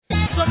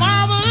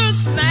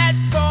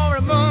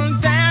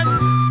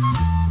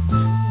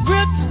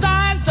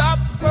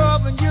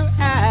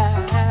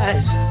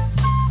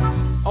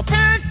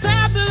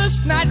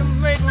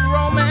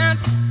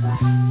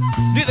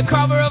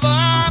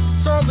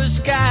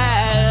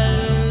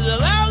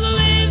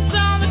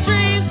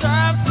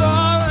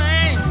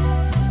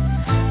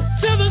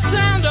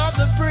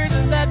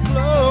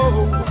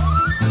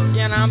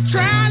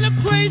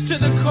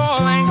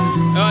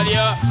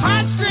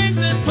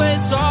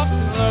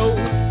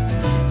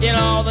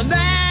the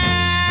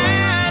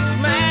night's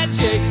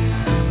magic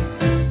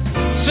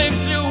seems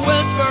to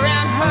whisper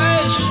and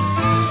hush.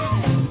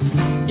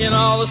 In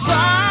all the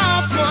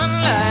soft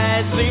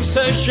moonlight seems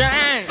to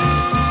shine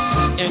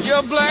in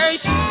your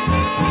place.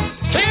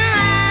 Can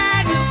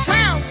I just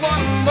have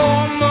one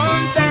more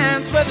moon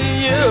dance with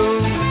you,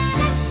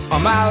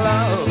 oh my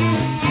love?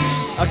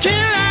 Can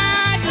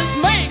I just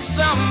make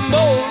some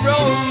more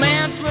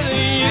romance with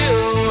you,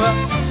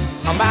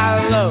 oh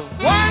my love?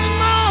 One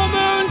more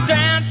moon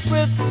dance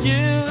with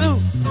you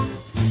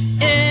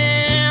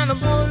in the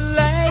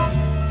moonlight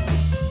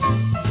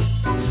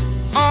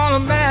on a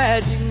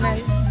magic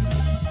night.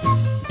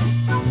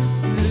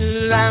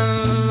 La,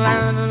 la,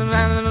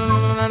 la, la,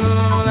 la,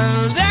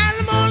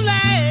 the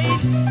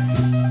moonlight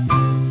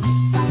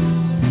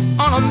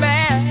on a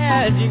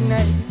magic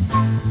night.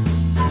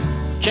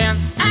 Can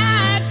I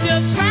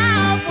just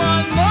have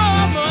one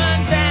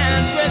moment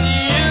dance with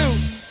you,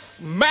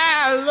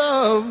 my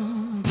love?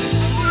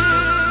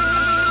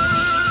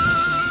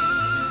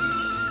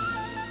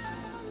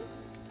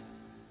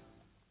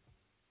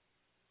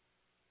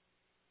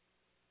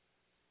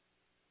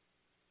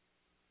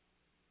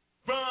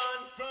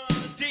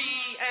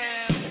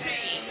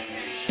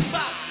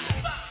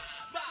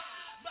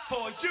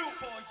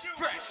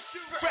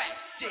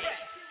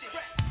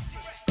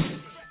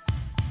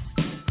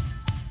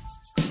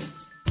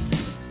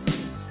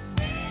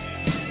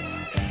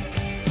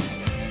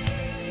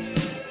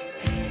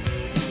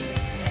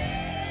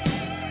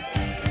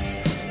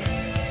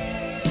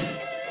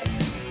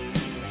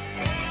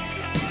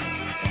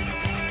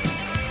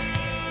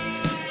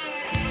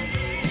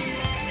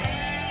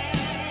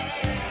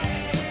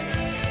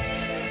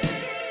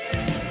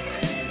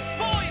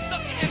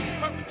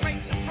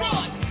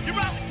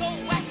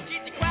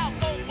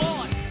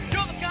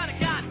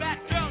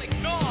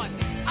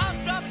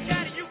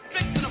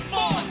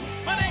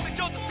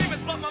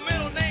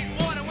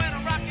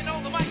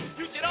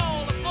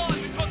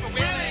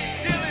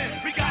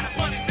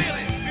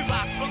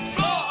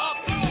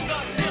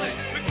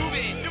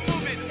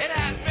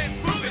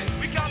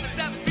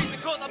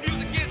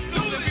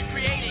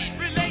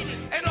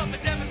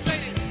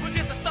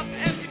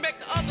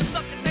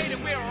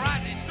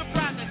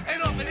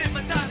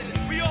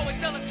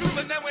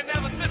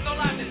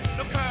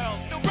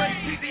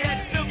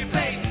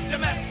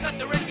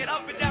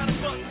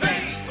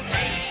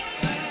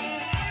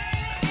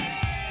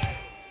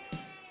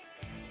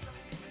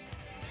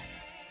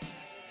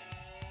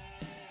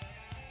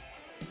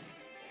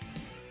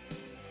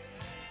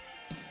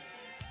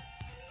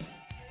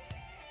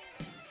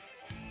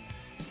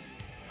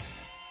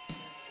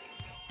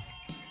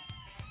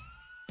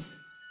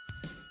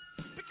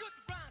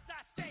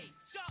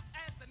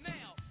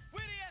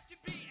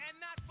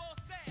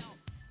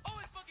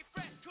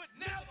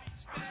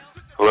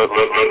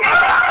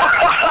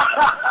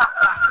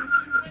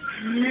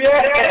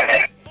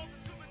 Yeah.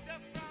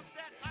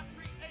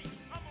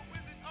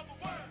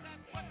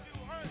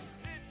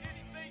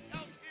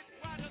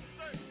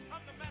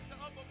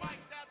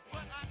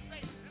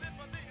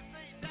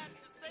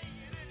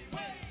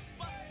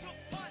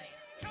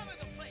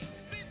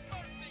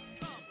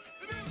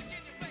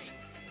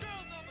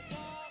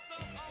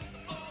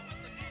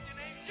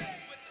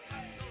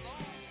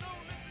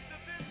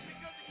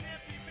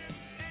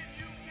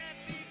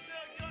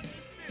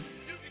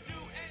 You can do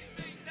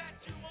anything that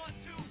you want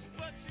to,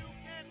 but you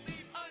can't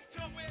leave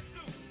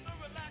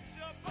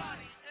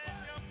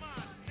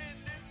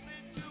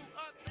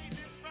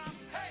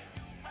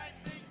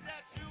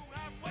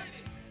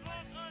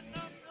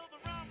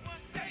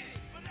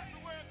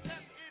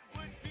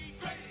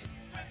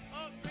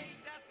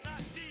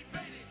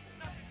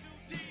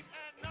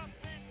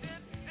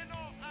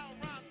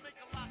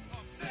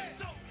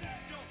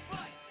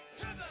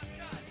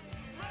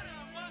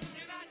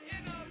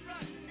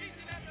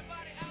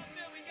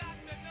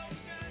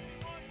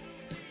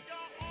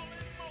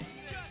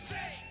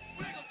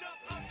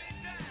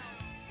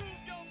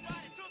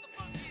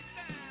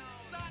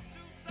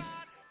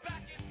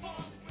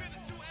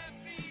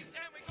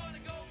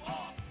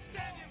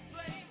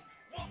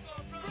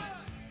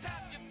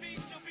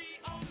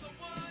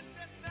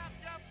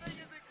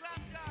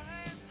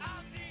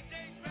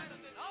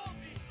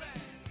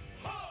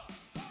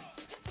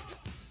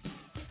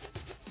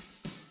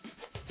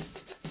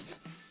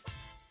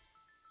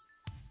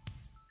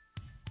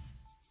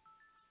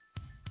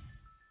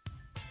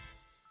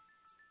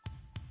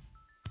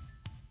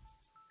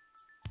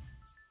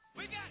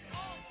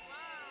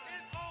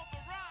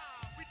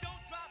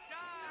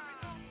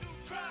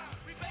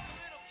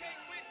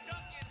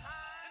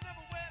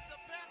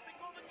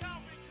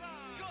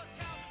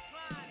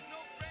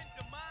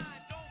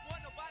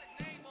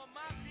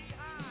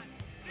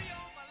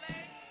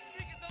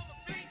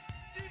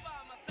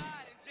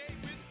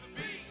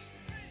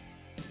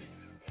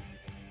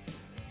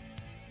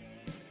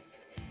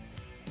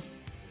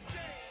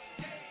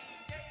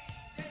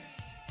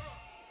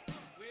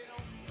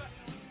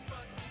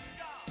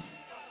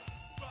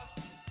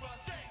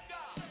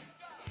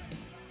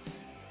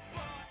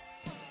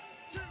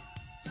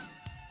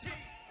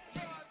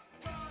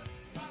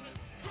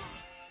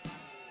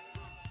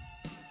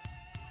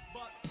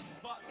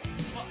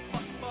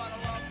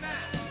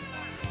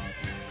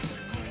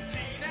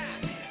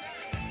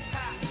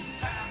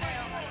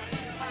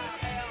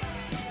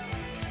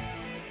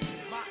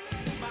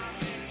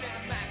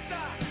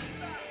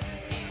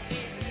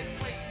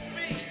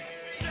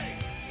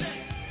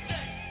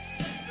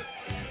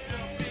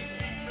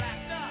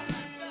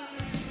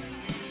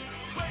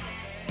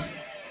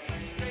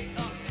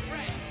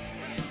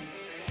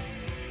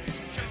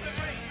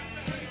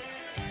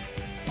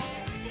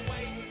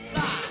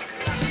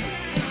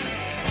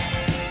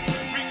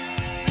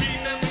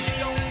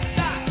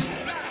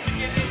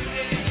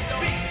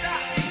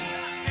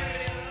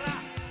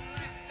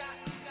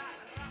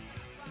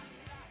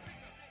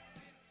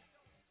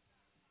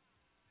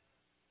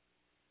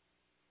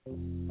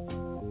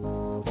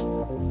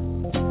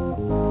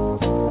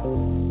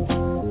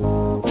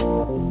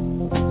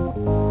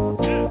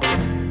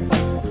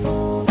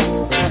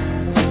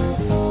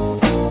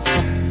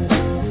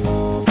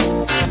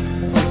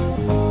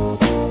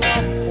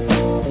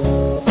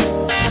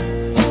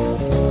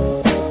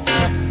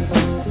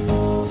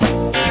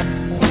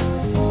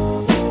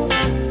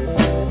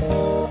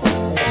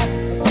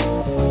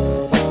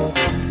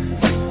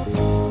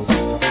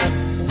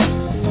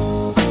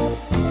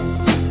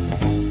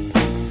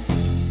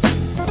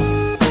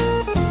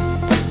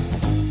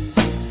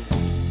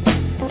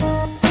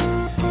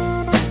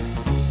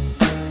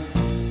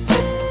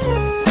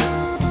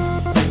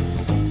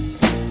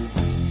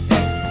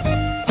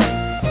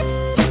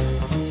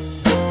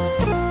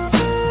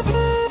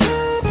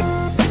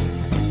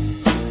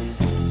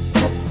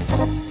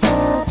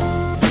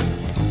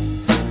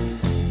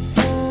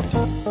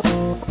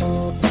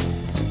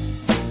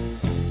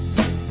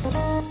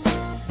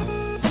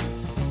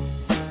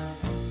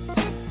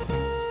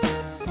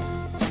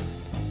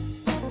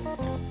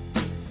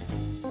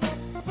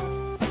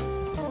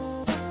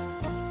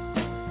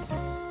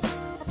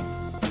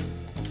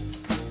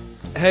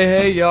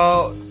Hey,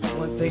 y'all.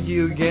 Well, thank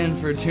you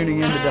again for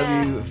tuning in to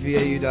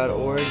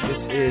WVAU.org.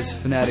 This is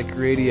Fanatic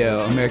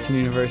Radio, American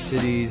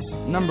University's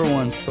number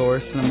one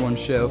source, number one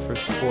show for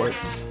sports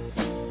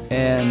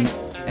and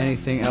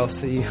anything else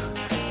that you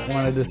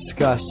want to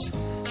discuss.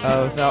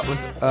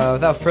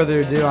 Without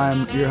further ado,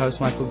 I'm your host,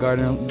 Michael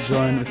Gardner.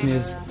 Joined with me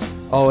as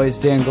always,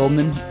 Dan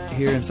Goldman,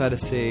 here inside a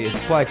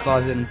supply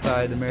closet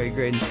inside the Mary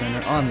Graydon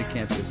Center on the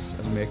campus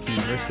of American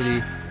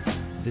University.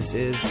 This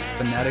is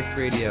Fanatic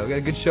Radio. We got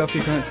a good show for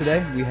you tonight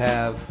today. We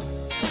have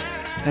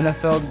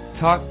NFL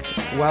talk,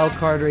 wild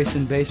card race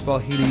in baseball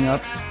heating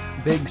up,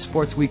 big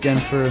sports weekend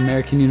for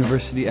American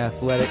University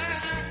athletics,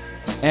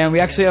 and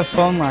we actually have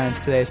phone lines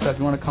today. So if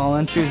you want to call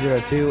in,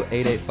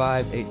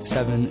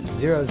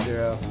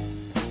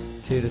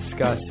 202-885-8700 to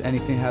discuss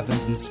anything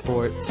happens in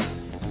sports.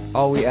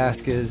 All we ask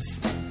is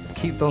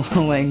keep the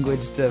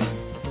language to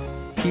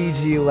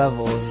PG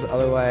levels,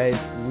 otherwise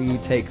we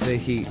take the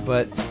heat.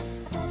 But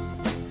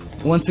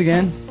once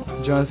again,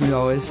 join us as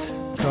always,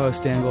 co-host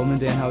Dan Goldman.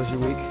 Dan, how was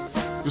your week?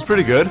 It was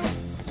pretty good.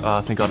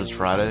 Thank God it's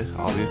Friday,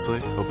 obviously.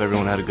 Hope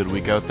everyone had a good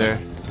week out there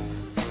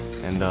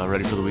and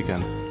ready for the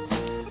weekend.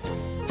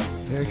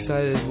 Very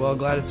excited as well.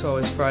 Glad it's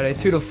always Friday,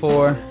 2 to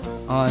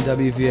 4 on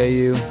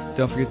WVAU.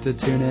 Don't forget to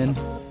tune in.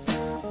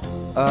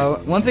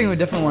 One thing we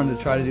definitely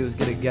wanted to try to do is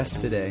get a guest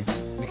today,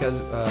 because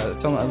at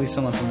least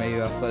someone from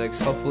AU Athletics,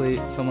 hopefully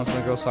someone from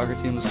the girls soccer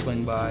team will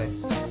swing by.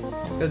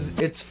 Because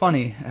it's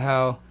funny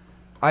how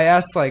I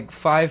asked like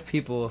 5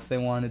 people if they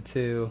wanted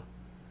to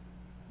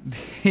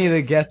be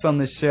the guests on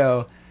the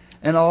show,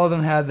 and all of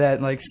them had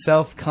that like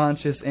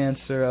self-conscious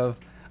answer of,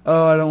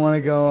 "Oh, I don't want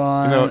to go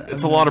on." You know,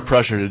 it's a lot of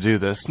pressure to do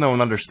this. No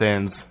one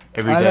understands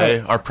every day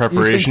our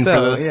preparation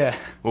for this. Yeah.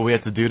 What we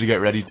have to do to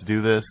get ready to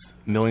do this.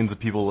 Millions of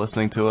people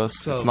listening to us.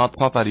 So it's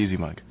not that easy,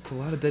 Mike. It's a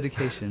lot of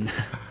dedication.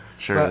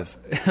 Sure is.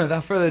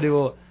 Without further ado,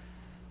 we'll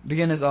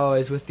begin as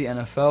always with the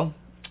NFL.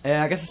 And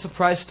I guess the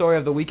surprise story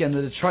of the weekend,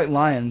 the Detroit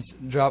Lions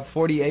dropped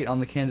 48 on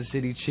the Kansas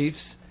City Chiefs.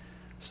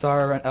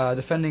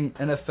 Defending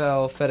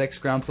NFL FedEx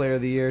Ground Player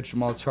of the Year,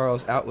 Jamal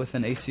Charles, out with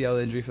an ACL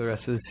injury for the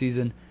rest of the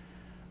season.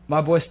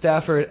 My boy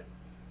Stafford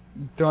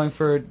throwing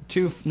for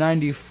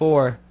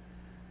 294,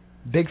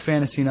 big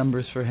fantasy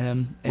numbers for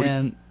him.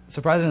 And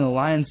surprisingly, the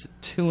Lions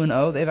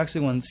 2-0. They've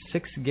actually won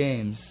 6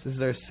 games. This is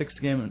their 6th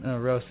game in a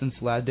row since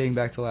dating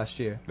back to last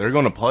year. They're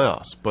going to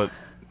playoffs, but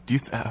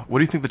what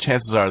do you think the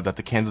chances are that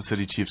the Kansas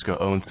City Chiefs go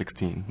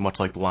 0-16, much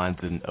like the Lions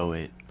did in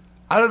 08?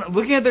 I don't know.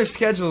 Looking at their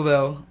schedule,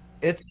 though,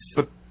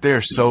 But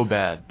they're so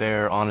bad.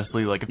 They're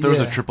honestly, like, if there was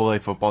a AAA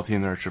football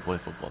team, they're a AAA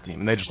football team.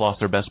 And they just lost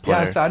their best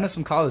player. Yeah, I know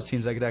some college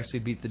teams that could actually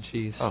beat the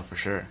Chiefs. Oh, for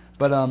sure.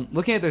 But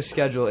looking at their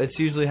schedule, it's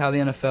usually how the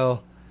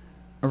NFL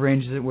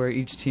arranges it, where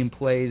each team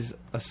plays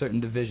a certain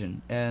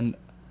division. And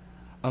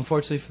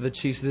unfortunately for the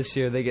Chiefs this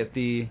year, they get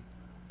the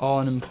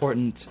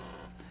all-important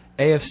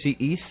AFC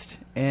East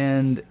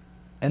and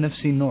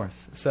NFC North.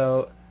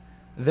 So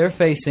they're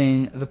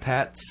facing the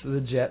Pats, the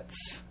Jets,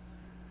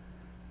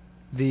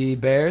 the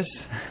Bears,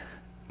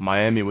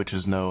 Miami, which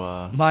is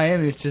no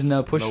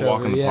pushover. No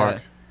walk in the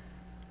park.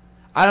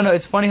 I don't know.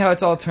 It's funny how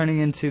it's all turning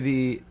into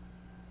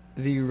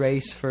the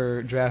race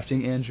for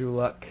drafting Andrew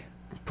Luck.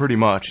 Pretty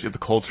much, the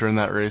culture in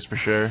that race for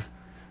sure.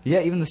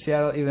 Yeah, even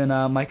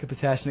Micah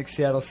Potashnik's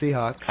Seattle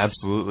Seahawks.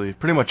 Absolutely.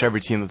 Pretty much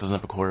every team that doesn't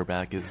have a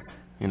quarterback is,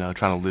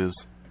 trying to lose.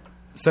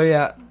 So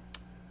yeah,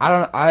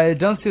 I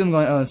don't see them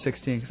going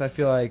 0-16 because I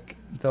feel like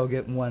they'll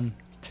get 1-2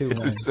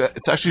 wins.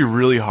 It's actually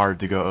really hard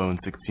to go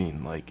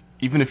 0-16. Like,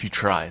 even if you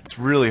try, it's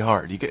really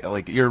hard.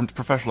 You're a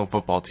professional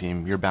football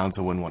team, you're bound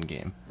to win one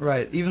game.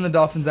 Right. Even the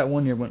Dolphins that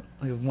 1 year went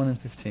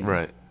 1-15.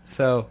 Right.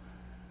 So,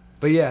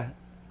 but yeah,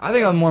 I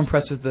think I'm more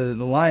impressed with the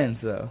Lions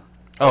though.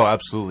 Oh,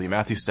 absolutely.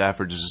 Matthew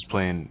Stafford is just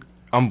playing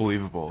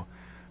unbelievable.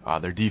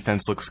 Their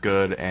defense looks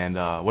good, and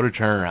what a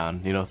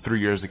turnaround. 3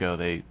 years ago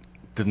they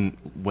didn't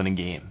win a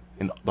game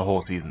in the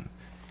whole season,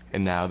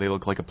 and now they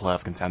look like a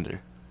playoff contender.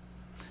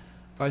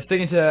 All right,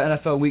 sticking to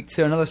NFL Week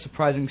 2, another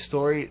surprising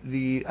story.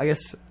 I guess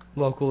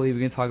locally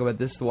we can talk about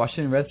this. The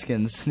Washington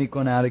Redskins sneak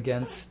one out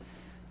against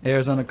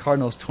Arizona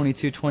Cardinals,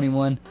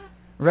 22-21.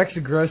 Rex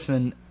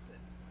Grossman,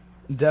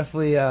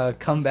 definitely a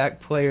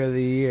comeback player of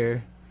the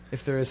year,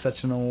 if there is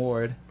such an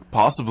award.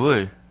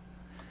 Possibly.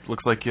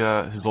 Looks like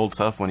his old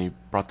stuff when he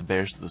brought the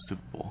Bears to the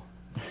Super Bowl.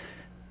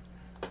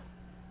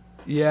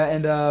 Yeah,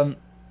 and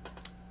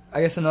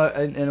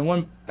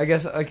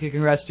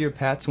congrats to your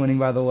Pats winning,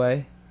 by the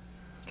way,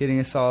 getting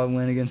a solid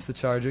win against the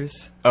Chargers.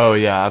 Oh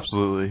yeah,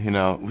 absolutely.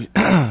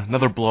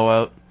 Another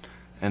blowout,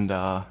 and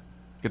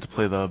get to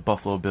play the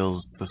Buffalo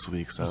Bills this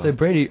week. So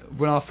Brady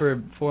went off for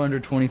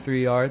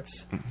 423 yards.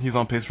 He's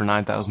on pace for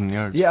 9,000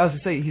 yards. Yeah, I was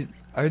gonna say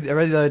I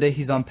read the other day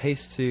he's on pace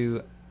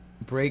to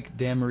break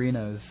Dan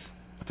Marino's.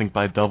 I think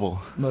by double.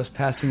 Most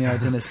passing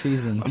yards in a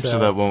season. I'm sure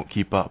that won't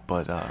keep up,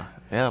 but yeah.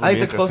 I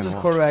think the closest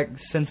quarterback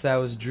since that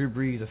was Drew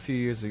Brees a few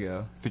years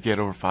ago. I think he had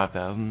over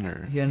 5,000,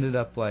 or he ended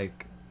up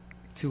like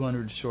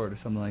 200 short or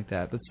something like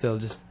that. But still,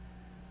 just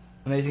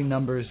amazing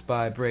numbers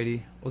by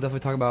Brady. We'll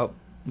definitely talk about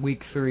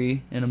Week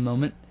 3 in a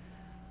moment.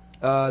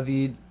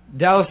 The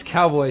Dallas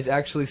Cowboys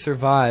actually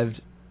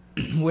survived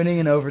winning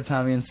in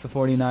overtime against the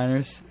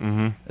 49ers.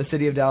 Mm-hmm. The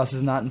city of Dallas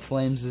is not in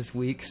flames this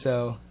week,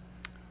 so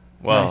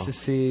Well, nice to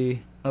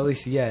see, at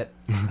least yet.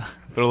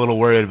 They're a little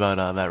worried about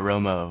that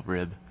Romo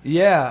rib.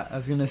 Yeah, I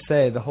was going to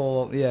say,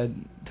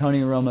 Tony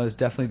Romo has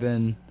definitely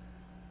been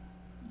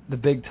the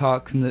big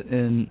talk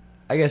in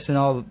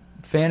all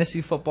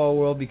fantasy football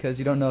world, because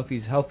you don't know if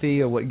he's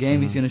healthy or what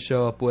game he's going to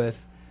show up with.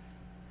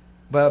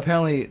 But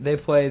apparently they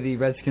play the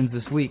Redskins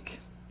this week.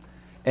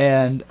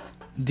 And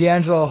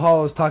D'Angelo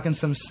Hall was talking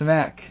some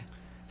smack,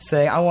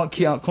 saying, I want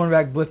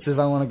cornerback blitzes,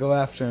 I want to go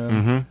after him.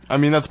 Mm-hmm. I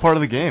mean, that's part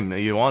of the game.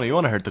 You want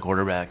to hurt the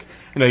quarterback.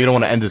 You don't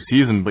want to end the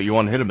season, but you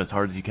want to hit him as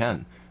hard as you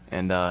can.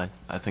 And I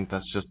think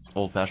that's just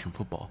old-fashioned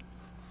football.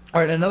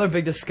 All right, another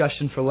big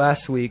discussion for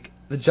last week,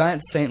 the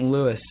Giants St.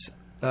 Louis.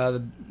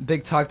 The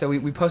big talk that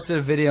we posted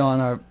a video on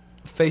our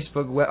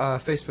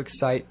Facebook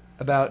site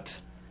about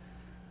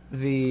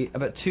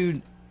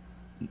two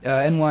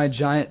NY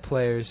Giant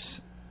players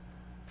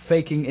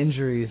faking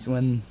injuries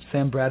when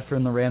Sam Bradford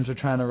and the Rams were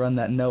trying to run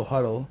that no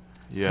huddle.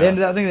 Yeah.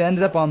 I think they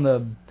ended up on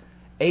the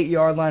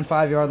 8-yard line,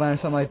 5-yard line, or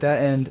something like that,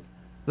 and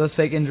those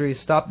fake injuries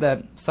stopped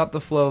the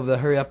flow of the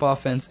hurry-up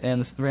offense,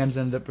 and the Rams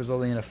ended up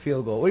resulting in a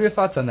field goal. What are your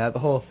thoughts on that, the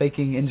whole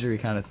faking injury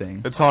kind of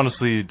thing? It's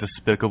honestly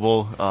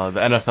despicable. The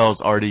NFL is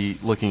already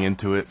looking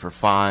into it for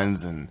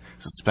fines and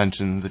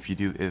suspensions if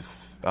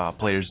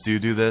players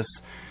do this.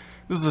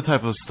 This is the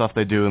type of stuff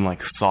they do in like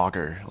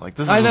soccer. Like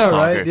this is soccer.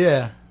 Right?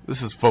 Yeah. This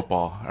is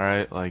football. All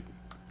right, like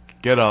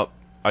get up,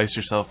 ice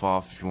yourself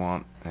off if you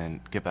want,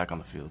 and get back on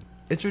the field.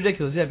 It's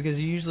ridiculous, yeah, because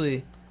you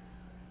usually.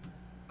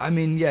 I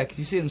mean, yeah, because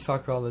you see it in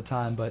soccer all the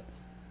time, but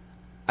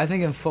I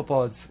think in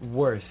football it's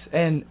worse.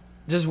 And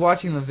just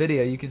watching the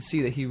video, you could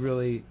see that he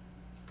really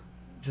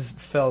just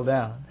fell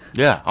down.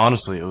 Yeah,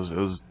 honestly, it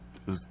was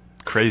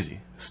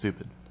crazy,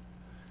 stupid.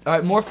 All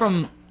right, more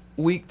from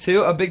week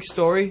 2. A big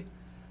story.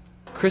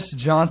 Chris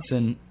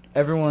Johnson,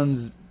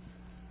 everyone's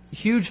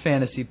huge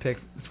fantasy pick,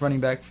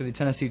 running back for the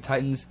Tennessee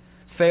Titans,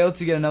 failed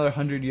to get another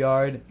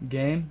 100-yard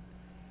game.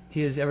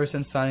 He has, ever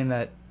since signing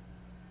that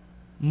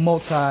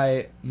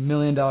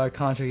multi-million-dollar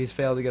contract, he's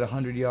failed to get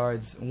 100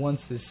 yards once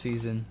this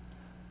season.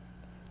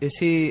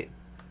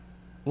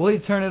 Will he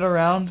turn it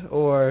around,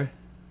 or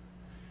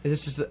is this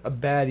just a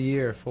bad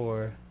year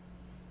for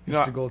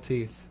Mr. Gold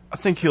Teeth? I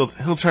think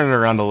he'll turn it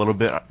around a little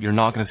bit. You're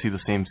not going to see the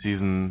same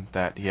season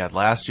that he had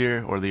last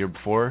year or the year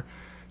before,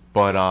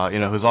 but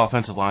his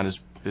offensive line is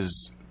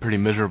pretty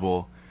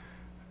miserable,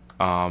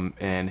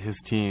 and his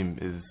team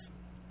is.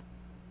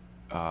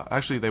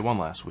 Actually, they won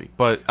last week,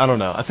 but I don't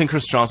know. I think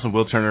Chris Johnson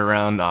will turn it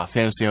around.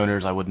 Fantasy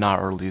owners, I would not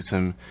release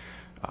him.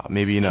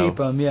 Maybe keep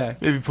him, yeah.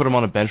 Maybe put him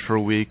on a bench for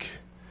a week.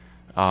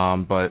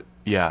 But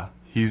yeah,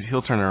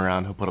 he'll turn it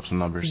around. He'll put up some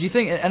numbers. Do you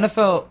think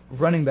NFL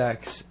running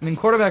backs? I mean,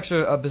 quarterbacks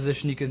are a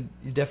position you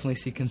definitely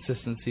see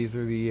consistency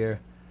through the year.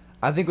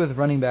 I think with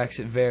running backs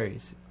it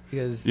varies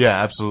because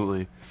yeah,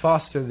 absolutely.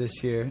 Foster this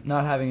year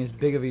not having as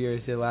big of a year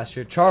as he did last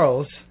year.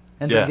 Charles.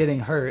 And they're getting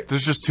hurt.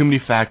 There's just too many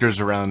factors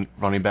around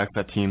running backs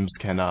that teams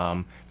can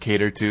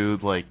cater to.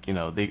 Like,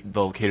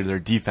 they'll cater their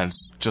defense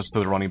just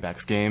to the running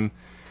back's game,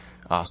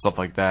 stuff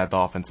like that. The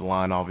offensive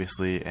line,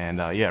 obviously, and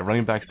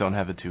running backs don't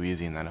have it too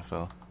easy in the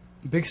NFL.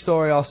 Big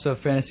story also,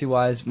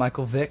 fantasy-wise,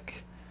 Michael Vick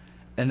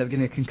ended up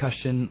getting a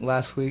concussion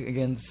last week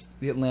against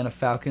the Atlanta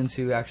Falcons,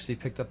 who actually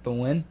picked up the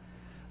win.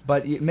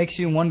 But it makes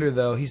you wonder,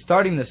 though. He's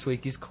starting this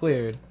week. He's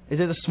cleared.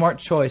 Is it a smart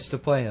choice to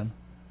play him?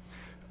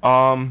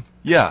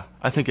 Yeah,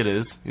 I think it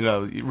is. You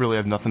really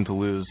have nothing to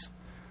lose.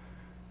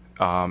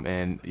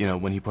 And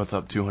when he puts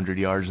up 200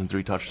 yards and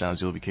 3 touchdowns,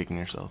 you'll be kicking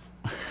yourself.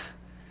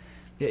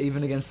 Yeah,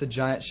 even against the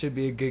Giants, should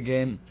be a good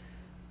game.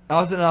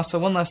 Also,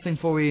 one last thing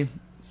before we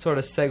sort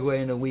of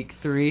segue into week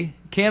 3.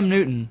 Cam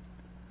Newton,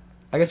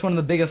 I guess one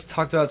of the biggest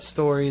talked about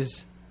stories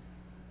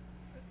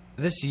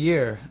this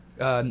year.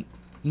 What's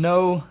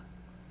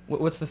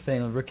the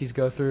thing that rookies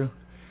go through?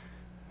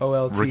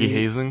 OLT. Rookie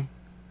hazing?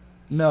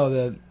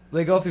 No,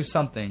 they go through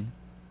something.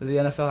 The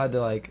NFL had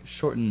to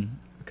shorten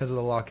because of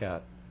the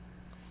lockout.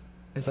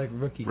 It's like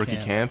rookie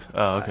camp.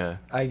 Oh, okay.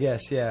 I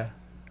guess, yeah.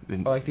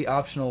 Or the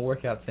optional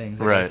workout things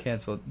that right. got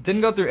canceled. Didn't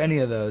go through any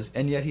of those,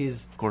 and yet he's...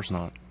 Of course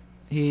not.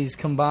 He's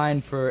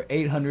combined for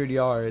 800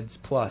 yards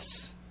plus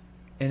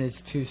in his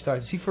 2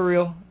 starts. Is he for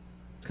real?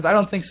 Because I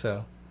don't think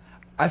so.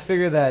 I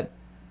figure that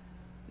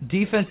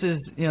defenses,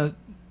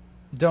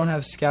 don't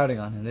have scouting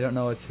on him. They don't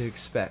know what to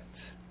expect.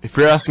 If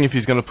you're asking if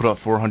he's going to put up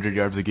 400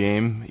 yards a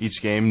game,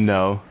 each game,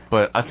 no.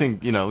 But I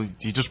think,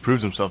 he just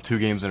proves himself 2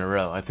 games in a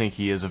row. I think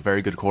he is a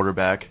very good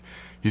quarterback.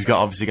 He's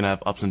obviously going to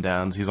have ups and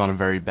downs. He's on a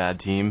very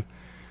bad team.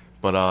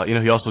 But,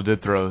 he also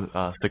did throw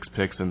 6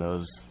 picks in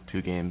those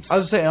 2 games. I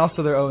was saying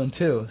also they're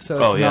 0-2. So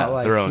not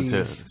like they're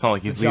 0-2. It's not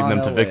like he's leading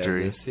them to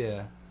victory.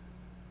 Yeah.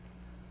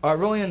 All right,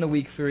 rolling into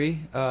week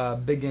 3.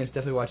 Big games to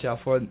definitely watch out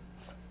for.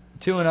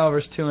 2-0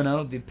 versus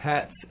 2-0, the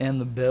Pats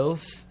and the Bills.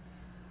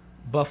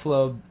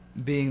 Buffalo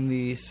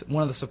being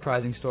one of the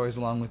surprising stories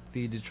along with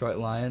the Detroit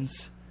Lions,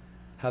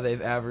 how they've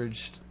averaged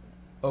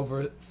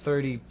over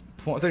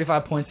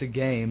 35 points a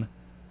game.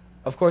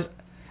 Of course,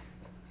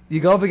 you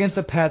go up against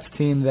a Pats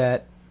team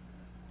that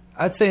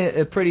I'd say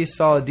a pretty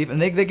solid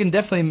defense. And they can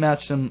definitely match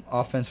them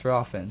offense for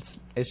offense.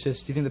 It's just,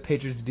 do you think the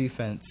Patriots'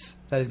 defense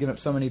that has given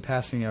up so many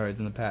passing yards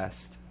in the past?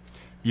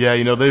 Yeah,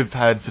 they've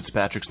had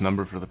Fitzpatrick's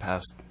number for the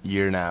past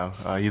year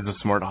now. He's a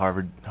smart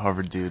Harvard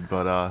dude,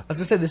 but I was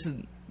gonna say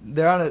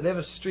they have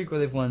a streak where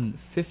they've won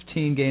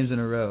 15 games in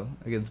a row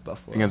against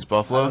Buffalo. Against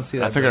Buffalo? I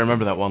think I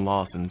remember that one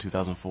loss in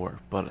 2004,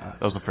 but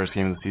that was the first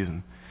game of the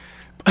season.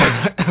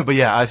 But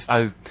yeah,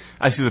 I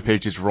see the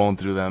Patriots rolling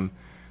through them,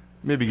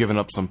 maybe giving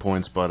up some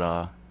points,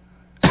 but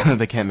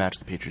they can't match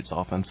the Patriots'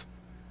 offense.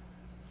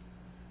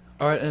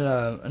 All right, and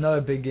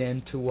another big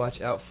game to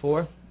watch out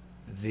for: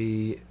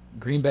 the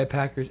Green Bay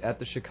Packers at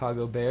the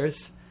Chicago Bears.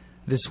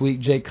 This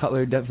week, Jay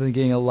Cutler definitely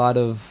getting a lot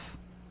of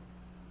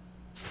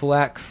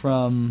flack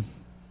from,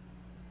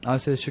 I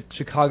would say, the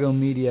Chicago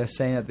media,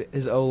 saying that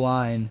his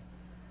O-line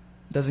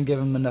doesn't give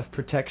him enough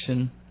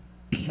protection,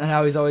 and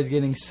how he's always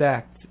getting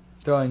sacked,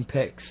 throwing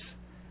picks.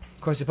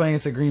 Of course, they're playing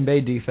against a Green Bay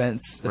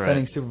defense,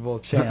 defending Super Bowl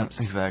champs.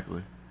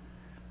 Exactly.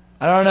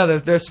 I don't know.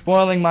 They're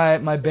spoiling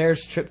my Bears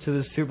trip to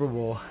the Super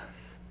Bowl.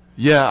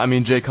 Yeah, I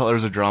mean, Jay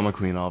Cutler's a drama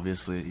queen,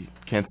 obviously. He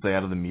can't stay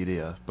out of the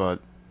media, but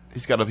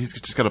he's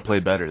just got to play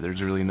better. There's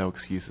really no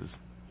excuses.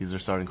 He's their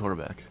starting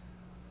quarterback.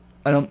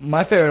 I know,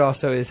 my favorite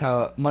also is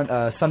how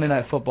Sunday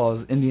Night Football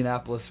is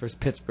Indianapolis versus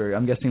Pittsburgh.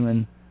 I'm guessing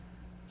when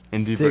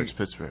Indy versus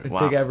Pittsburgh.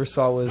 Wow. Dick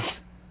Ebersol was,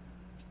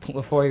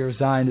 before he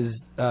resigned, as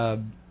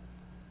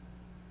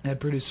head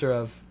producer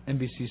of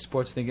NBC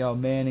Sports, thinking,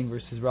 Manning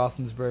versus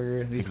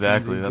Roethlisberger.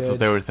 Exactly, that's what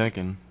they were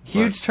thinking.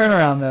 Huge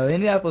turnaround, though. The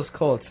Indianapolis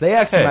Colts, they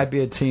actually might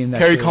be a team that...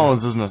 Kerry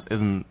Collins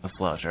isn't a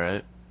slouch, all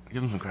right?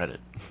 Give him some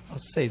credit.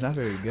 I'll say he's not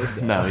very good,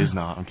 though. No, he's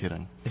not. I'm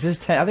kidding. I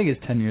think he's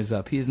 10 years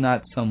up. He's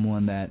not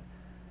someone that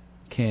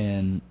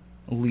can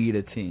lead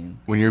a team.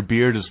 When your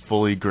beard is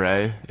fully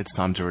gray, it's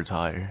time to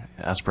retire.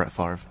 Ask Brett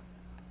Favre.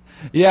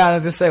 Yeah, I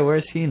was going to say,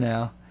 where's he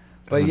now?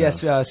 But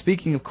yes,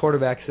 speaking of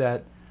quarterbacks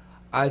that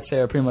I'd say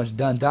are pretty much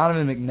done,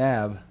 Donovan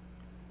McNabb.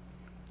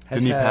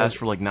 Didn't he pass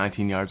for like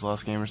 19 yards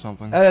last game or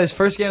something? His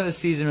first game of the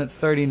season at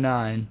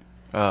 39.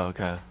 Oh,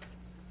 okay.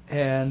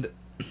 And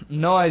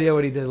no idea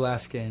what he did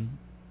last game.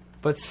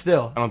 But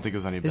still. I don't think it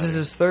was any better. This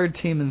is his third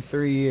team in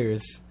 3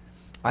 years.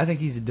 I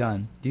think he's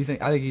done.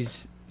 I think he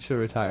should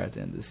retire at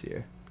the end of this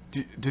year.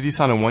 Did he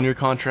sign a 1-year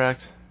contract?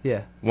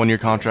 Yeah. 1-year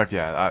contract,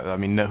 yeah. I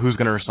mean, who's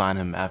going to resign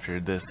him after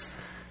this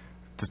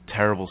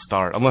terrible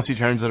start? Unless he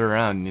turns it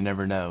around, you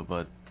never know.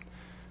 But,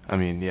 I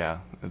mean, yeah,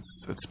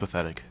 it's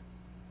pathetic.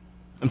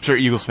 I'm sure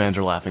Eagles fans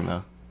are laughing,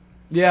 though.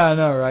 Yeah, I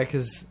know, right?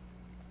 Because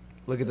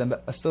look at them.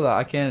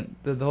 I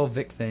can't. The whole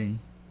Vic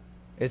thing.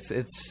 It's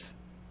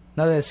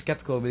not that it's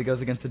skeptical, but it goes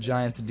against the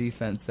Giants'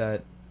 defense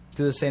that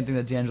do the same thing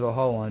that D'Angelo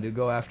Hall wanted to,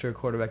 go after a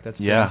quarterback that's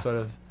sort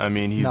of. I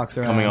mean, he's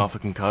coming off a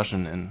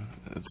concussion, and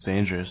it's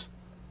dangerous.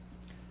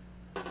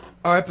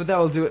 All right, but that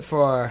will do it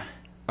for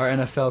our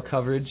NFL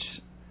coverage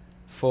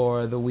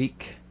for the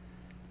week.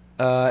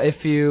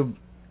 If you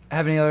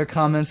have any other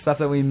comments, stuff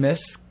that we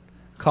missed,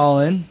 call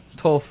in.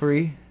 Toll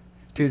free,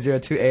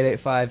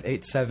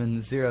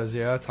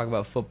 202-885-8700. Talk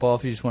about football.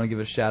 If you just want to give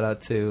a shout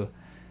out to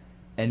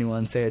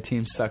anyone, say a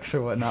team sucks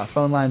or whatnot,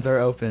 phone lines are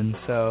open.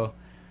 So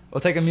we'll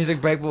take a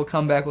music break. We'll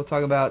come back. We'll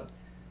talk about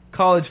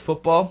college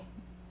football,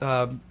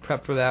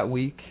 prep for that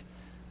week.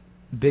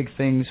 Big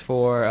things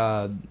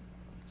for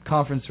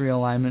conference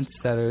realignments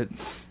that are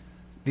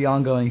the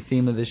ongoing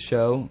theme of this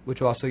show,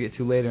 which we'll also get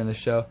to later in the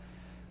show.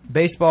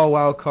 Baseball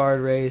wild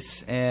card race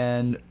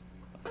and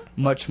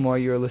much more.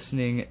 You're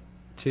listening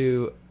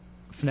to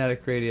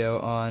Fanatic Radio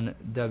on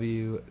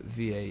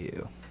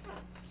WVAU.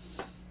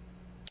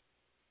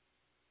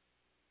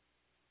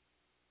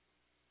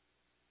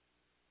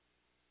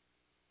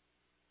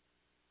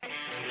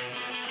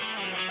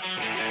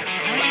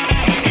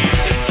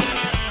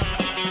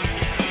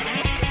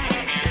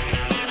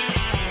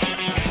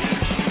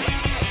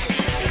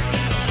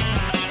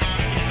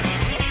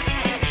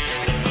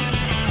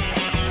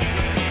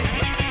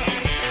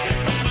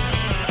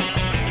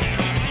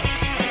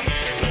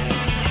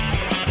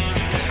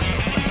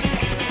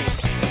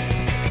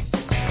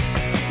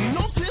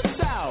 No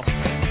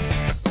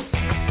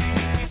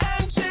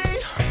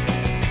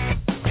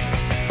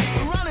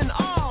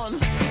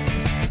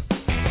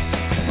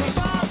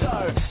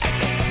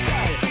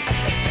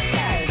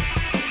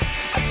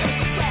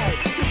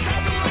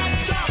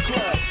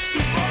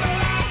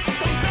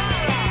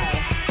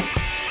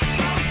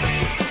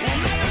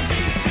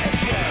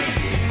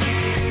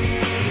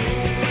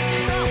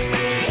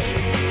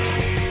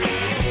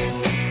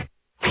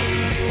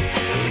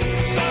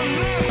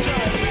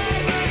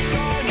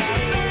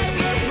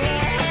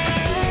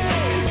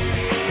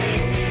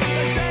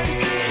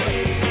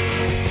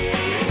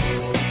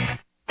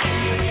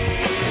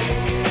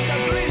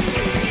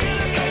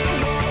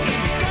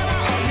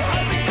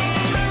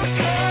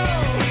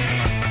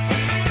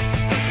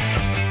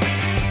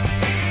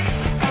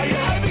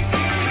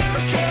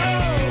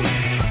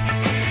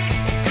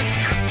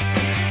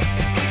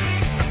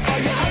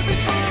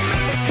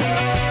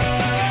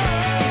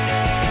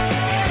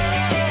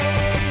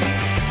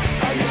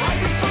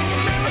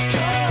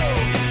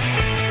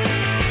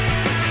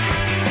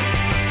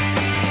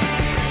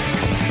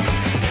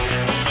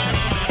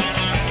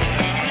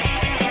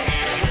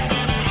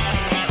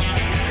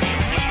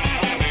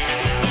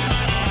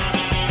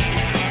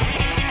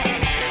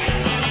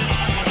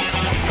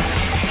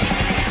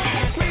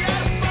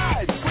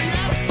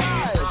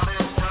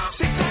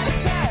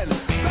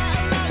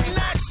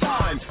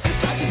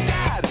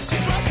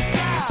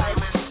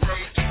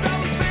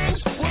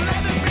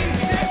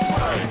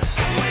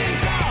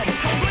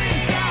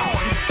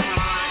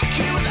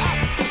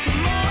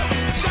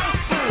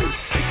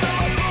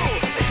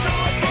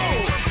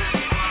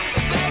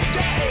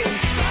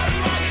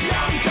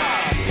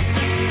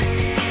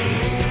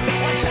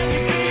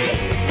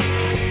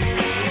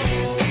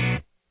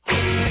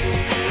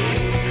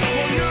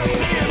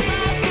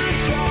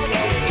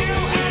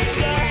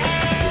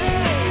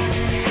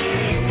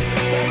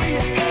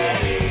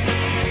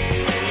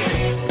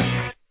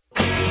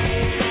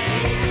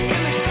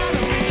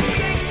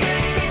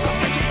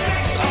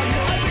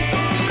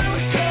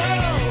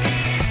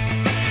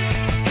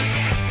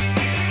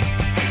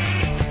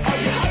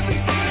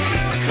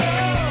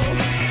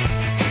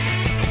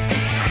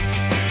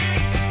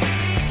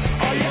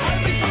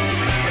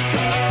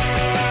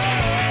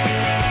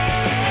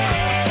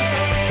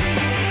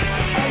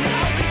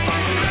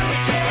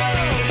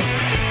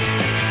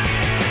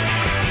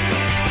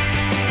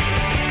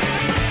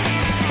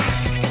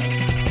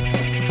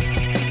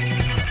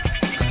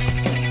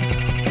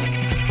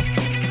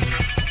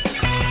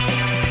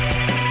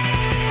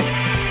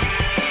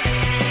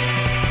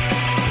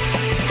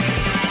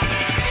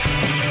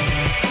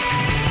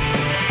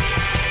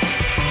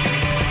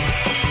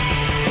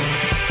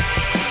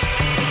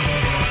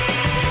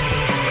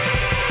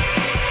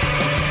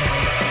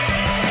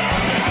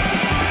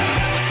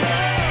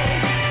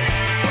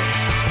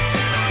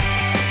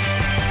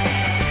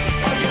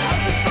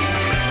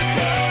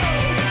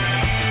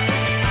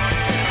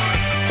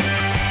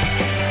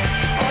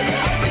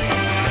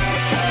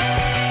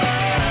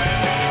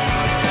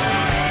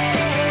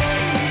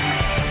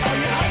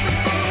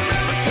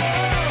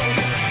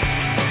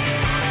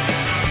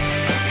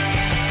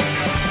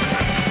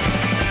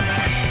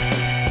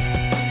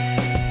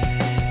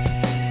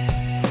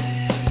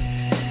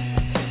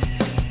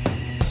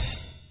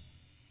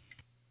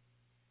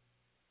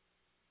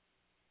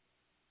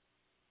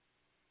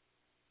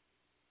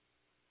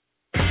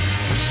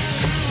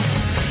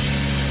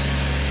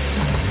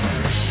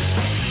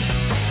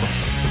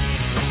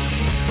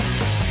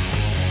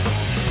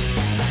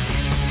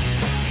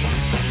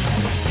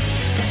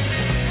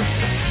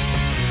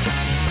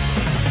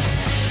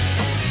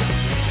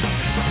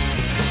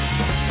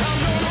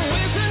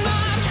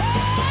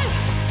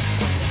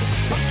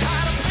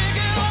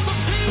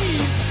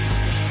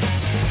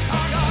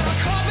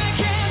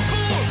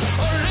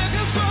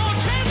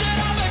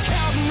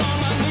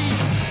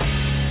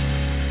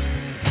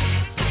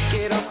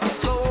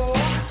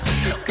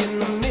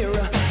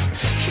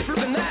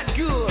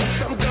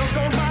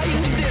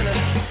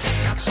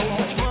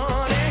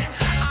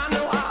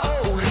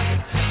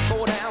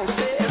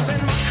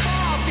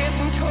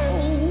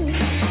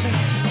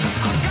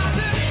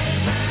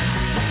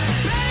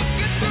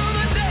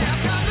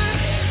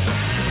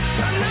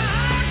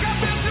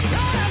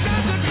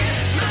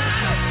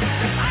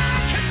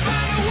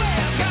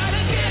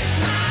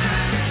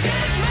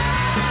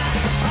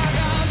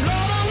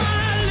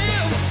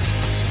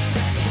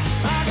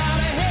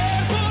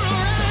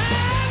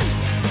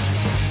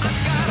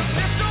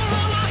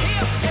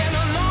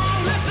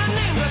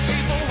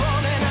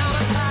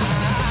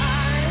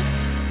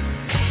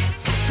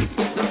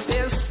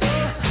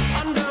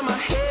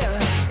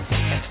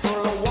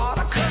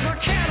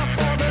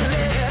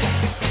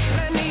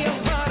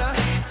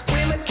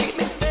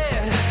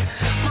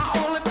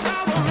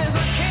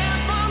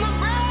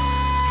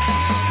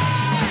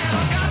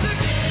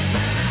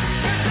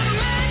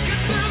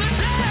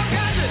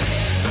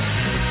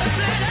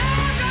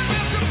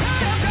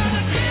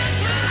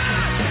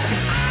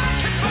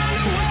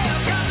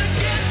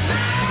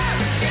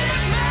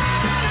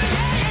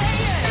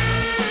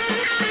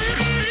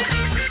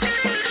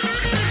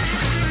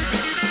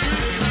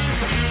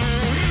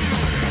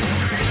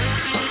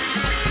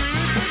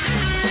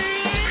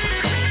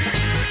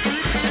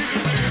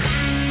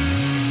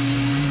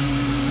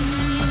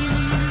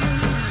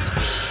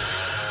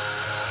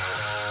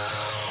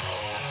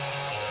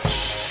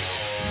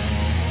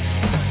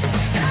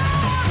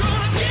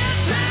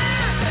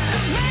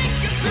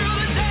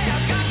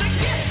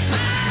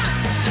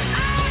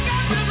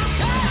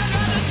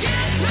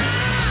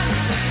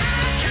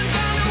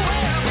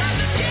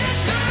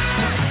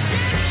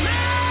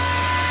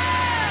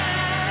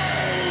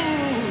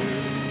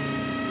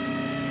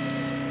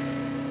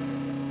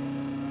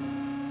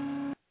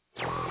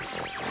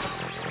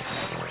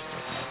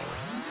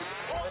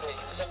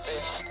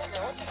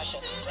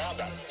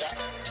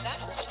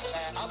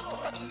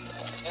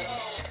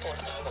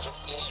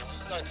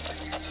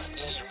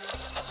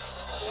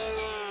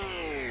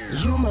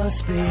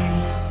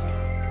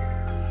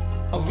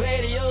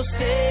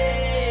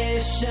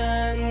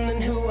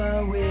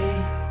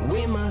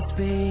must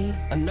be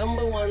a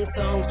number one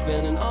song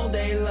spinning all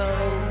day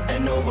long.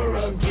 And over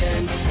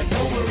again, and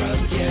over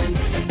again,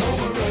 and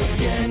over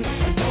again,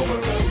 and over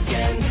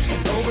again,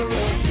 and over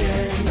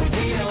again. And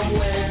we don't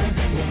win,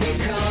 but we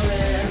call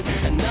in.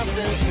 And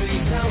nothing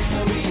sweet sounds to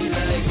me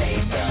like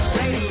Boston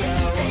Radio,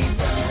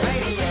 Boston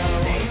Radio,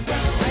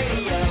 Boston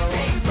Radio,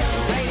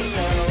 Boston Radio,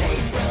 Boston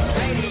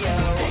Radio,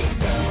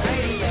 Boston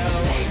Radio,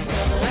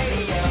 Boston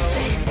Radio,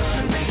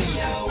 Boston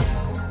Radio.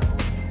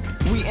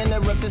 We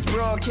interrupt this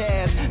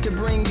broadcast to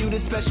bring you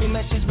the special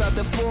message about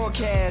the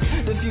forecast.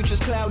 The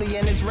future's cloudy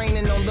and it's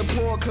raining on the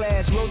poor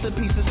class. Roads to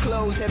pieces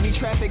closed, heavy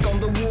traffic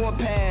on the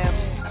warpath.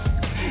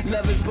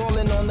 Love is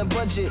balling on the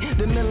budget.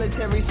 The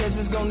military says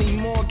it's gonna need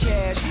more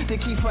cash to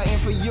keep fighting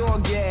for your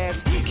gas.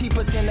 Keep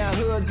us in our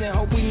hoods and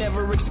hope we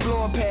never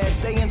explore past.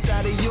 Stay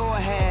inside of your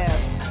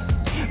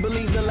half.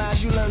 Believe the lies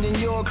you learned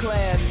in your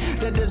class,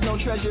 that there's no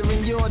treasure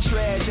in your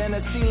trash. And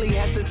a ceiling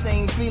has the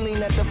same feeling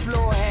that the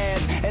floor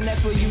has, and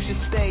that's where you should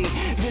stay.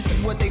 This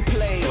is what they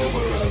play.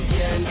 Over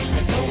again,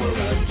 and over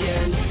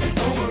again, and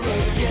over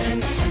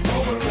again, and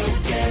over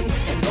again,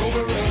 and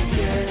over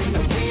again.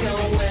 And we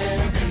don't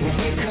win when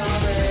we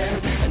call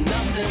in. And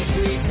nothing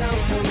sweet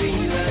sounds to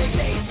me like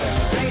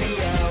Boston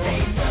Radio,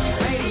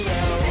 Boston Radio,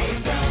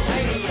 Boston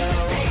Radio,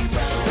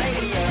 Boston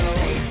Radio,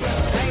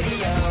 Boston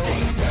Radio,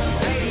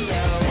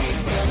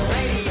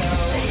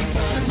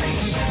 Boston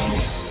Radio.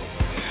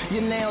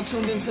 You're now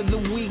tuned into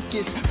the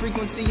weakest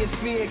frequency of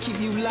fear.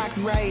 Keep you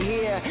locked right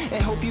here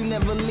and hope you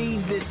never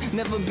leave this.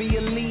 Never be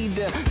a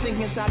leader.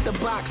 Think inside the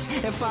box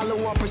and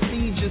follow our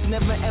procedures.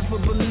 Never ever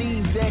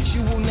believe that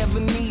you will never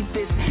need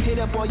this.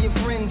 Hit up all your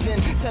friends and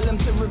tell them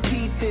to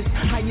repeat this.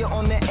 How you're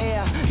on the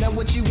air, now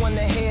what you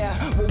wanna hear.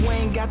 Well, we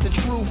ain't got the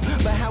truth,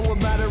 but how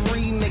about a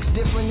remix?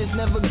 Different is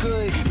never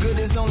good. Good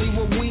is only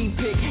what we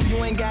pick. You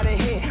ain't got a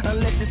hit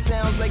unless it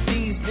sounds like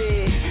these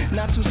did.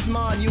 Not too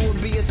smart, you will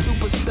be a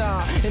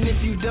superstar. And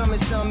if you dumb as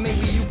some,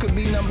 maybe you could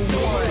be number one.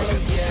 Over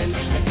again,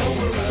 and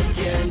over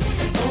again,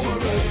 and over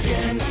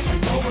again,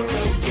 and over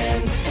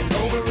again, and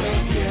over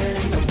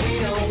again. And we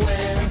don't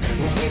win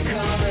when we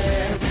call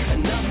in. And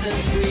nothing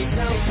sweet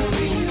sounds to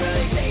me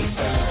like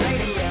Boston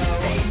Radio,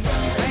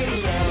 Boston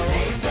Radio,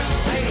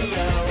 Boston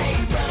Radio,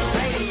 Boston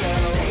Radio,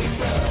 Boston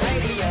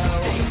Radio,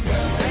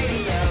 Boston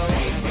Radio,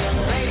 Boston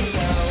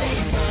Radio,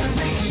 Boston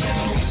Radio.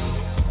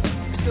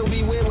 So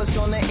beware what's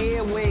on the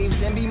airwaves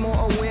and be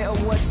more aware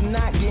of what's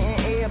not getting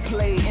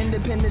airplay.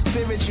 Independent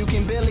spirits, you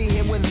can barely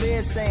hear what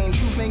they're saying.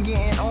 Truth ain't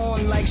getting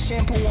on like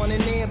shampoo on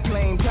an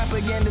airplane.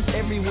 Propaganda's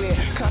everywhere,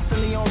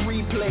 constantly on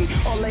replay.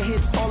 All the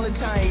hits, all the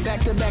time,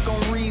 back to back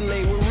on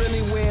relay. We're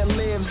really where it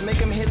lives, make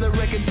them hear the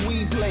records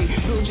we play.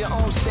 Build your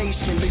own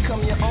station,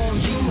 become your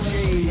own DJ.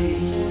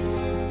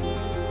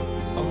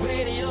 A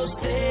radio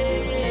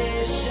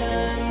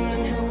station,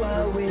 and who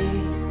are we?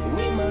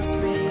 We must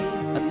be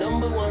a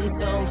number one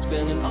song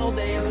spinning all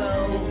day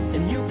long.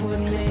 And you put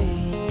me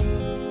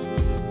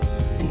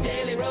in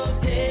daily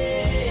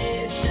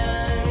rotation.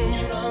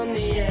 You're on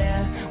the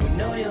air, we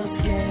know you're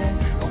scared,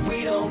 but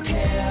we don't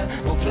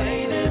care. We'll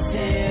play this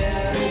here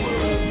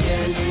over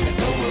again, and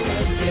over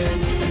again,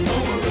 and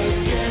over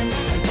again,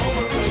 and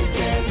over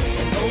again,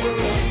 and over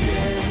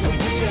again. And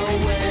we don't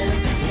win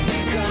when we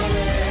call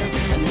in.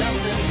 And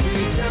nothing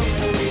sweet sounds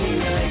to me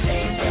like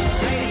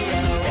Boston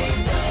Radio,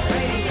 Boston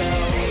Radio,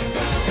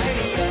 Boston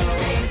Radio,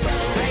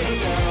 Boston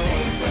Radio,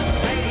 Boston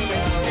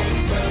Radio,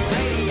 Boston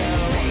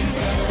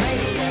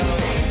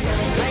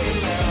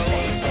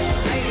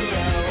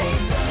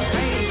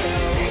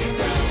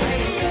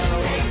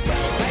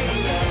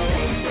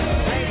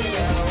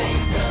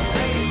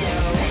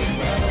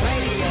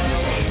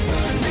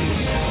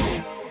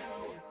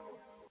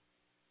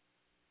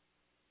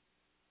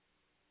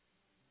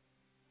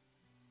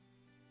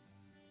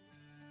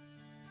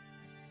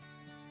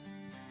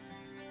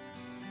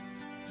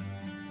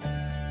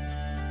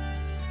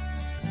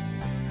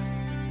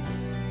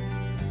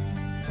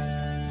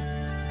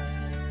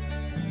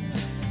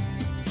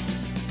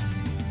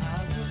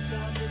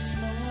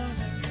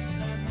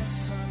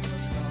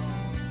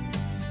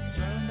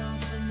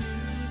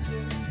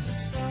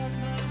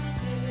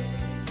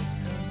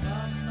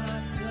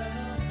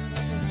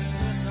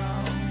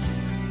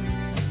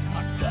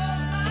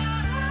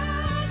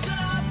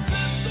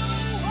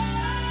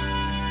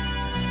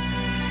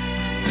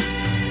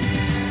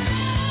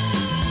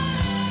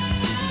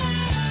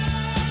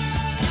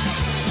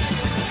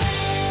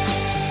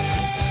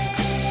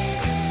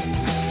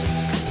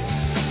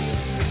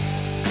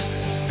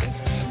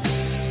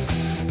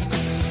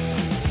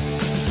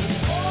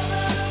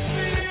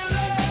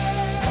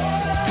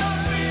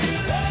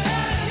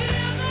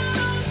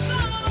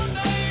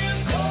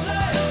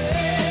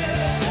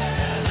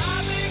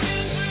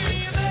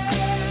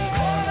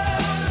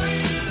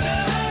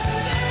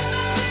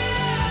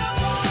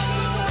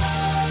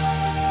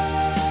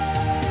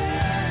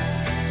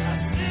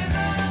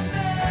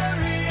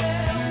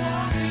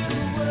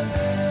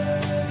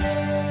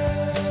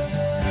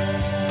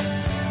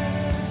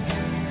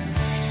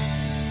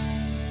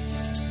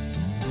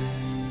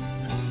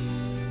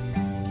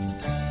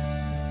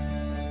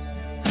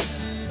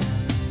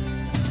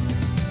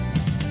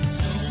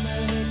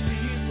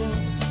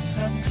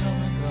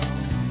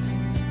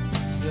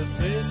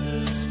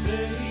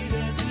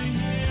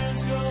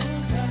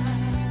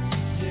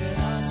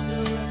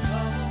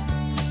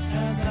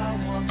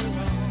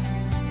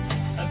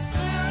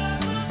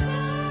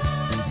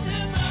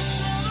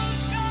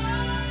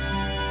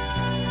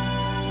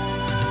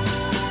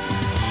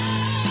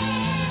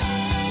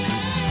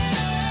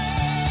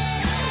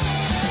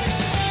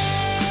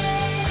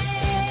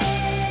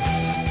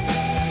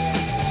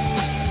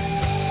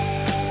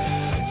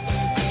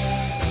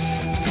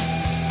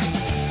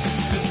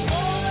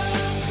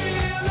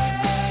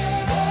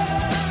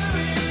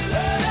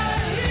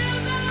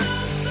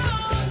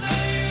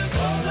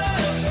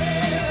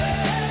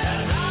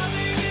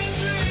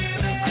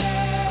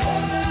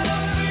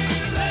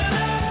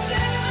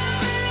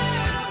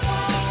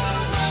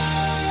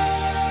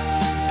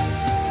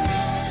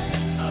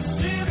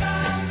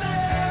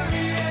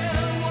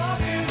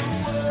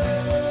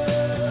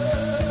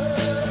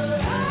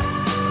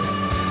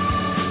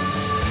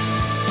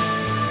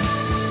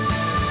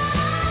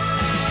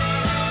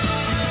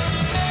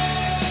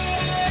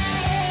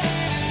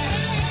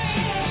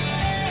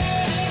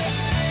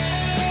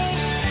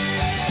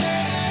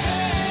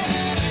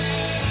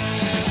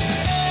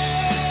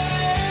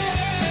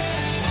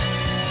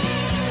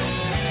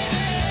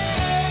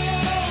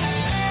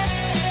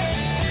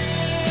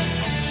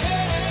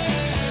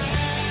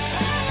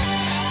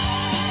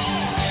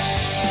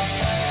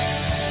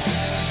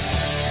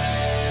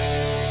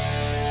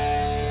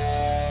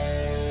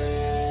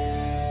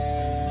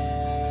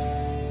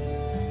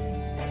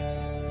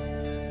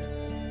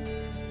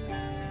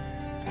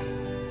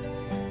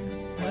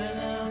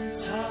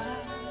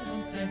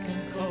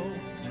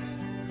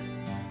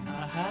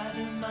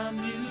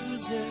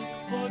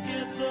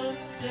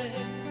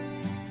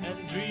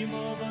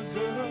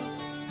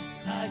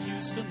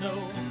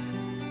know.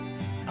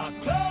 I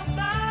close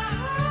my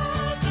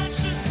eyes and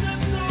she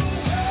slips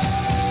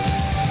away.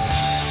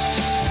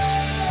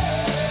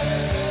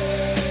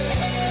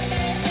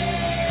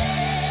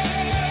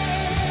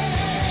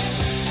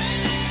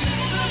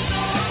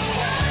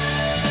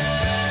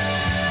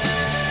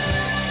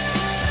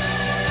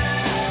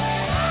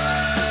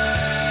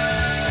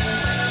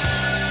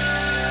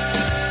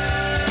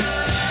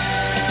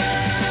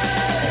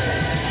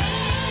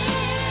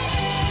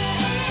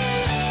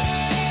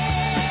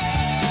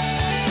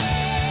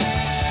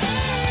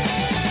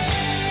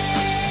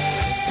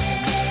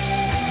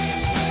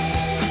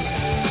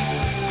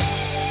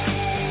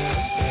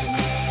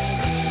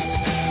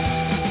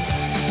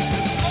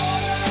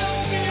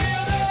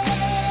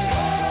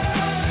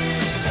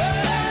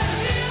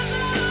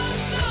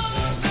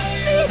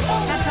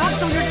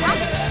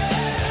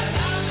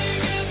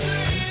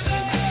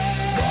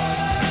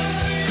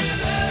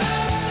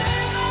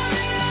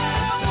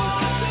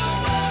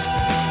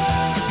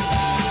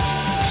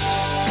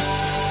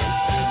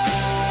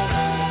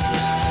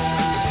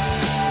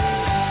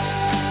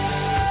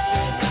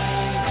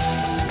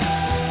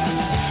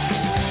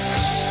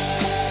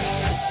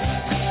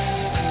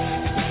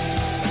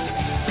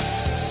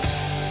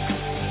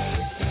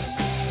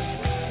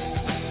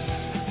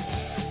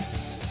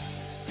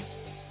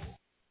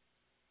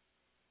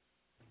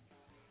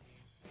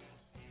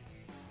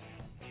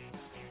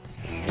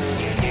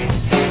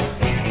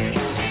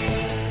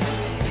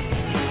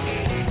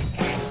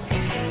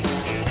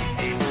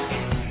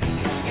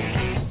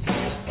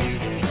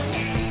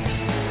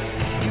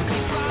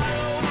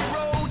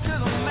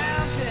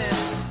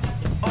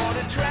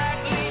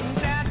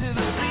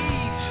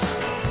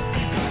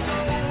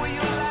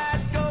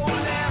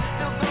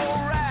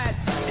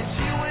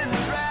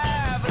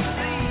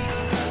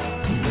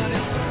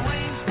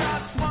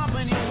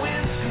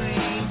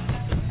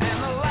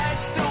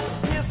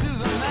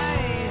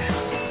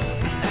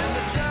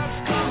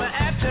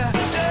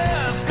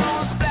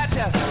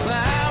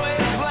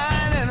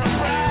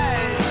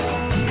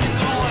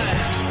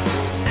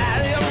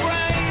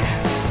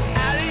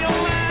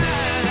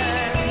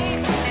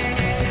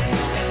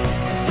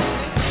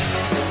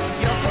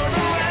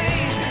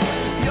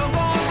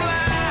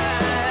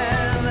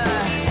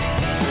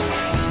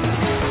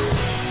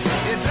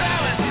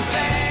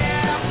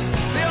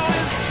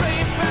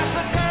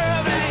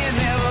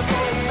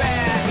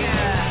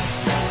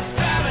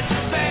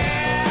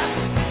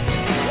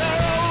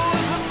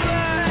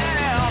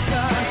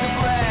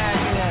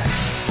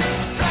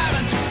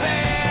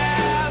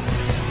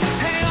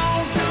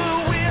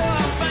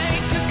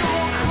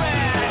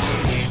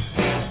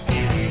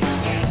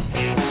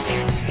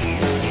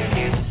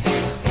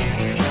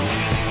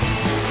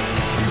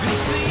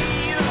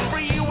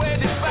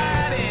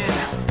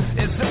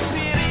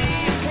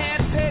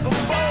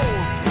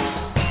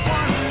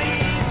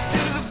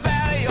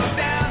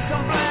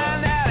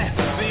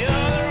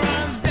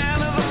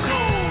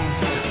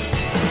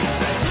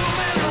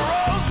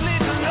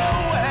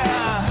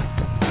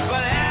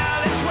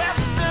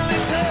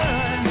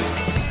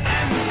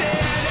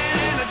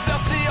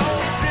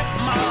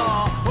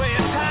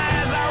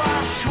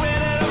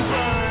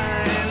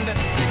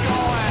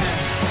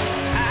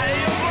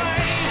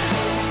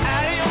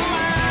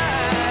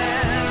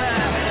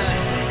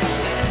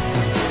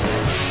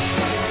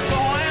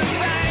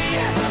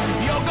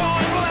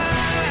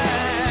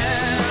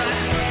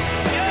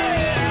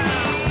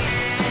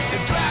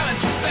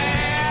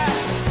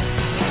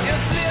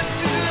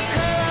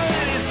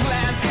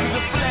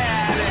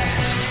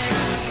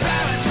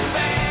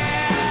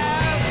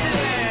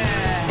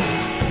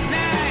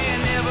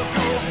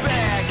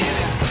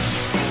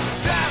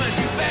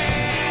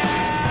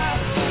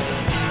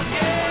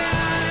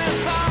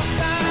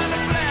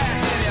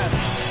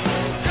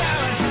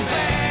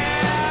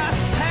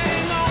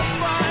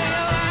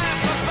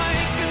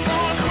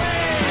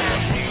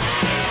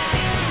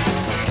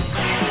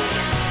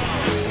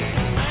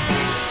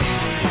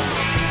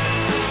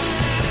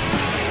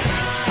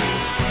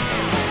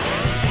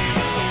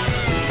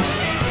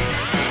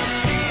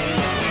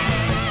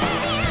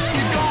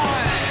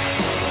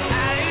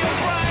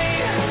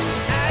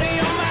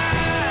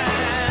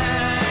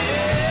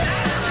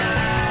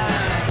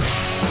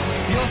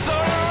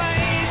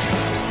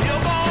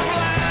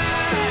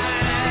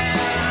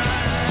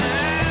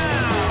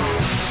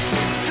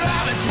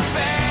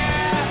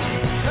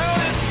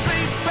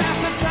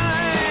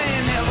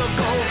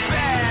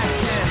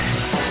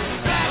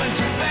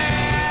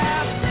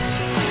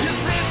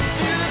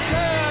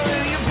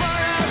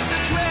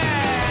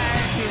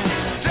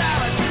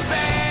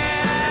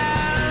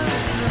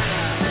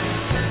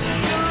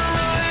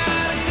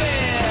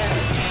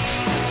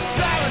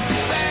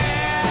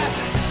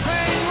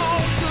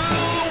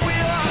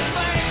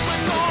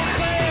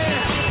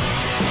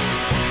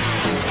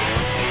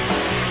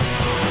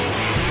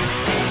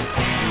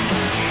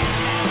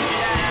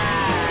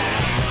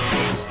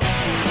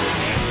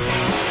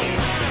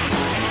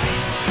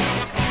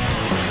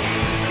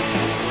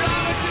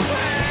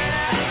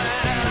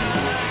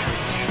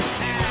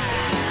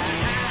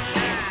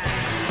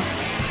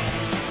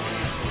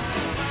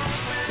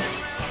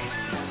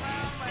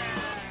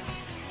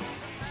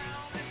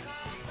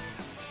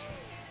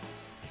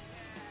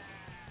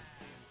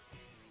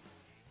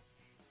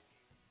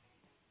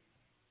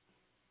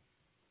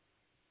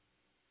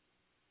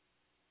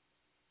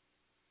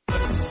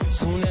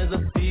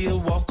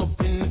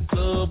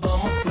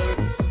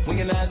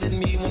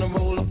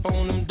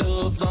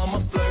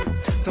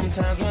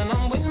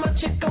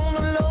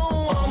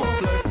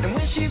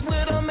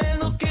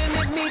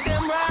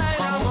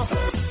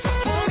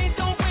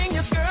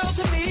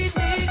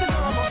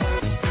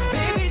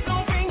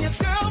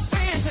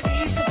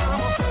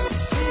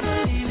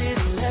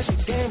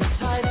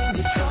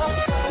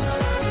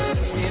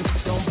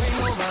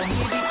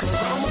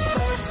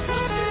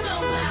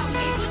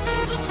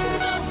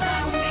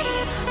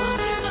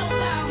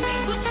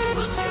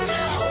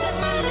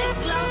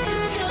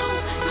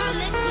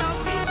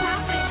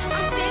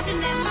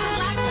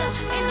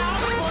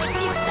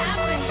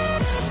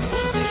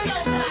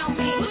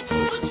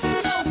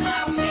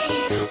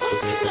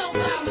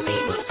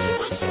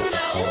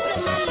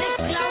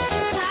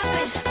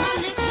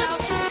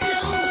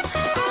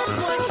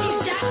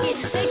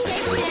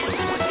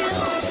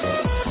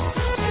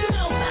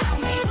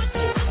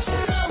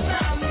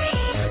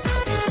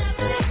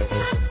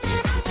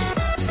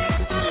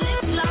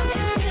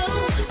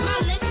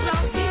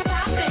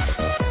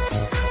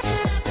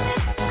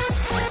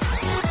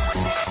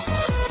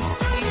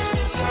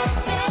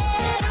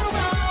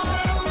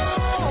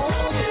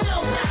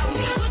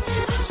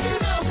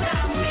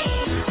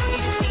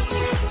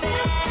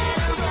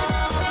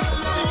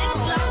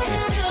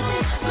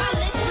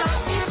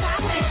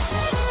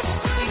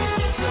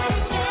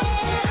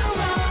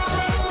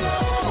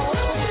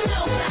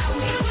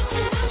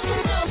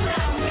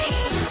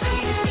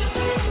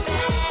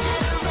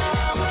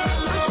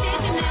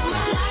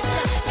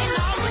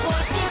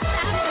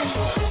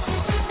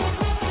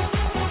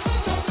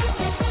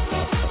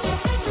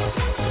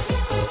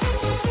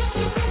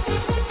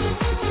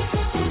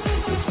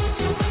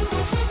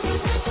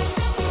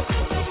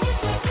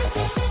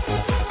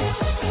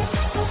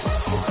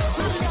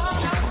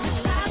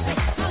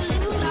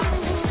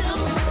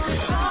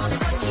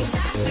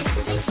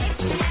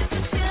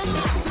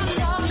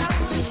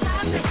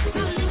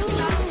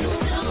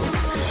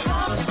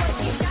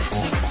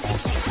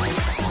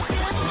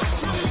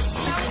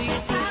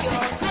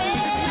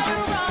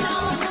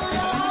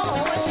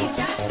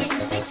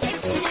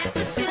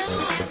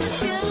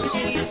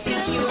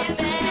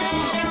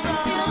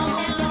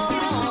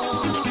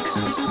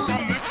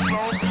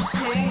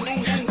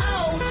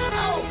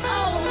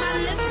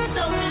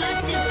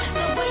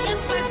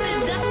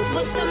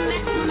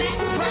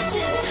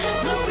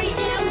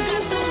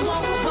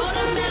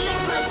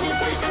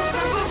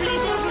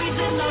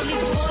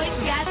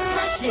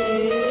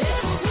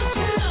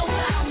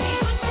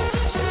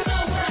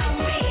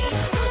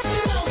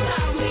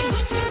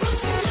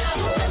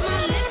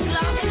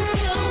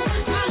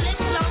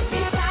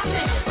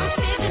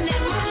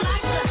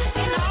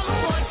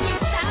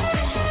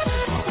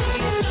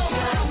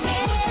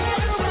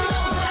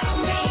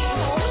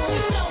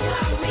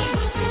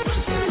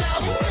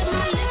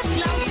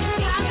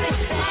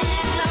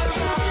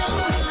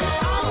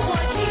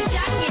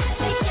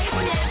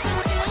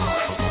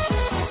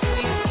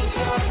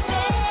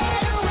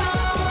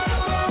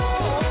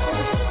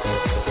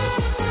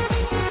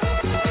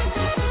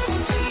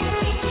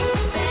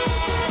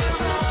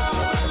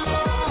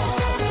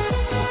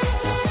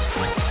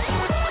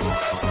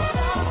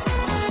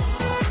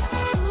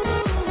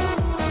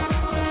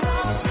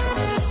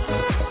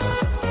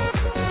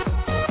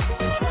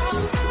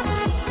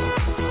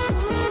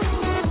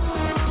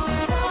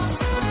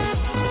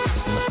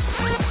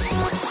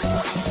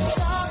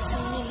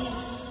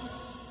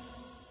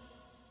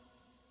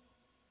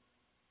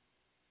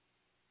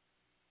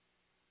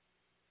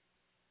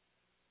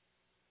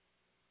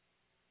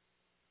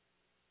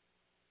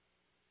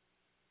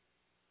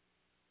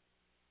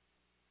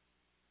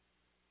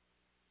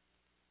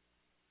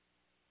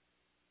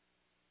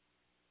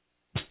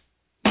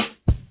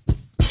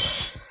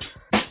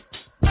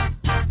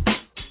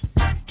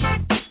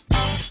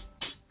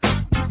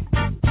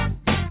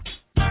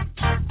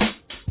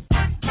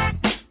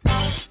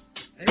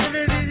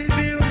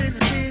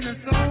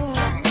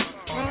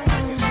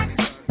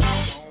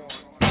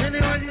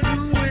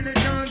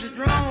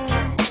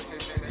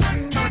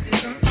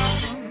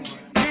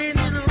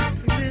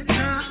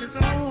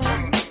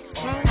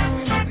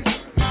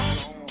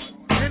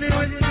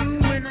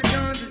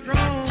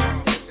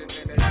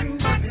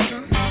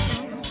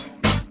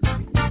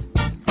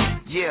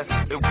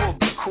 guess it would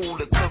be cool,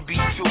 it could be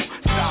too.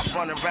 Stop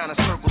running around in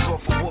circles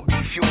off of would be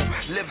fuel.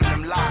 Living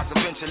them lies,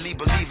 eventually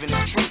believing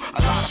it's true.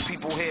 A lot of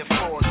people here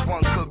frauds,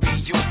 one could be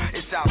you.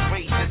 It's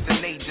outrageous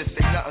and they just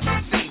say nothing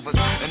to save us.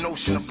 An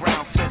ocean of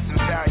brown fists and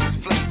various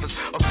flavors.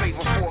 A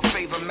favor for a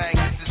favor,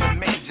 magnets and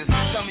majors.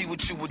 Tell me what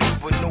you would do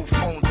with no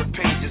phones or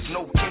pages,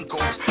 no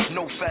Kinkos,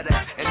 no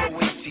FedEx and no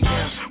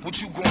ATMs. What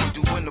you gonna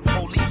do when the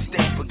police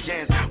state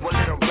begins? Well,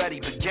 it already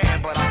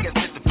began, but I guess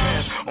it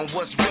depends on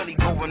what's really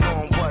going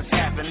on, what's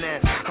happening.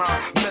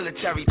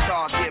 Military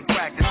target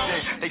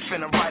practicing. They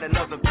finna write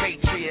another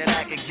Patriot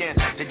Act again.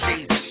 The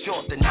days are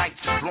short, the nights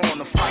are long,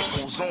 the fight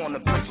goes on, the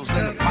pistols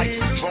and the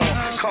pipes are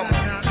drawn. Come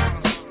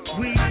on.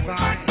 We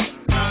fight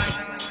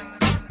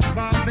like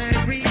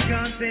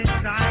barbarians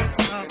inside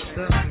of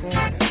the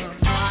former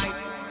fight.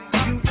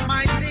 You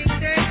might think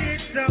that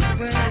it's a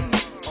way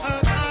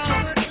of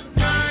our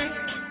time,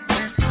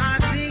 and I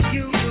think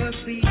you would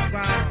be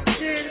right.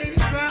 Chilling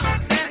drop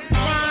that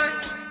right,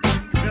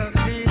 the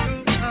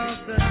middle of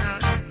the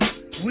night.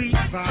 We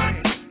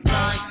fight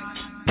like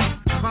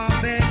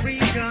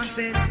barbarians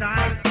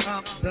inside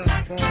of the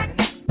former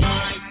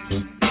fight.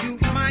 You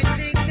might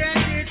think that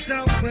it's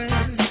a way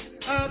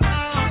of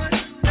our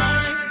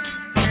time,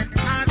 and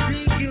I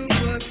think you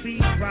would be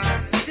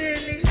right.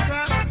 Chilling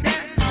drop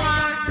that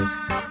right.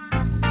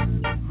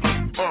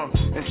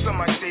 And some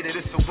might say that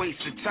it's a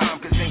waste of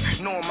time, cause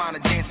ain't no amount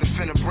of dancing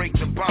finna break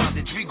the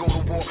bondage. We go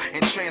to war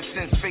and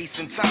transcend space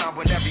and time,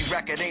 when every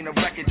record ain't a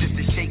record, just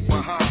a shake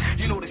behind.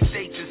 You know the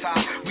stakes is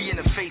high, we in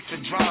the face of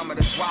drama,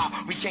 that's why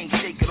we can't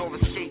shake it or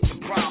escape the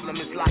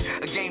problem. It's like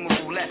a game of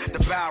roulette,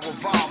 the barrel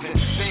revolving.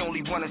 They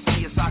only wanna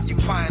see us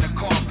occupying a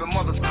coffin.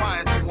 Mothers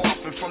crying too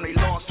often from they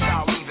lost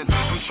child leaving.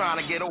 I'm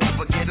trying to get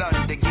over, get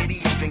under, get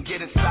even,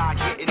 get inside,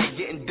 getting it,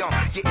 getting dumb,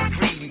 getting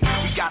greedy.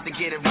 We got to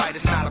get it right,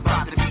 it's not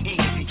about to be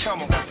easy.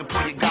 Come on, best to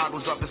pull your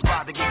goggles up, it's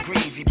about to get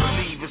greasy.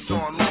 Believe it's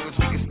on long as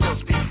we can still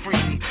speak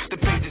freely. The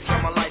pages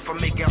of my life are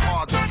making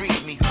hard to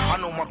read me. I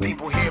know my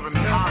people hearing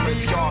me, holler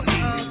if y'all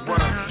need me.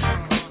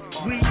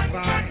 We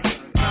fight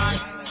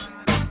like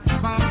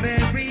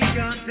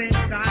barbarians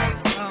inside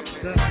of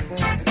the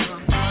former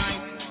fight.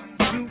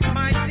 You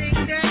might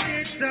think that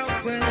it's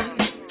a way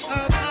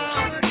of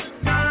our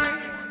time,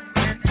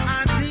 and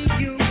I think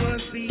you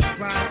would be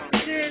right.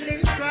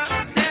 Chilling drop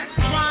that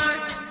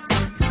right,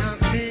 the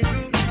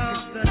middle of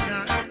the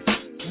night.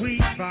 We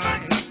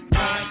fight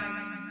like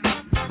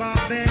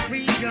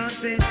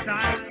barbarians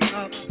inside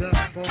of the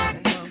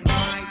former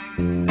fight.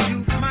 You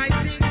might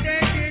think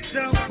that it's a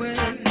way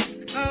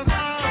of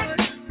our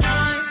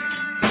time,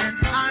 and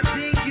I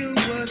think you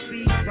would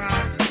be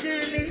right.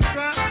 Chilling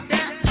drop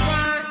that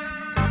right.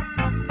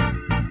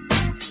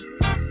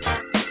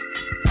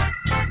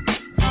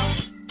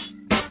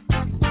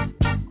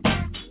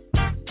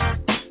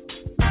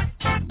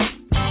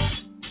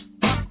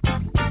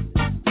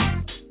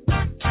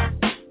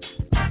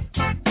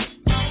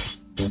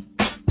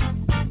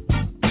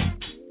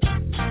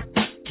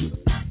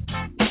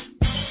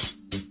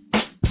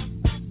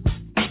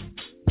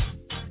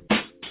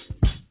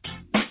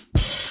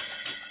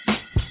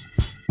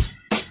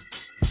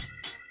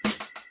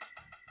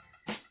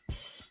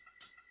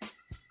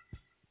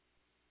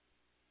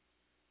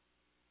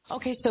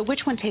 Okay, so which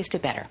one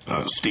tasted better?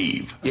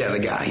 Steve. Yeah, the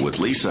guy. With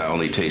Lisa, I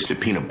only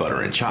tasted peanut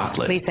butter and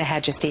chocolate. Lisa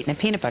had just eaten a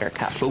peanut butter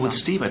cup. But with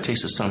Steve, I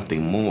tasted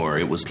something more.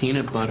 It was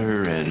peanut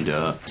butter and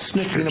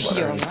Snickers. Peanut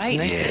butter. You're right.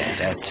 Yeah,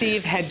 that's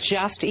Steve had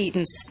just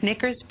eaten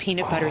Snickers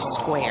peanut butter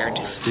squared.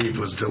 Steve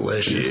was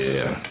delicious.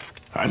 Yeah.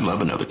 I'd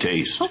love another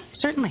taste. Oh,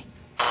 certainly.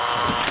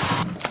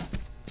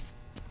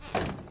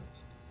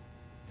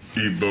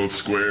 Eat both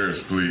squares,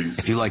 please.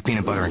 If you like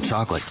peanut butter and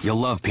chocolate, you'll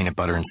love peanut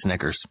butter and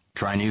Snickers.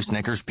 Try new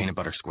Snickers peanut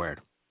butter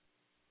squared.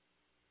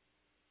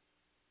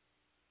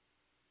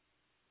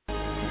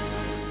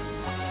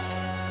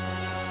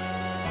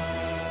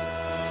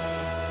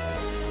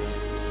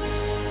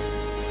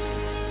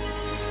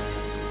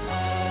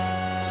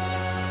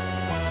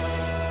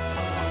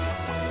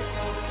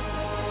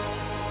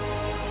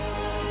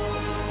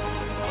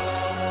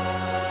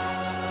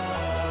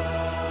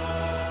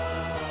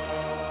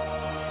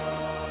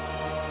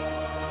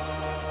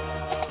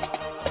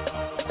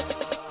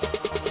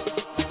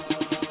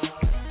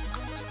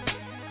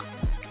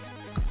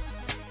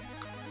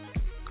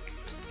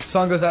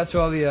 Song goes out to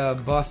all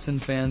the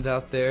Boston fans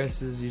out there.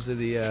 This is usually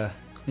the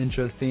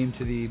intro theme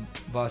to the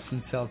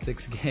Boston Celtics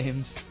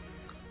games.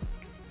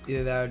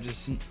 Either that or just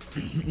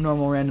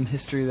normal random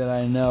history that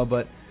I know.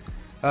 But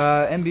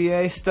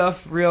NBA stuff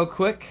real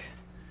quick.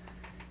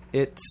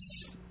 It's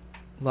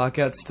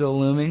lockout's still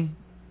looming.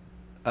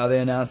 The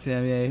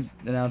NBA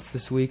announced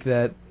this week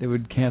that it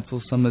would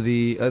cancel some of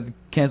the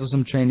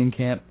cancel training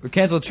camp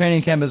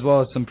as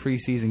well as some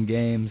preseason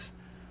games.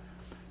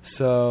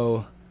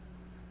 So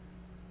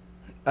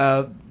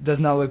does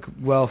not look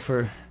well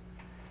for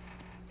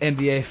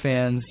NBA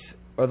fans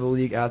or the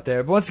league out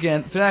there. But once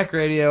again, Fanatic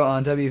Radio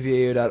on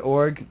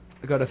WVAU.org.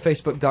 Go to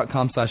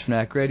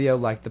Facebook.com/Fanatic Radio,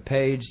 like the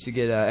page to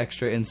get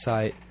extra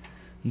insight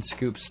and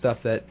scoop stuff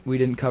that we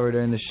didn't cover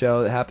during the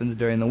show that happens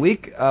during the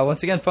week. Once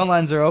again, phone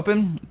lines are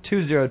open,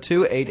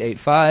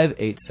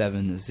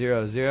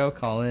 202-885-8700.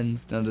 Call in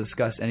to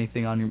discuss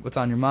anything on what's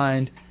on your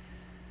mind.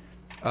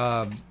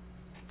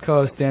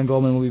 Co-host Dan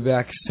Goldman will be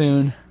back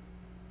soon,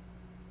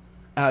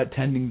 out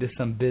attending to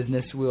some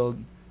business. We'll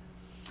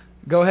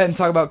go ahead and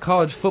talk about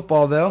college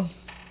football, though.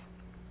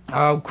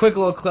 Quick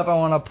little clip I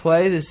want to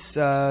play. This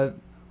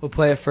we'll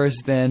play it first,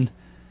 then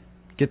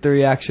get the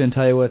reaction and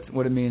tell you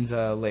what it means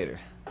later.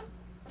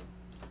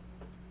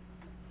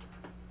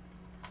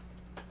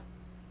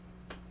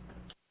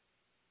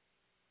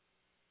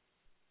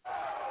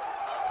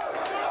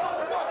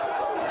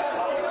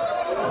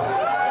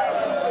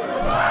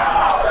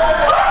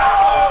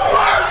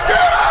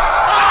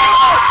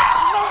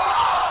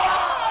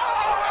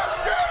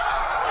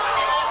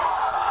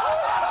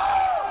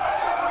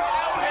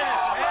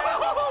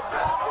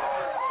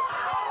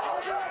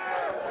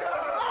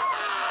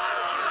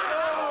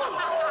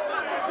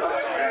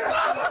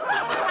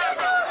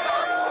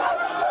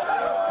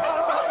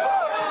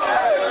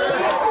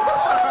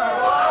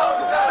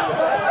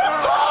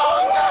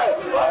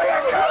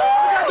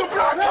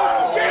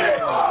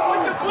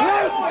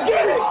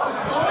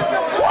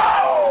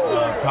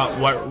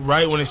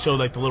 Right when it showed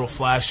like the little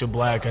flash of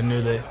black, I knew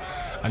that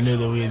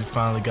we had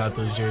finally got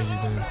those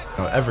jerseys in.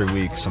 Every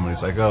week somebody's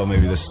like, oh,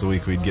 maybe this is the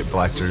week we'd get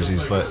black jerseys,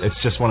 but it's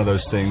just one of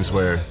those things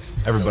where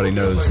everybody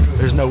knows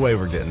there's no way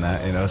we're getting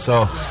that,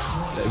 So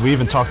we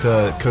even talked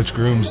to Coach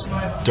Grooms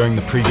during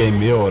the pregame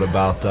meal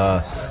about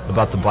the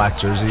black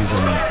jerseys,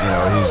 and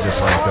he's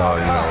just like, oh,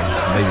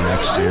 maybe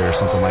next year or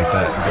something like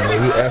that.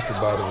 We asked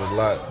about it a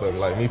lot, but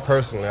like me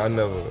personally, I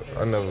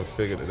never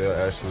figured that they'll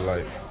actually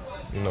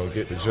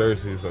get the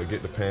jerseys or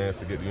get the pants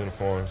or get the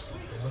uniforms.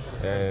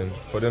 And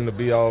for them to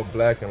be all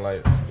black and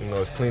as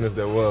clean as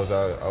there was,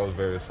 I was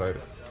very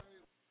excited.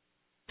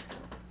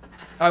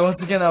 All right, once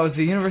again, that was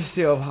the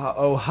University of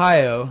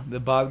Ohio, the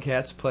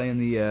Bobcats playing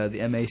the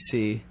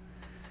MAC.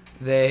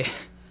 That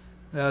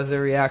was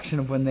their reaction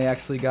of when they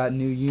actually got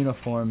new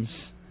uniforms.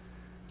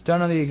 Don't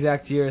know the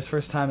exact year. It's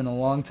first time in a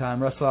long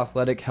time. Russell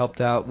Athletic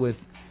helped out with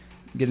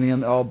getting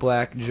them all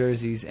black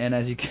jerseys, and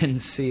as you can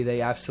see,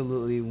 they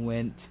absolutely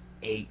went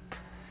ape.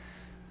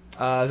 It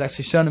was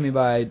actually shown to me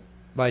by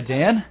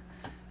Dan,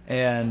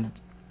 and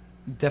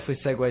definitely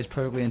segues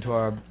perfectly into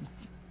our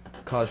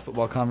college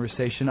football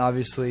conversation.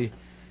 Obviously,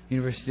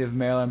 University of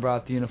Maryland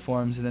brought the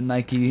uniforms, and then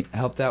Nike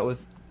helped out with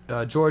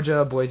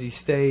Georgia, Boise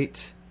State,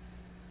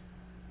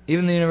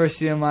 even the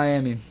University of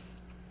Miami.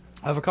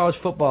 For college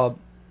football,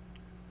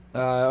 I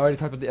already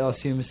talked about the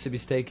LSU-Mississippi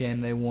State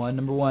game. They won.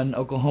 Number one,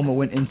 Oklahoma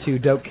went into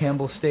Doak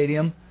Campbell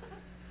Stadium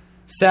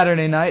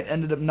Saturday night,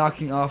 ended up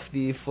knocking off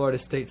the Florida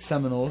State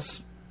Seminoles,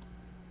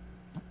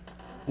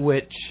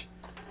 which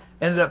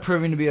ended up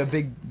proving to be a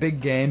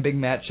big game, big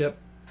matchup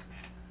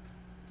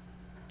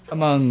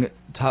among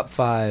top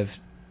 5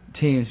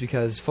 teams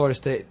because Florida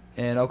State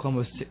and Oklahoma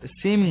was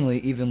seemingly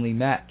evenly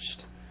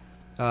matched.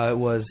 It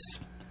was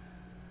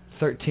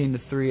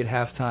 13-3 at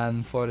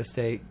halftime. Florida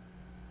State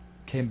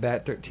came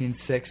back 13-6,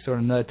 scored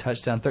another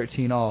touchdown,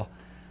 13-all.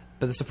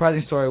 But the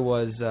surprising story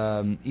was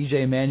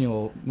E.J.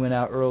 Manuel went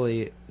out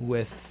early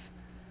with,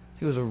 I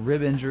think it was a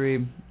rib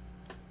injury,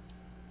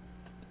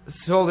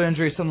 shoulder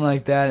injury, something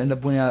like that. Ended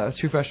up winning out. A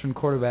true freshman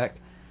quarterback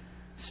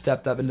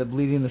stepped up, ended up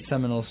leading the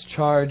Seminoles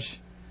charge.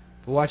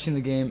 But watching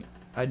the game,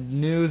 I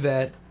knew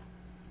that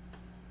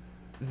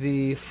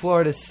the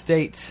Florida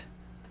State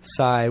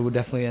side would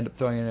definitely end up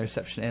throwing an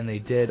interception, and they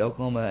did.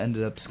 Oklahoma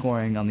ended up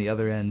scoring on the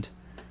other end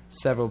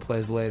several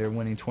plays later,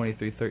 winning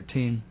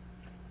 23-13,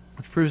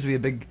 which proves to be a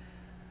big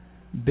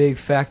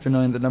factor,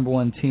 knowing the number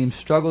one team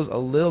struggles a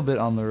little bit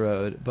on the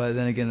road. But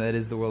then again, that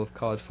is the world of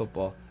college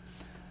football.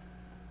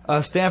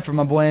 Stanford,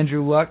 my boy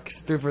Andrew Luck,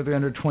 threw for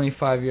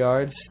 325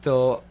 yards.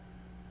 Still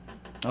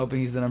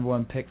hoping he's the number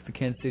one pick. The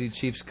Kansas City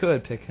Chiefs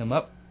could pick him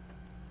up.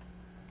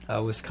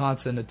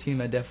 Wisconsin, a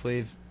team I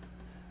definitely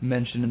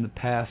mentioned in the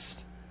past,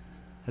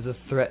 as a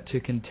threat to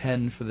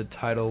contend for the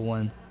title,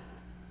 won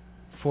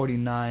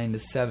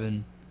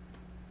 49-7.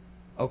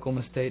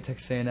 Oklahoma State,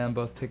 Texas A&M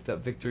both picked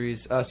up victories.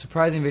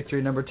 Surprising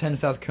victory, number 10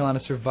 South Carolina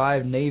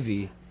survived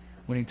Navy,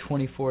 winning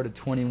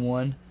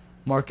 24-21.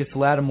 Marcus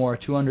Lattimore,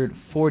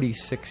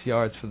 246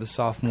 yards for the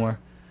sophomore.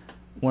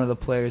 One of the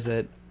players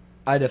that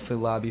I definitely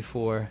lobby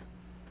for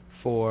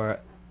a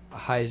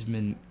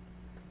Heisman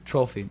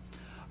Trophy.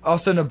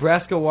 Also,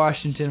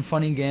 Nebraska-Washington,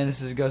 funny game.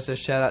 This goes to a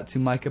shout-out to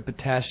Micah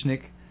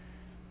Potashnik.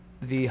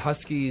 The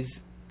Huskies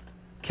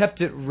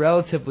kept it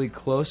relatively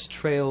close,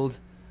 trailed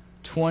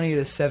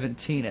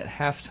 20-17 at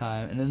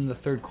halftime, and then in the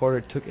third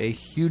quarter took a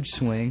huge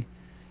swing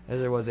as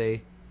there was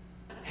a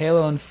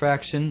halo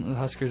infraction. The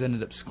Huskers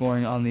ended up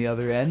scoring on the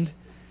other end.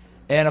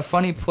 And a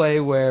funny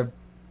play where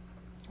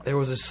there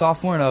was a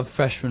sophomore and a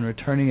freshman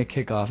returning a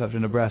kickoff after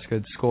Nebraska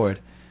had scored.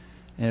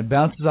 And it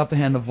bounces off the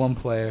hand of one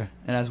player,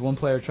 and as one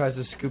player tries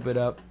to scoop it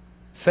up,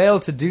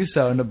 failed to do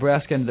so, and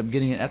Nebraska ended up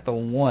getting it at the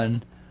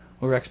 1,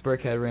 where Rex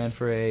Burkhead ran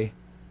for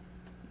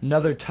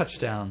another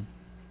touchdown.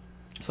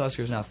 So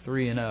Huskers now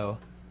 3-0.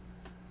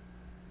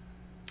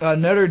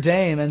 Notre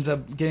Dame ends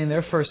up getting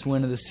their first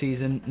win of the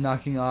season,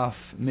 knocking off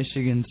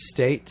Michigan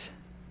State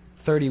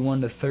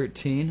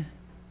 31-13.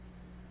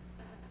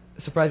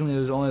 Surprisingly, it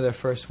was only their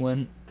first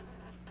win.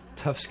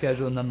 Tough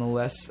schedule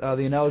nonetheless. The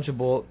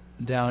ineligible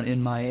down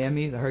in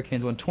Miami, the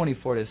Hurricanes won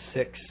 24-6.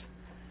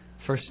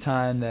 First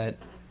time that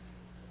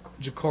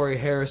Ja'Cory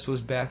Harris was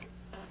back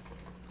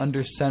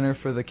under center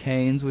for the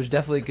Canes, which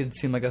definitely could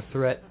seem like a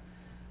threat.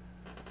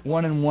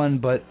 1-1,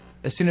 but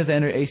as soon as they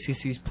enter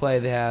ACC's play,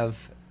 they have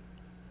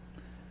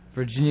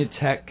Virginia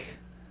Tech,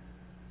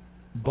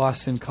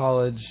 Boston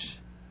College,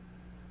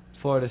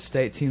 Florida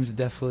State, teams that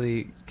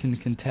definitely can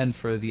contend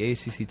for the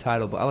ACC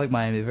title. But I like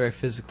Miami, they're very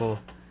physical,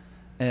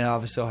 and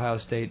obviously Ohio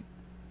State,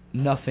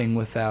 nothing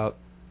without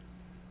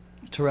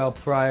Terrell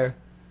Pryor.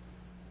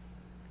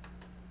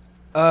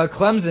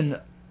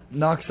 Clemson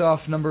knocks off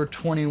number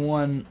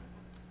 21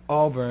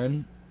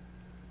 Auburn,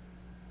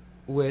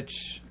 which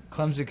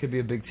Clemson could be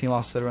a big team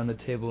also around the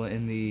table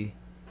in the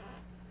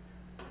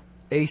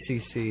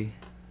ACC.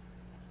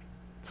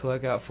 So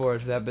look out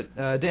forward to that. But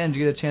Dan, did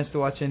you get a chance to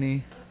watch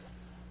any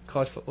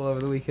college football over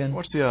the weekend? I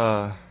watched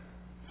the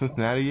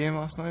Cincinnati game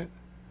last night.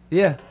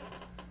 Yeah.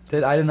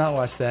 I did not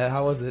watch that.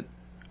 How was it?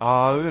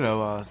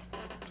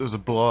 It was a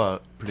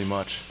blowout pretty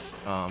much.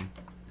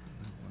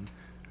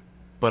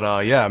 But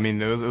yeah, I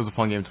mean, it was a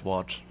fun game to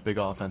watch. Big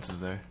offenses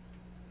there.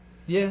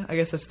 Yeah, I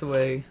guess that's the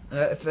way.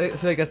 I feel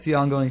like that's the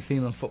ongoing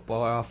theme of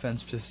football. Our offense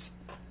just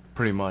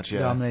pretty much, yeah,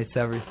 dominates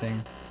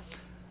everything.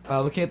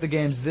 Looking at the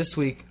games this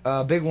week,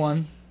 big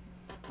one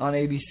on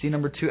ABC,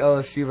 number 2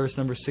 LSU versus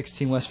number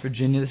 16 West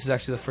Virginia. This is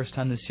actually the first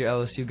time this year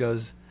LSU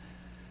goes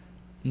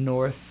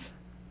north.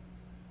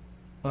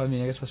 Well, I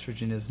mean, I guess West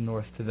Virginia is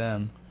north to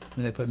them. I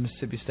mean, they played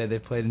Mississippi State. They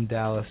played in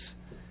Dallas.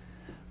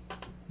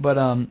 But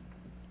I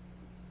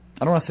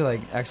don't want to say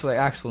like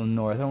actual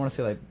north. I don't want to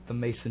say like the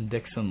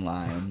Mason-Dixon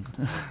line.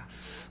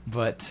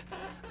 but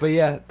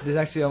yeah, there's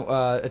actually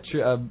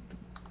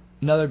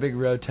another big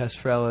road test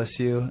for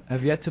LSU.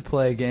 Have yet to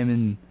play a game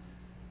in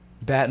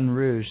Baton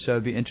Rouge, so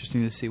it'd be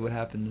interesting to see what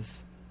happens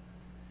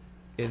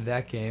in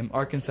that game.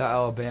 Arkansas,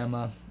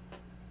 Alabama.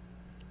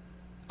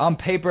 On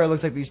paper, it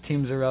looks like these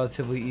teams are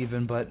relatively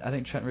even, but I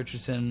think Trent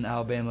Richardson,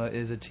 Alabama,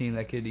 is a team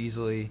that could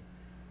easily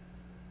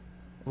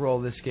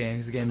roll this game,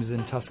 because the game is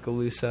in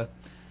Tuscaloosa.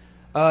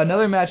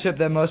 Another matchup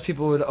that most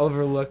people would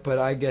overlook, but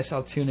I guess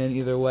I'll tune in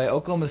either way.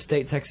 Oklahoma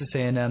State, Texas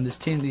A&M.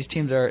 These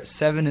teams are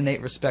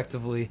 7-8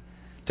 respectively.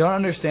 Don't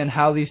understand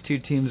how these two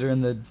teams are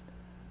in the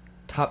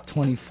top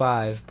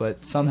 25, but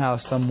somehow,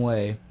 some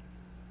way,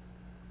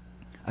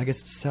 I guess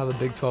it's how the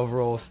Big 12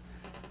 rolls.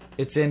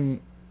 It's in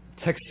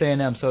Texas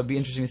A&M, so it'd be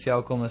interesting to see how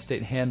Oklahoma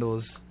State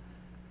handles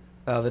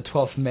the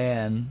 12th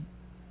man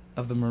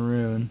of the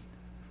Maroon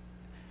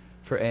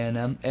for A&M.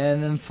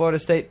 And then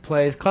Florida State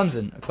plays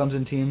Clemson, a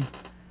Clemson team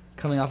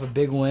coming off a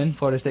big win,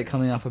 Florida State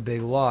coming off a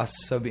big loss.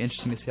 So it'd be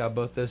interesting to see how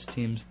both those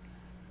teams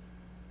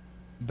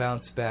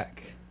bounce back.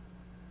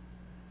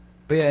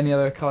 But yeah, any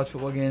other college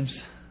football games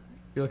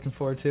you're looking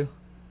forward to?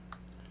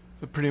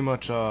 It pretty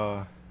much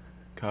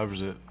covers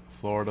it.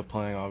 Florida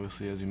playing,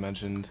 obviously, as you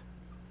mentioned.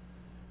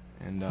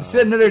 And you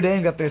said Notre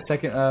Dame got their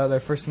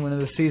first win of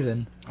the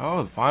season.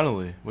 Oh,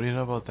 finally! What do you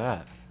know about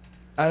that?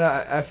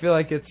 I feel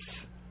like it's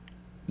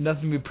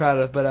nothing to be proud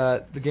of,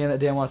 but the game that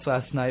Dan watched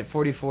last night,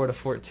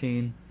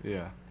 44-14.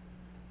 Yeah.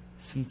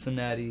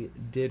 Cincinnati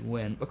did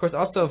win. Of course,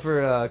 also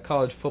for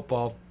college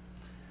football,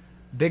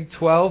 Big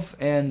 12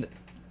 and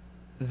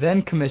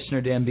then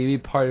Commissioner Dan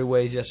Beebe parted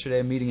ways yesterday,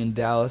 a meeting in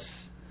Dallas.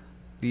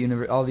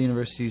 All the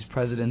university's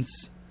presidents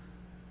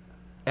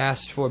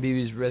asked for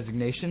Beebe's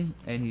resignation,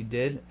 and he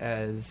did,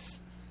 as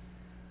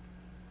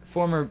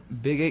former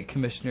Big 8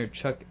 Commissioner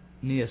Chuck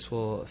Nias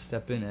will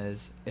step in as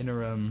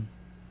interim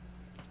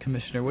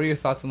commissioner. What are your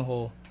thoughts on the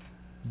whole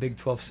Big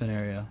 12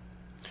 scenario?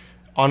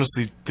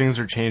 Honestly, things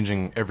are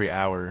changing every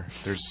hour.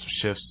 There's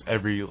shifts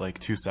every 2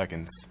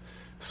 seconds.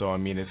 So, I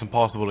mean, it's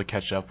impossible to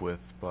catch up with,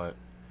 but,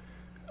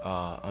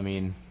 I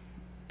mean,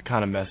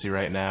 kind of messy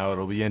right now.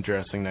 It'll be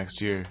interesting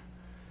next year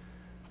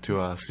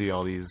to see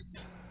all these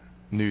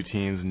new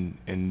teams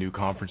and new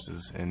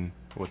conferences and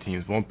what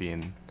teams won't be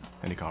in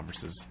any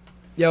conferences.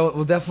 Yeah,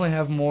 we'll definitely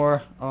have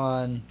more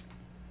on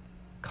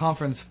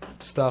conference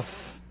stuff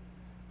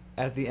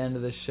at the end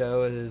of the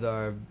show. It is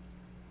our,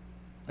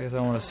 I guess I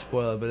don't want to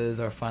spoil it, but it is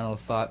our final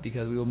thought,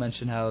 because we will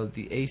mention how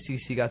the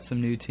ACC got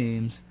some new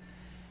teams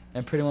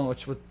and pretty much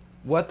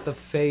what the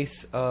face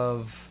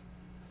of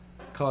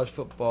college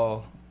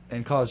football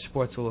and college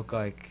sports will look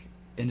like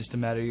in just a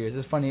matter of years.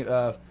 It's funny,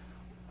 I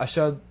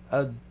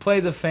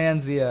played the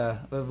fans, the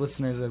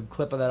listeners, a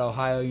clip of that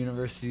Ohio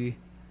University.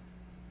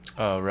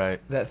 Oh, right.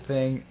 That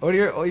thing. What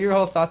are your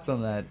whole thoughts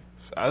on that?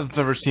 I've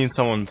never seen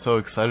someone so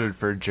excited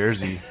for a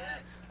jersey.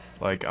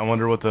 I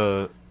wonder what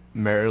the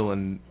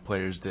Maryland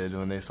players did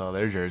when they saw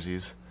their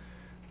jerseys.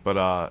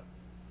 But,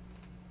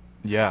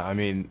 yeah, I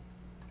mean,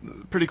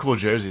 pretty cool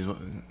jerseys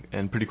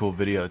and pretty cool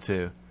video,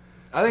 too.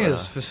 I think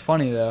it's just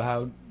funny, though,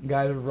 how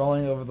guys are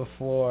rolling over the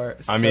floor.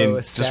 I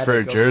mean, just for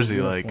a jersey,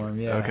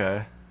 yeah.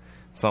 Okay.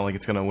 It's not like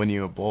it's going to win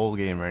you a bowl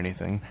game or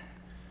anything,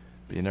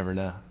 but you never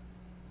know.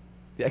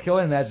 Yeah, I can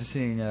only imagine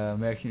seeing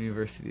American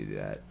University do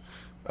that.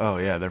 Oh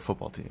yeah, their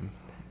football team.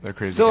 They're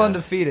crazy. Still guys.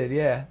 undefeated,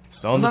 yeah.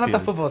 Still undefeated. Not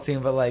the football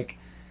team, but like,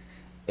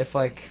 if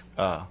like,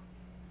 I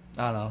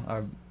don't know,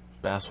 our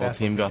basketball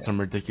team got some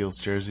ridiculous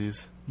jerseys.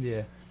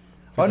 Yeah.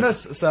 Oh no,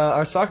 so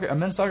our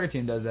men's soccer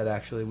team does that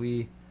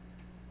actually.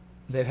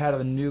 They've had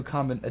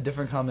a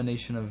different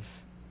combination of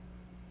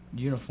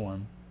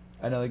uniform.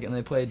 I know when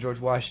they played George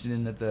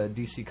Washington at the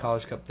DC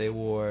College Cup, they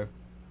wore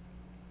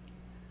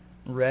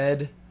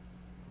red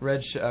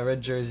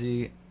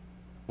jersey,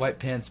 white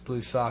pants,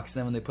 blue socks. And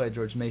then when they played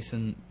George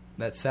Mason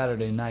that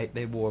Saturday night,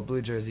 they wore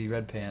blue jersey,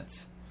 red pants.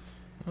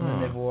 And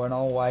then they've worn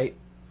all white.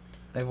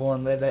 They've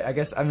worn. I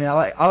guess. I mean,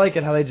 I like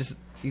it how they just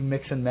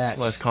mix and match.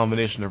 Nice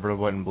combination of red,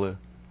 white, and blue.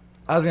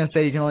 I was gonna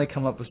say you can only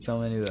come up with so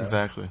many though.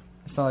 Exactly.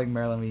 It's not like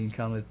Maryland where you can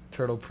come with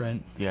turtle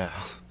print. Yeah.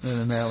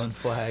 And the Maryland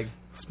flag.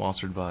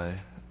 Sponsored by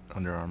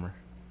Under Armour.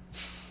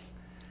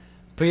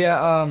 But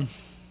yeah,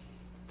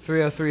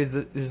 303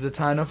 is the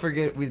time. Don't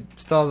forget, we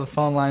still have the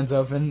phone lines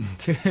open.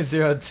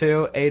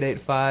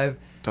 202-885.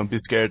 Don't be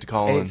scared to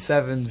call in.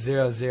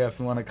 8700 if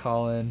you want to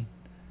call in.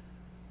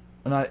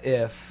 Well, not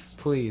if,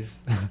 please.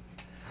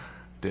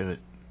 Do it.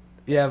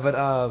 Yeah, but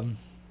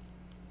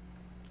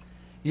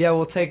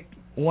we'll take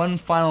one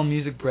final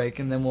music break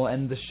and then we'll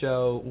end the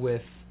show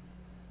with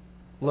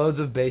loads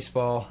of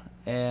baseball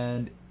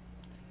and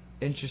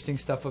interesting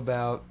stuff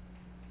about,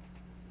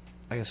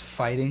 I guess,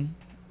 fighting,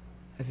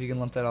 if you can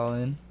lump that all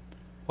in.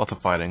 Lots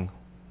of fighting.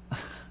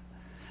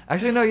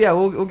 Actually, no, yeah,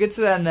 we'll get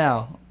to that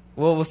now.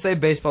 We'll save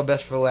baseball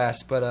best for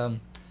last, but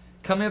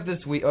coming up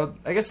this week,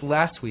 I guess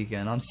last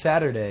weekend, on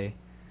Saturday,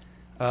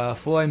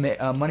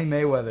 Money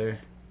Mayweather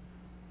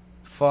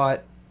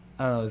fought,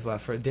 I don't know his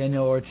last name,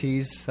 Daniel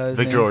Ortiz.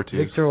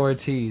 Victor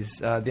Ortiz,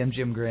 the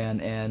MGM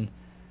Grand, and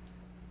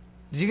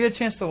did you get a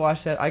chance to watch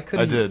that? I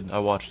did. I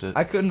watched it.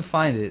 I couldn't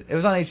find it. It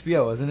was on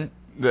HBO, wasn't it?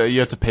 You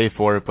have to pay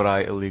for it, but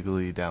I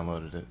illegally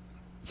downloaded it.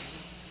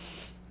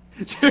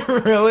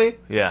 Really?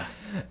 Yeah.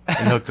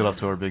 And hooked it up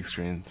to our big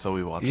screen, so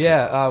we watched it.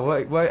 Yeah,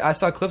 I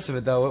saw clips of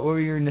it, though. What were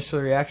your initial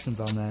reactions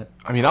on that?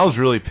 I mean, I was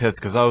really pissed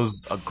because that was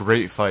a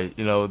great fight.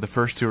 You know, the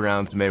first two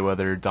rounds,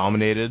 Mayweather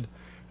dominated,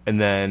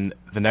 and then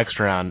the next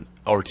round,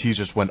 Ortiz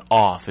just went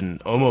off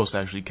and almost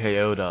actually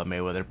KO'd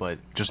Mayweather, but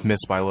just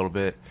missed by a little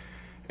bit.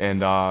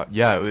 And,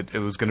 it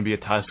was going to be a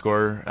tie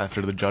score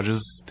after the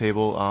judges'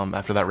 table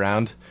after that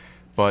round.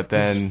 But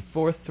then...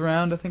 Fourth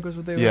round, I think was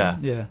what they were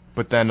in? Yeah.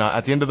 But then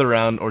at the end of the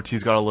round,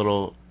 Ortiz got a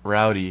little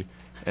rowdy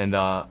and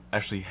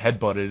actually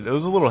headbutted. It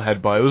was a little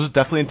headbutt. It was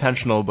definitely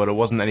intentional, but it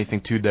wasn't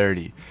anything too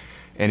dirty.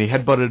 And he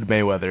headbutted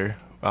Mayweather.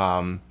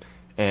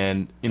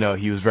 And, you know,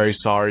 he was very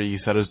sorry. He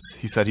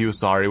said he was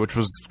sorry, which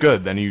was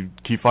good. Then you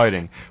keep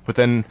fighting. But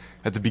then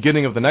at the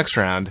beginning of the next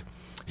round,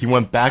 he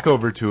went back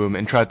over to him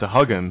and tried to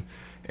hug him.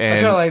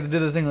 And I kind of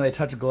did the thing where they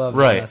touch a glove.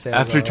 Right.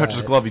 After he touched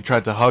his glove, he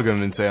tried to hug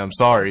him and say, "I'm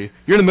sorry."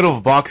 You're in the middle of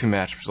a boxing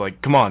match. It's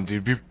like, come on,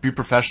 dude, be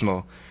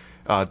professional.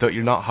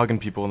 You're not hugging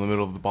people in the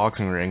middle of the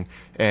boxing ring.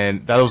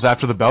 And that was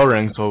after the bell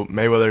rang, so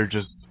Mayweather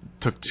just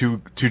took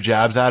two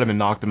jabs at him and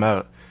knocked him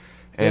out.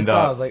 And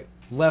I was like,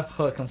 left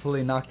hook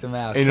completely knocked him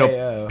out. And, you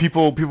know,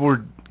 people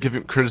were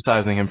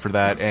criticizing him for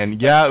that. And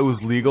yeah, it was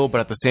legal, but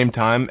at the same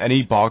time,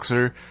 any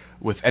boxer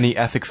with any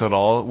ethics at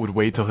all would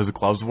wait till his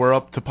gloves were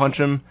up to punch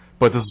him.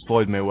 But this is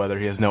Floyd Mayweather.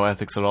 He has no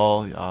ethics at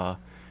all.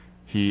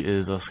 He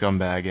is a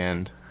scumbag,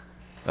 and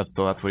that's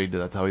what he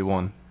did. That's how he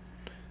won.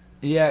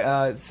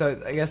 Yeah.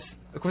 So I guess,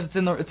 of course, it's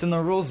in the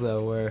rules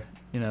though, where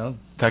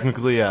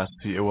technically, yes,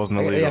 it wasn't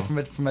illegal. Yeah,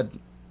 from a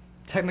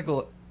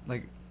technical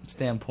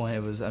standpoint, it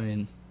was. I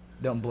mean,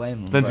 don't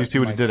blame him. Then did you see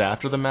what he did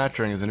after the match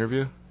during his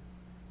interview?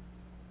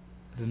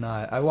 Did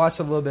not. I watched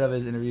a little bit of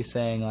his interview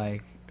saying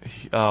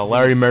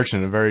Larry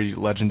Merchant, a very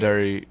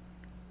legendary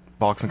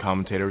boxing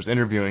commentator, was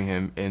interviewing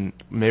him, and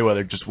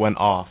Mayweather just went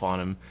off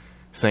on him,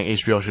 saying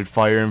HBO should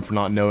fire him for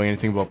not knowing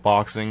anything about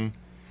boxing.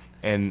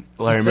 And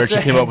Larry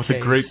Merchant came up with a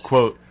great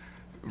quote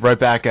right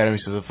back at him.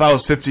 He says, "If I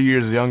was 50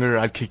 years younger,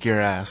 I'd kick your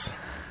ass."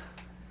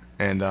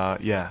 And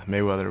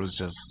Mayweather was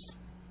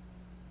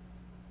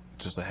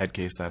just a head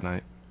case that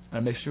night.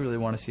 It makes you really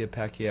want to see a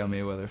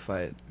Pacquiao-Mayweather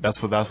fight.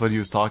 That's what he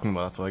was talking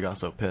about. That's why I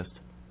got so pissed.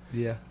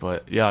 Yeah.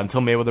 But yeah,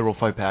 until Mayweather will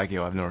fight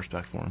Pacquiao, I have no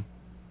respect for him.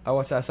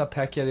 I saw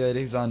Pacquiao the other day.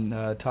 He was on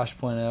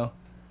Tosh.0.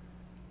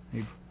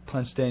 He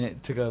punched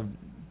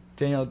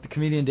the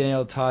comedian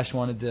Daniel Tosh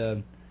wanted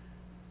to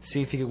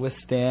see if he could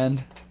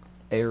withstand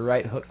a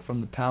right hook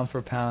from the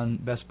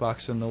pound-for-pound best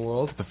boxer in the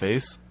world. To the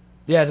face?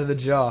 Yeah, to the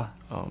jaw.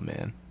 Oh,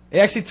 man. He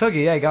actually took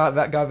it. Yeah, he got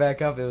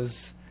back up. It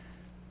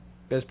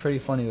was pretty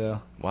funny,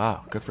 though.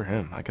 Wow, good for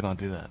him. I could not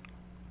do that.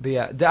 But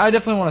yeah, I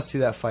definitely want to see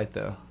that fight,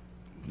 though.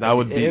 That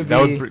would be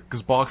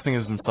because boxing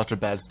is in such a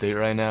bad state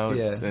right now.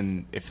 Yeah.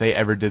 And if they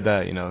ever did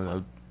that,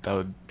 that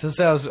would. To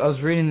say, I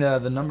was reading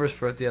the numbers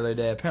for it the other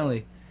day.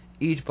 Apparently,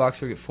 each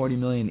boxer would get $40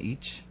 million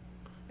each.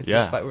 If this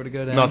fight were to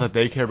go down. Not that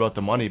they care about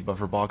the money, but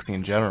for boxing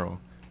in general,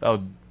 that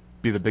would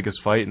be the biggest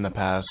fight in the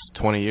past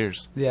 20 years.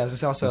 Yeah,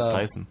 there's also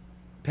Tyson.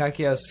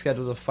 Pacquiao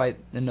scheduled a fight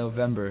in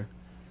November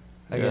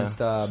against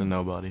so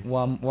nobody.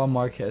 Juan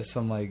Marquez,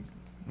 some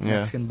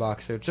Mexican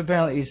boxer. Which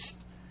apparently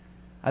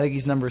I think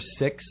he's number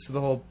 6 for the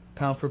whole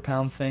pound for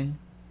pound thing.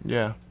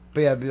 Yeah.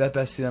 But yeah,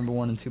 that's the number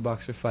 1 and 2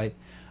 boxer fight.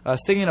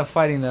 Speaking of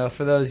fighting though,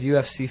 for those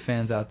UFC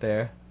fans out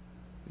there,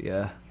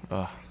 2%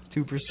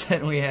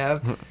 we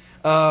have.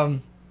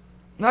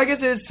 No, I guess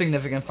it is a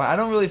significant fight. I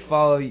don't really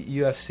follow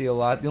UFC a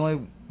lot. The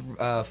only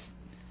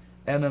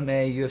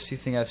MMA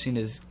UFC thing I've seen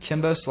is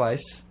Kimbo Slice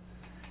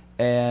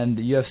and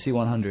UFC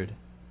 100,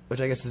 which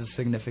I guess is a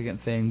significant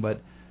thing,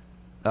 but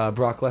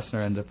Brock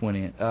Lesnar ends up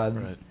winning it.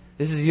 Right.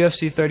 This is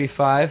UFC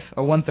 35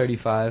 or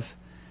 135,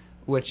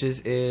 which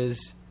is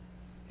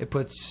it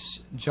puts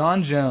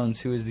John Jones,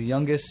 who is the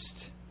youngest,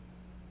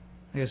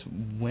 I guess,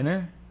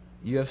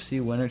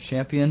 UFC winner,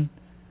 champion,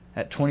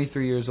 at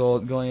 23 years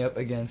old, going up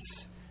against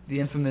the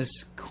infamous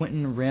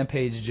Quentin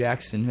Rampage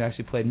Jackson, who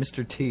actually played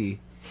Mr. T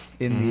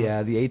in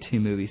the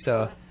A-Team movie.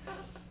 So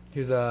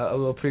here's a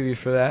little preview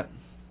for that.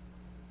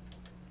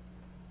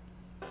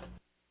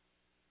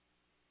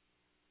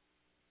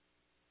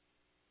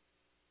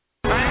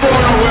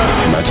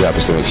 My job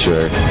is to make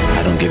sure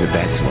I don't give it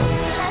back to him.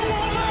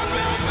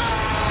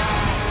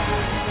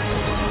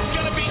 It's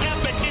gonna be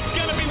epic. It's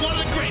gonna be one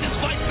of the greatest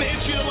fights in the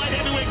history of the light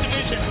heavyweight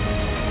division.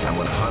 I'm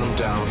gonna hunt him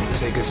down,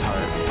 take his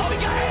heart.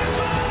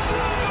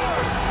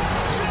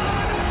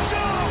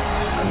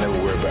 I never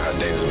worry about how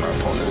dangerous my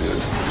opponent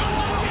is.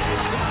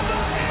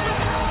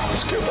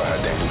 Just care about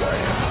how dangerous I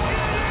am.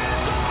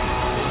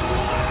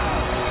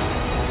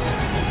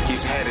 He's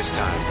had his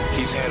time.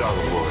 He's had all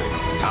the glory.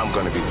 I'm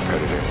gonna be the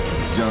predator.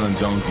 John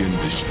Jones getting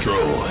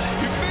destroyed.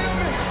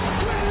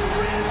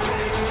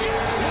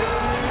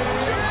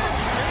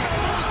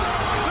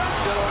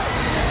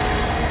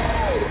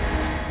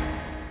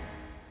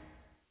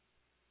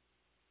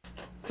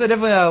 So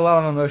definitely a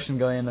lot of emotion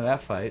going into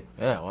that fight.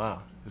 Yeah,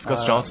 wow. Is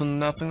Gus Johnson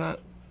announcing that?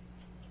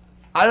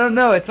 I don't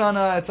know. It's on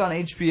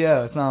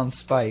HBO. It's not on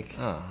Spike.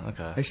 Oh,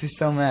 okay. Makes me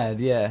so mad.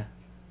 Yeah.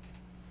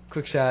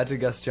 Quick shout out to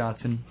Gus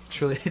Johnson.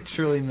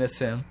 Truly miss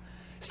him.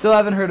 Still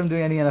haven't heard him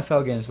doing any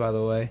NFL games, by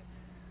the way.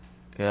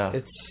 Yeah.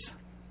 It's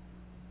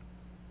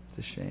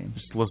a shame.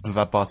 Just listen to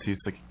that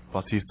Bautista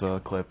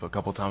clip a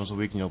couple times a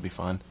week and you'll be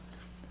fine.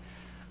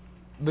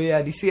 But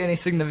yeah, do you see any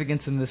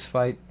significance in this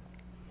fight?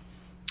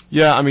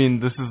 Yeah, I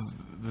mean, this is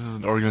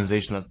an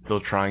organization that's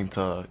still trying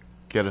to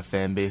get a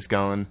fan base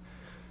going.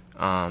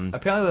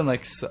 Apparently,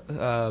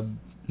 in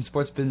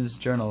Sports Business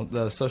Journal,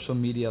 the social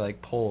media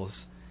polls,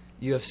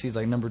 UFC is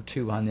number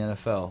 2 behind the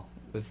NFL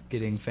with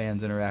getting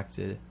fans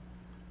interacted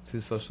through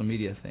the social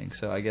media thing.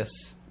 So I guess.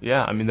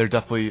 Yeah, I mean, they're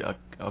definitely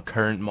a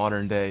current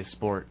modern day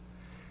sport,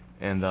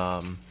 and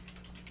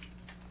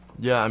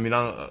yeah, I mean,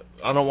 I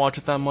don't watch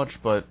it that much,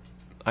 but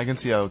I can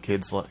see how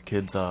kids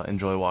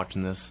enjoy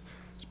watching this,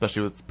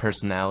 especially with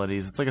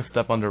personalities. It's like a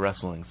step under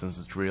wrestling since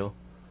it's real.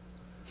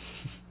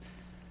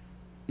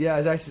 Yeah,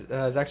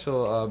 it's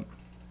actual.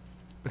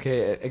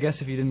 Okay, I guess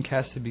if you didn't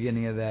catch the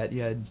beginning of that,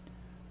 you had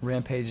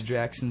Rampage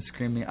Jackson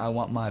screaming, "I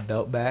want my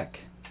belt back."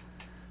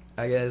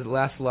 I guess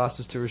last loss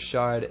was to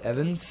Rashard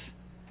Evans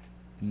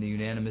in the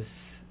unanimous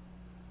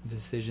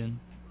decision,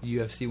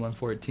 UFC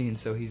 114.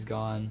 So he's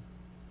gone.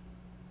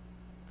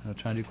 I'm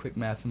trying to do quick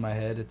math in my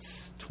head. It's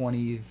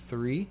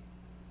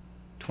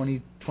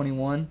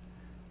 21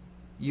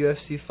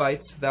 UFC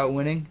fights without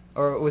winning,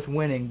 or with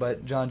winning,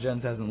 but John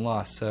Jones hasn't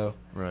lost. So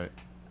right.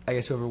 I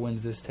guess whoever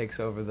wins this takes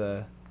over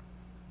the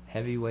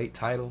heavyweight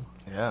title.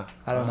 Yeah.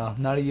 I don't know.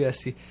 Not a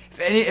UFC.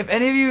 If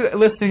any of you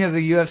listening as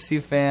a UFC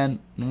fan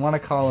and want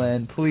to call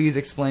in, please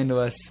explain to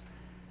us,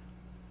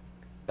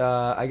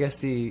 I guess,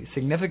 the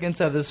significance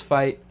of this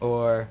fight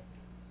or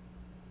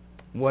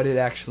what it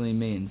actually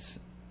means.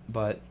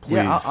 But please.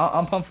 Yeah,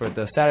 I'm pumped for it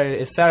though.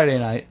 It's Saturday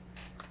night.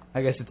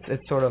 I guess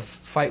it's sort of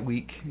fight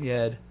week. You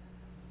had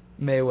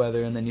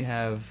Mayweather and then you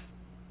have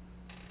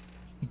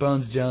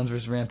Bones Jones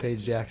versus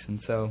Rampage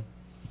Jackson. So.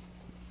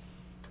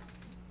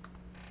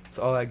 It's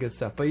all that good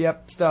stuff. But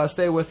yep,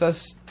 stay with us.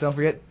 Don't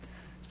forget,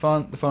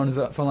 phone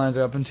lines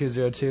are open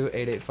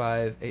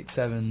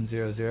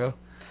 202-885-8700.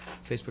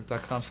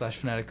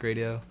 Facebook.com/Fanatic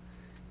Radio.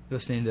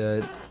 Listening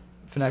to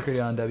Fanatic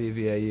Radio on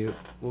WVAU.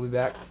 We'll be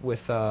back with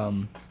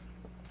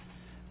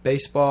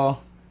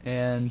baseball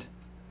and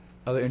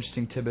other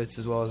interesting tidbits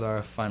as well as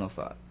our final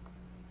thought.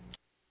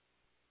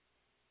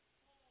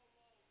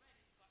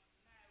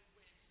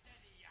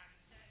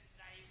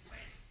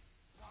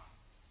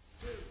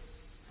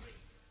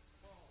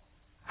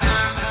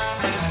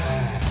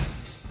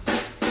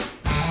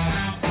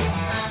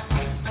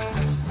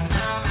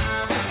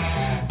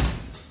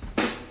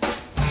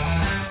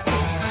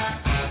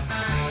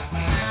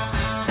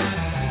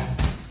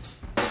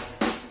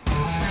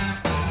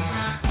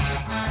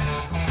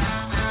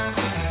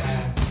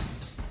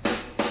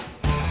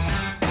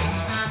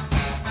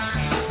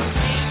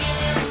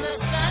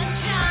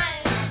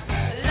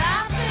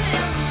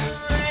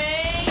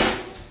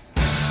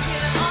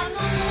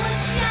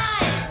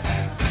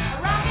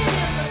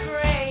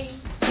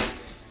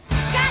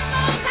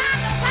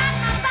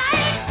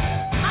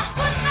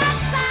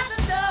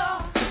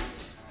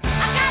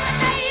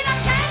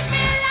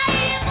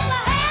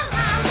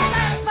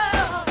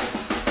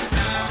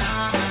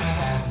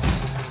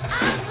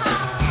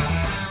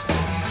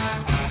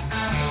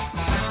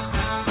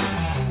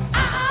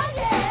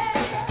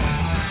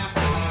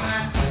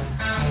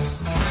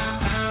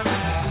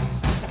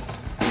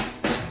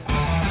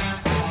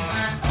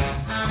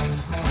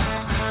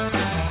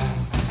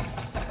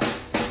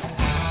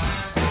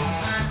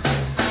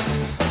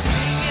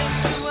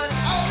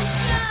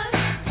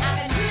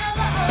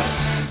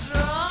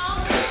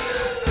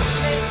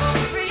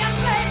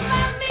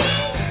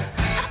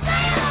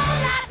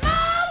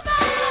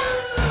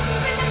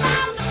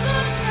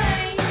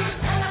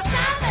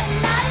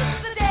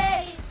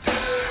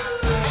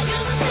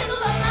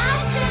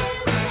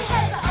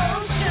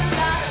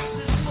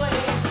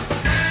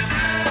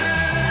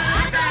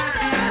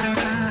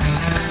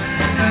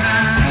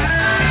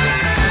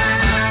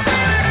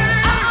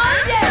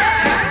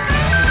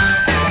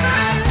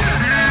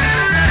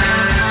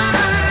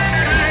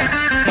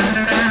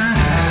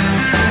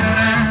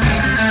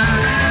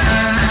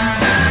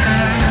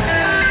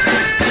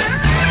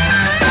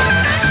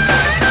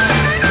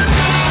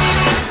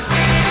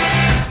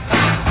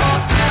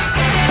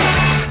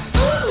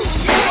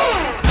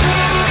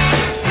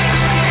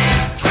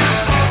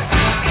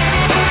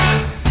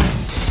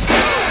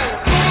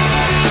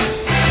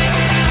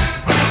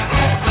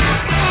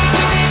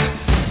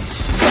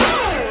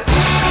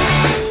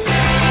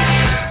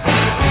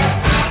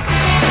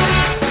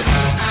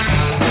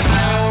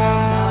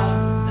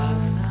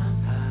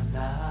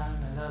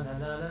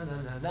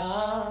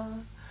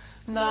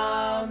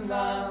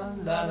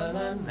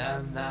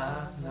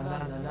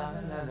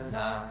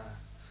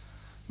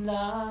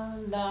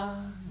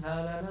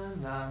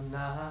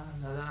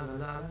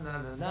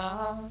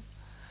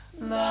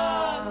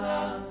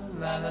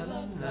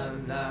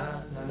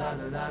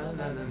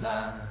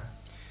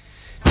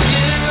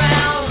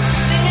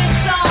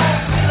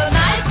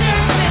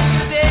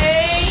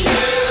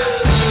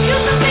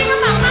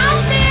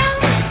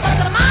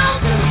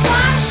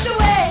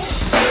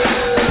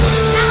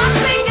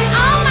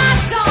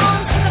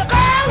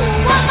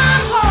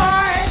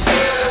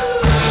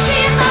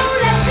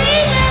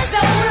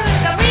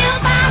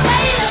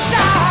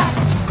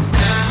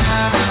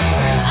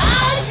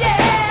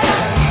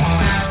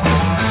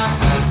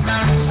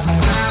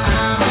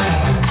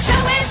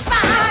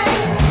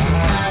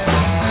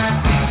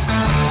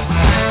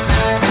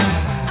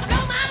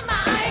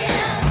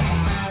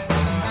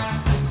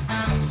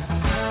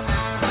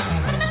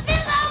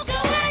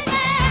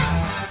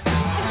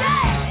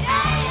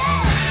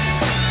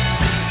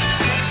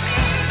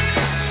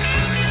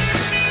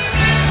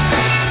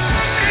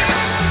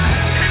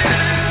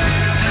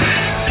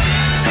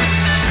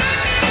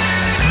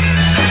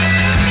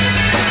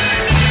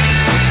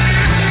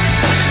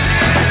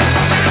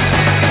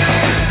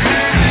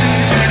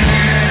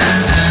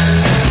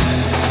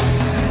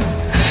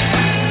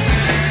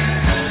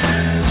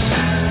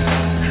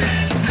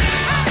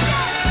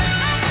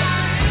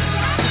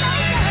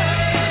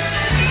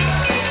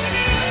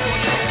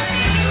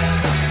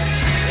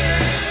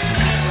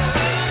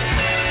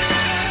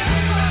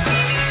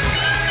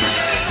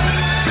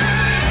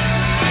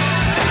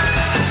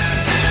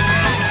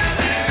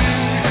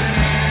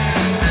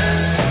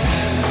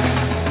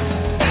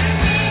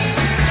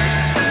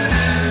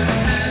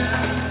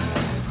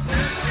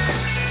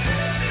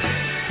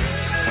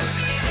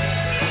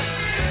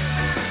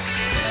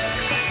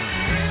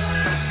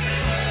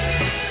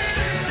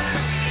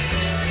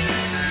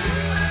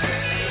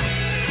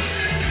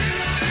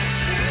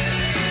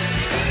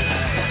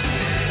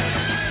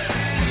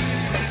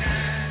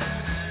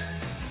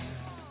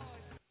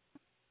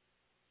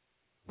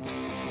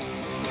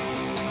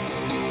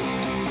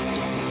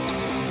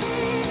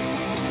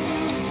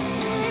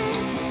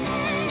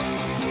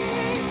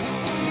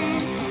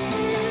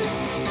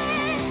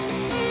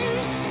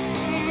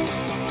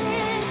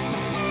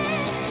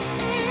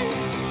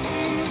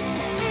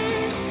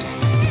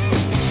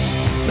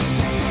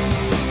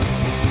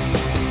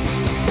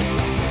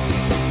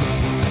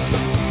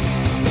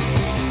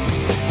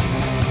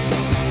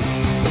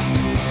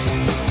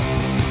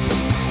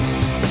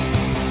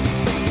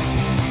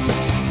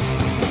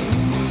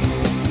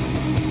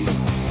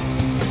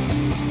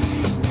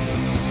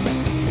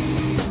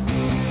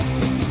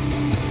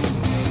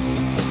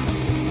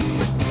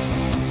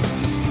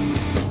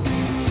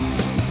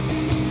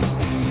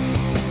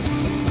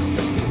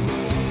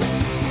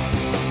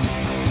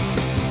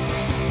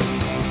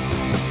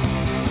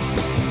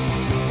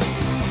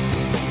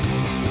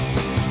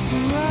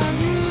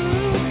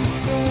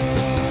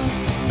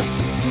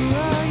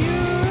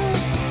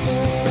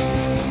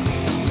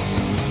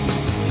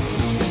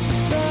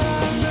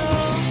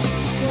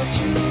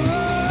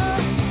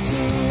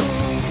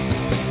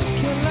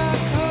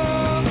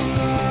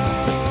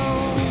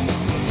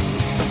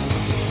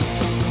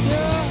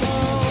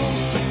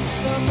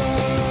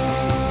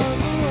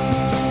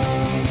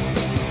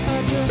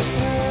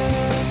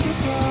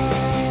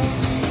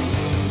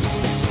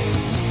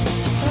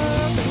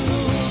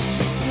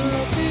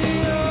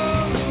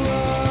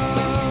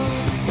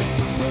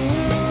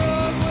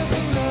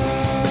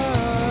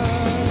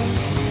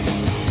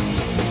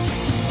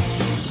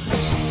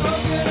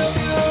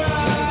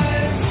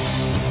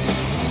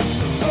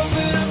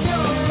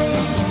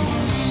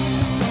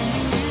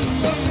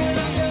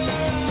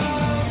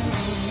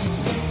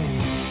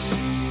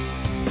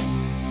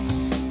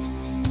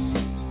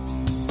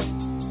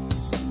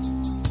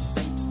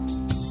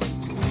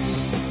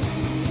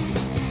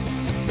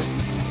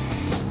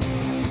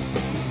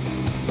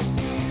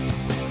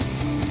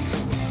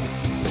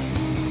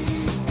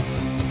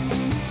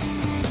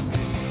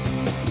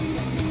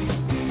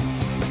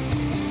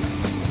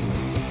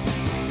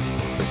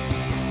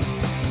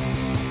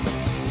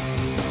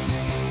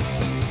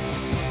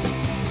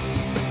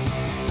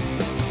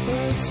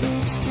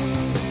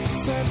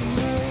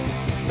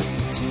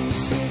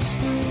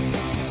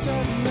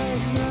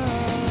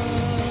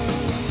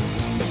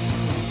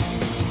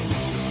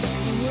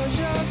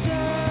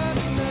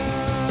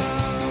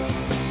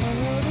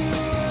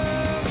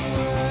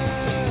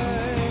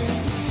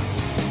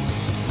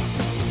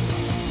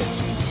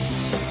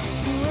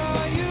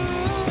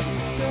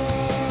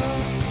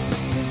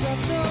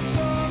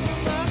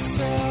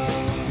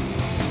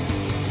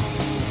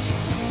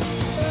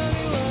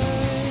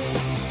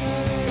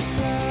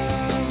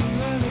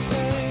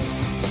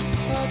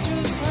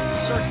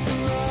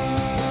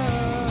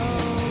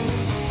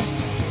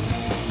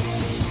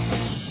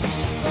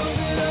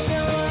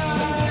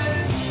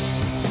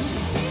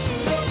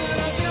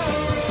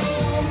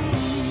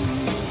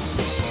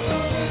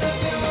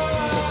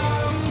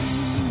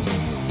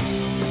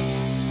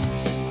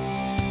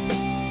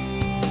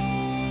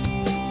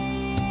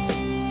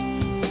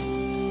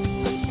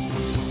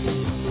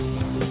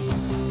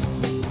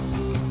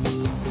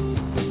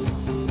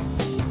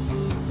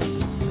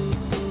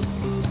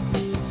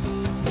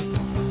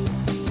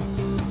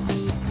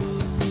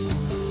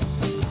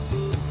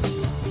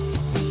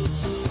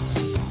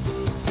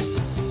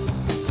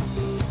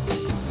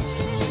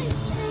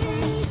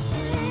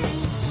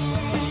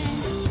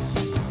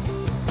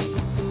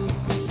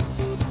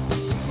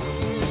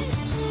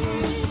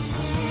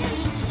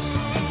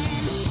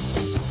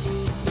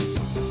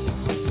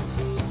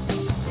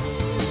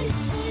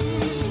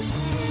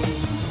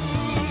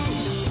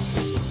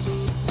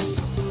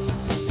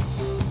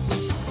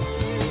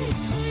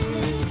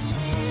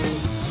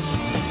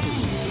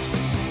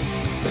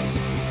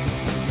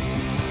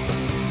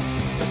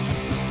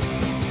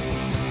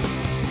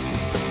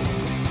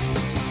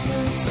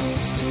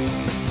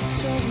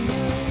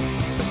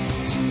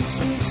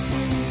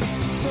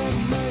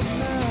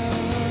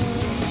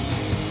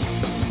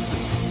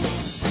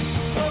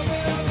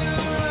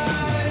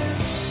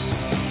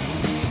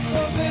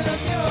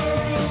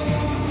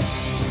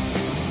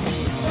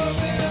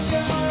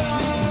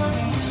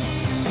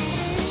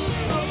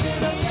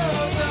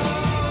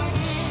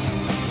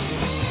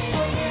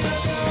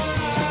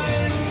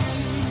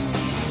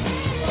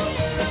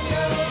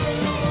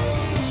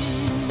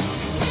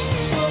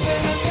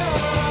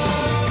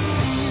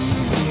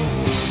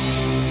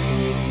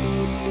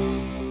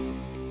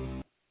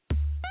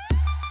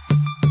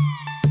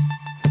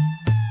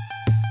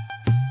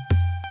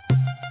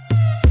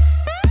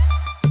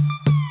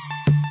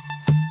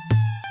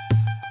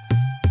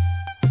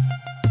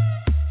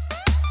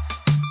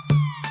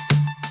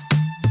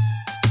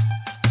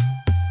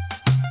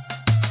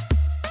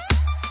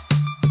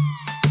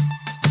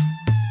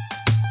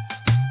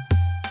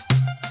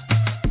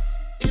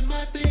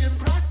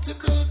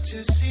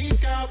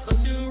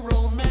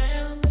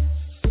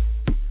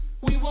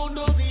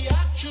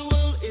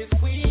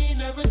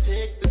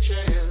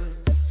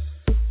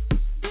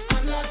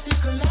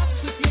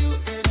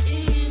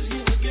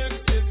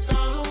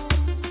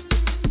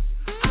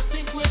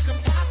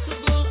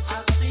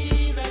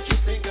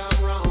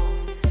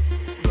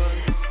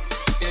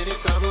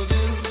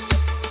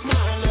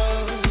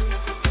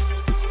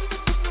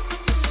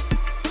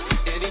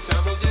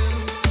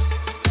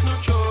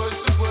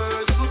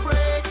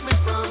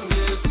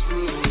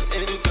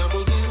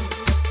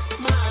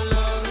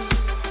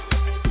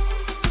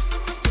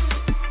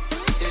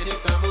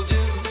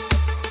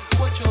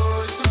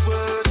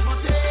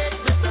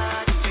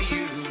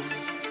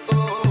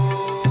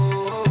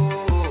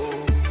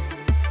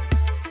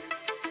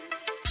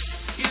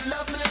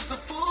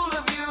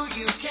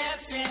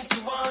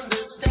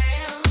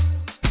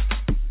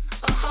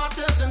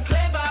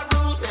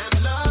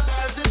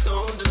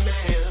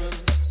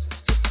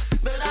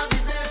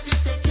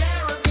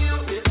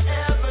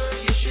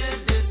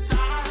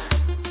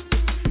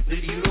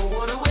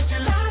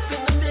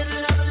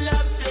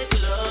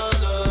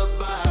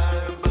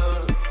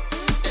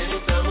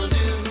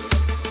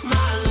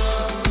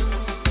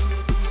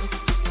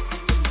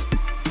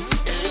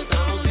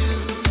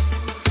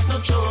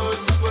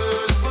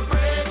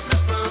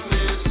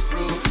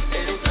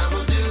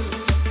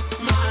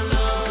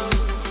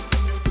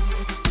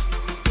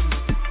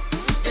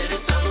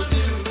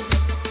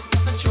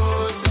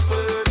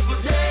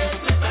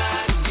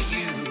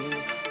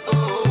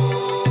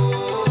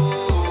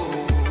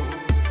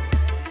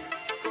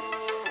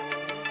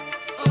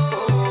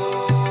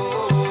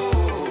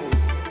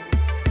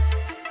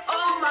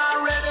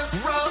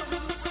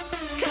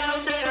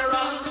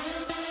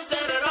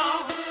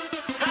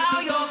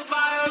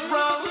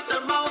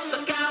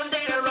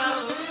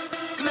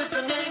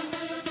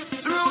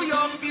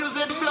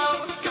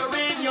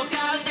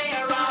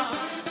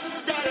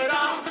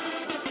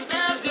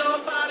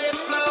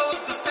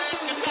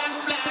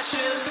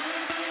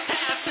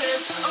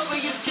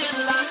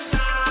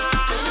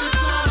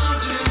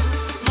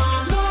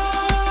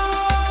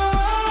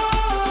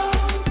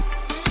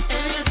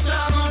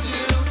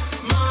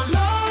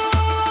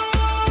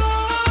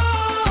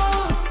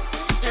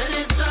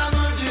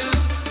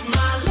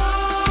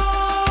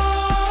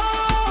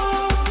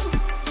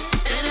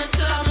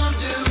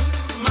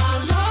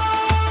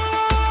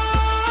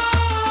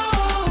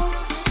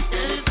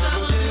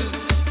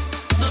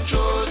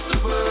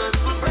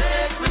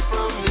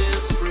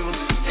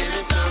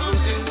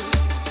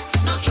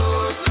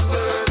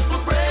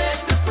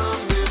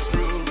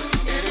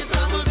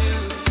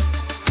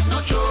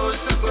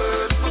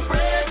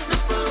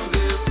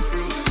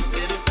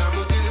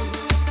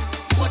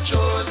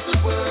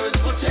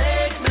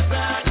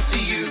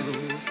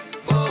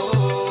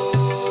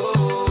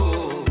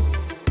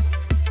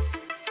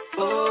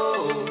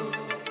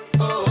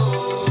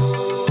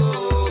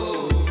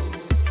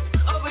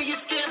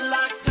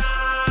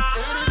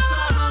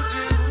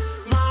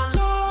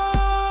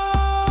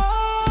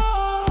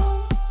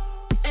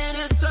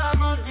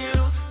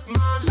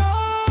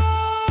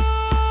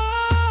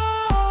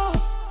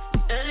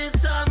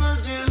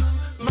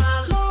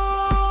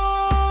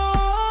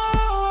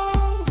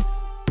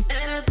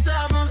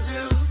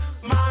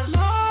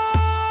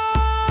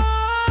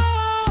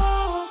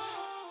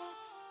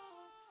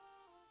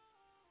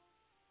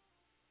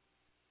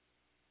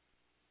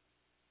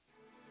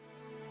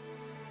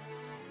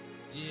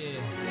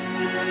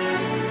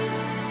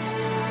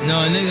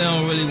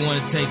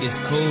 take his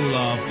cool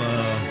off,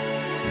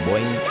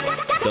 Boy,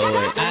 throw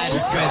it. I had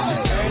to press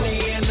it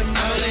early in the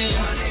morning.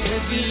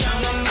 Whiskey on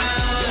my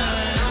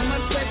mind.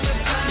 I'ma take my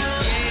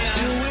time.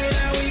 Do it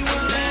how we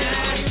want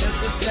it. Just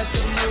to set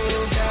the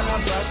mood. Girl, I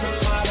brought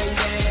some water.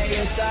 Yeah,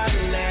 it's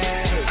Saturday.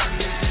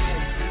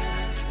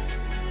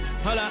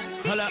 Hold up,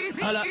 hold up,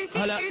 hold up,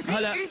 hold up,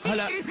 hold up, hold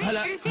up, hold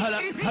up, hold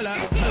up, hold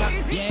up, hold up.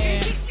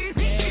 Yeah.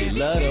 She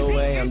love the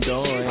way I'm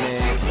doing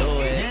it.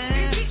 Do it.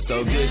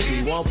 So good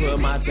she won't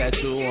put my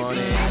tattoo on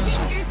it.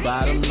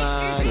 Bottom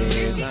line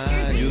is,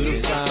 you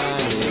the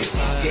finest.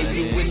 Gave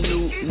you a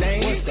new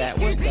name. What's that?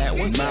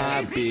 What's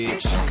my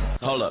bitch?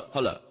 Hold up.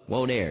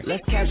 Whoa there.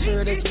 Let's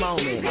capture this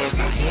moment. If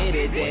I hit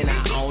it, then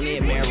I own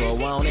it.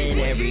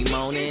 Marijuana every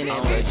morning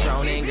and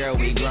Patronin', girl,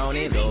 we grown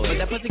it. But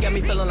that pussy got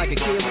me feeling like a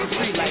kid with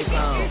street lights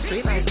on.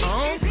 Street lights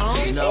on?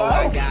 You know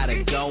I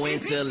gotta go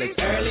until it's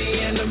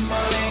early in the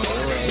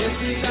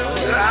morning.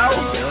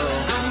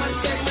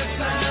 I'ma take my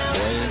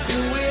time.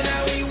 Do it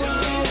how we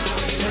want.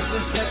 Just to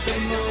set the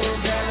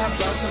mood, girl, I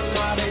brought some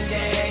water,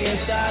 yeah,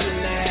 it's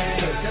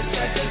Saturday. Just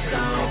let the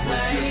song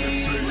play.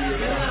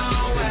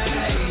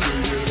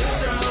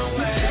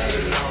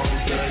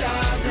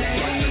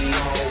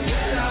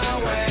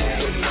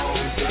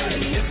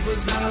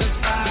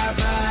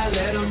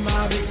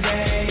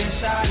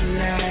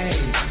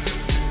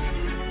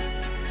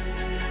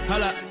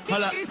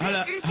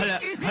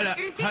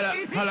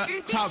 Hold up,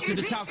 talk to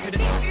the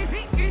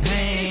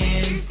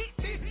man.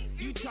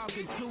 You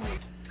talking to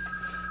it.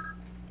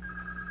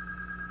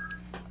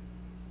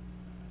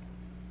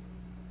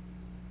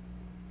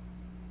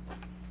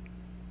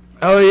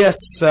 Oh yes,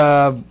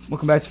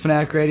 welcome back to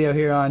Fanatic Radio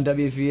here on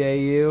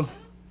WVAU.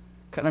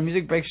 Cutting our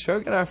music break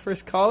short, got our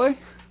first caller.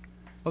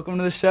 Welcome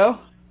to the show.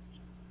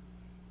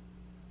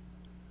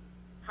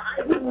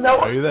 Hi, this is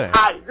Noah. Are you there?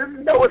 Hi, this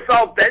is Noah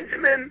Saul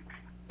Benjamin.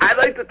 I'd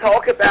like to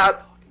talk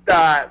about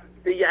the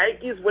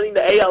Yankees winning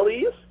the AL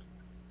East.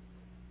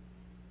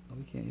 Oh,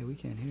 we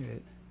can't hear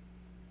it.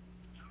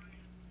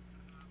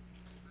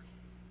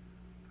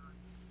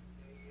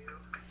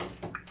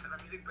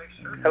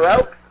 Hello?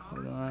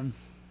 Hold on.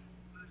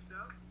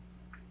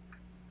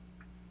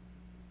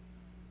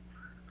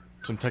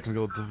 Some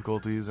technical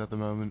difficulties at the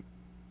moment.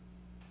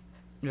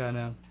 Yeah, I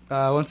know.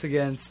 Once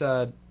again,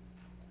 it's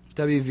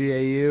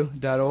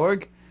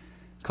WVAU.org.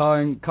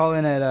 Call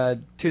in at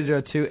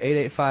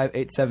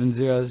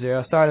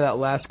 202-885-8700. Sorry to that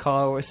last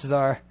caller. This is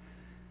our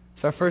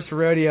first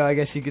rodeo, I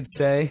guess you could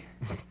say.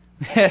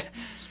 Just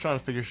trying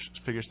to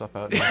figure stuff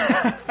out.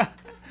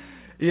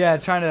 Yeah,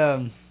 trying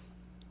to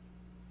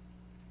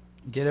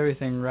get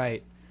everything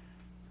right.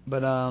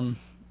 But I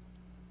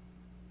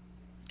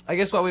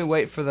guess while we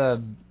wait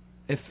for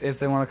if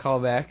they want to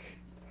call back.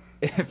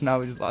 If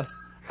not, we just lost.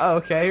 Oh,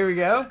 okay, here we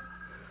go.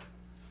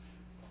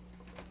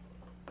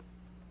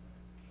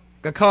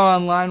 Got a call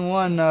on line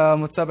one.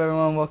 What's up,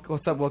 everyone?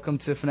 What's up? Welcome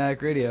to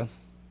Fanatic Radio.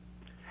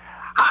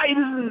 Hi,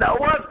 this is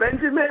Noah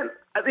Benjamin.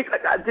 I think I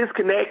got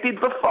disconnected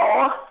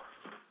before.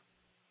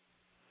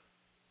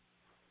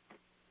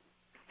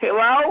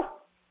 Hello?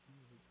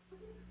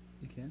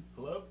 You can?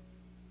 Hello?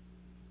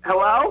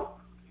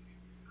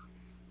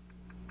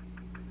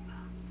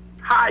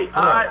 Hi.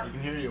 Hello. You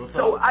can hear you. What's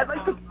so up? I'd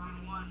like to.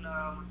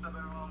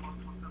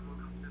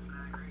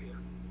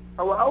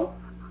 Hello?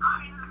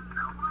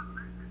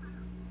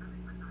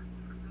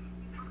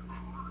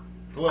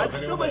 I'd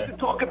still like to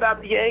talk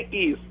about the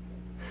Yankees.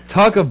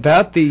 Talk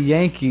about the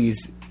Yankees.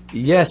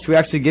 Yes, we're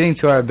actually getting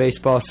to our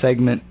baseball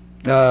segment.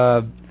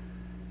 Yeah,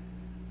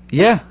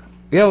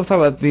 we'll talk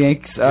about the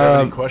Yankees. Do you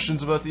have any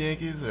questions about the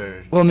Yankees?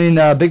 Or? Well, I mean,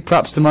 big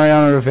props to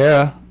Mariano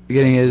Rivera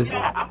getting his...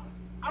 Yeah,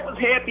 I was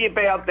happy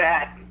about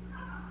that.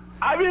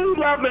 I really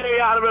love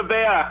Mariano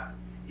Rivera.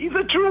 He's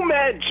a true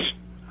mensch.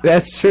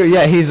 That's true.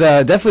 Yeah, he's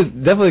definitely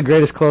the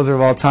greatest closer of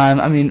all time.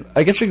 I mean,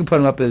 I guess we can put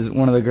him up as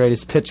one of the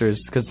greatest pitchers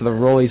because of the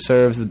role he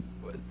serves, the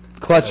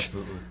clutch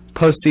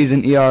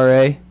postseason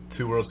ERA.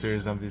 2 World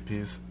Series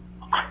MVPs.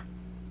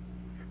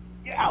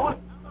 Yeah, I was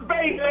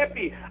very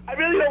happy. I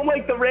really don't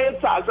like the Red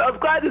Sox. I was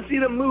glad to see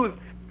them lose,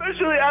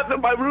 especially after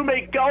my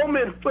roommate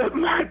Goldman flipped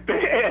my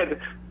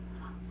bed.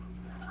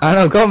 I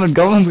know Goldman's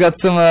got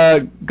some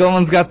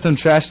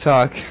trash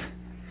talk.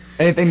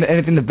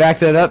 Anything to back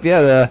that up?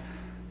 Yeah,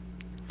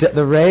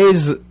 the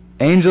Rays,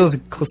 Angels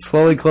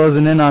slowly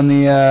closing in on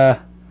the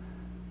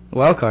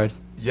wild card.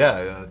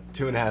 Yeah,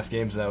 2.5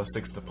 games now,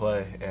 6 to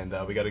play, and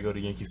we got to go to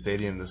Yankee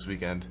Stadium this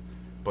weekend.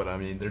 But I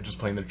mean, they're just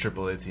playing their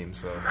AAA team,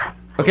 so.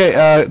 Okay,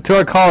 to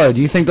our caller, do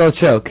you think they'll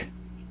choke?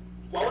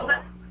 What was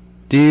that?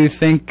 Do you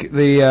think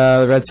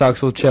the Red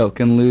Sox will choke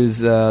and lose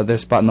their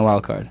spot in the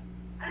wild card?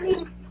 I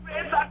mean, the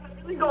Red Sox are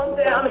really going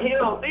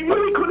downhill. They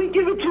really couldn't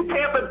give it to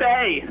Tampa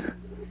Bay.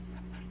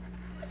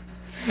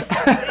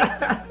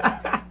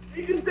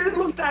 They just didn't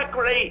look that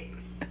great.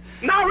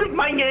 Not like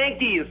my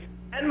Yankees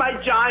and my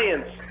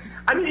Giants.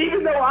 I mean,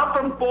 even though I'm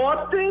from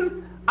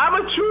Boston, I'm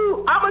a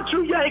true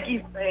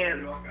Yankees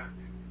fan.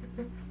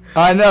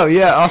 I know,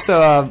 yeah.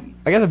 Also,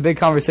 I guess a big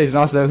conversation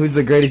also, who's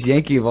the greatest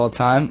Yankee of all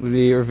time? Would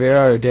be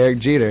Rivera or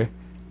Derek Jeter?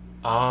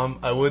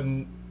 I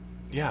wouldn't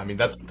Yeah, I mean,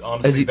 that's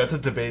honestly, that's a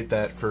debate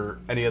that for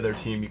any other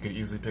team you could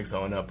easily pick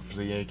someone up. For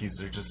the Yankees,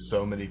 there's just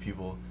so many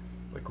people,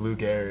 like Lou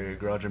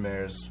Gehrig, Roger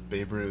Maris,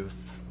 Babe Ruth,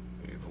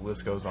 the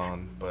list goes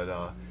on. But,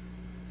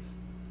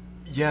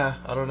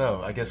 yeah, I don't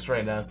know. I guess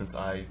right now, since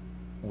I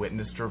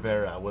witnessed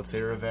Rivera, I would say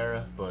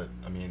Rivera, but,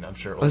 I mean, I'm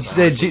sure... Let's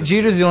say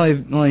Jeter's the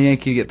only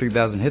Yankee to get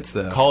 3,000 hits,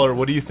 though. Caller,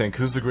 what do you think?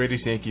 Who's the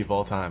greatest Yankee of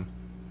all time?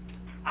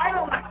 I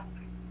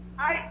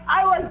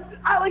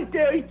like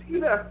Derek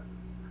Jeter.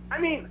 I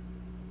mean,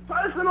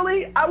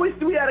 personally, I wish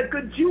we had a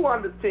good Jew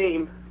on the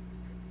team.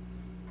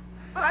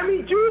 But, I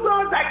mean, Jews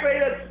aren't that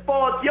great at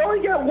sports. You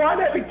only get one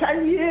every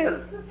 10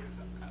 years.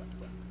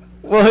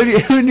 Well,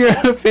 who in your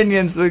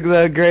opinion is the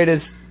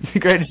greatest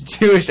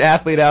Jewish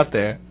athlete out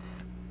there?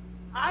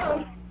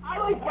 I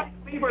like Mike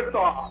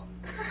Lieberthal.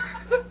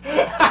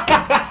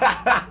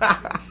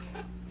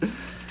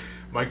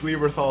 Mike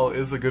Lieberthal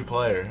is a good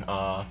player.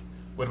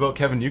 What about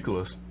Kevin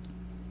Youkilis?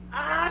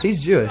 He's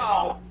Jewish.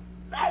 No,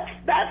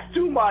 that's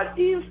too much.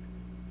 He's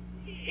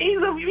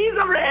a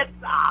Red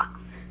Sox.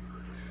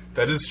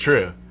 That is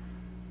true.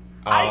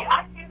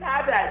 I can't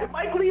have that.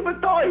 Mike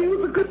Lieberthal, he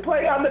was a good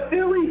player on the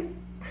Phillies.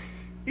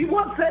 He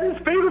once said his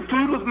favorite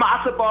food was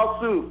matzo ball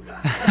soup.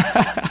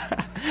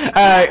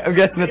 I'm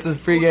guessing it's his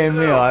pregame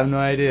meal. I have no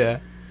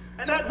idea.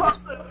 And that's also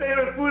the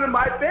favorite food in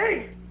my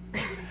face.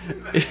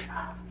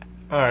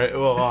 All right.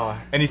 Well,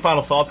 any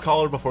final thoughts,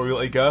 caller, before we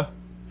let you go?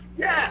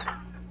 Yeah.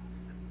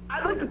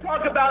 I'd like to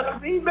talk about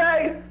Green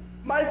Bay.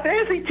 My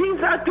fantasy team's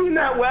not doing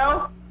that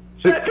well.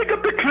 Should I pick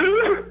up the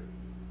coup?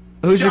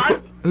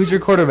 Who's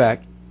your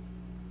quarterback?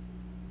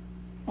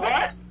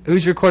 What?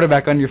 Who's your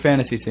quarterback on your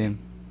fantasy team?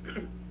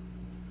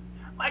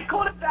 My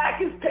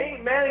quarterback is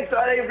Peyton Manning, so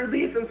I didn't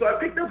release him, so I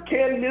picked up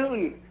Cam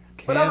Newton.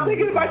 But I'm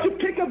thinking if I should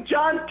pick up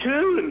John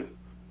Toon.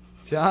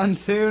 John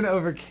Toon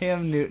over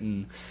Cam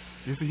Newton.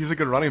 He's a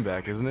good running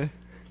back, isn't he?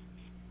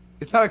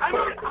 It's not. I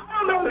don't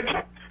know.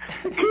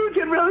 The Coon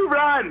can really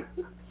run.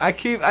 I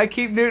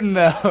keep Newton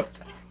though.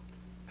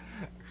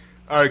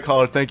 All right,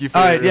 caller. Thank you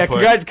for your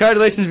input.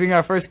 Congratulations being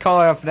our first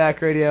caller on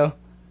Fanatic Radio.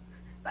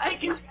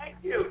 Thank you.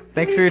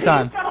 Thanks for your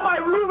time. Can you tell my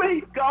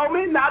roommate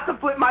Goldman not to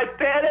flip my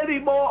bed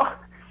anymore?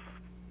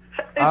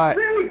 It's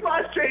really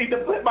frustrating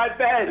to flip my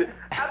bed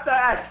after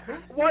that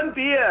one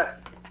beer.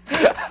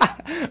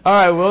 All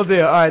right, we'll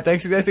do. All right,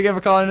 thanks again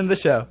for calling into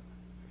the show.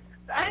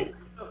 Thanks.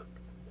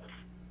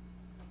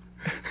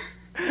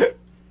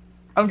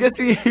 I'm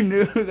guessing you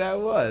knew who that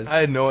was. I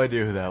had no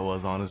idea who that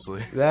was,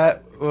 honestly.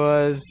 That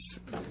was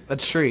a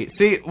treat.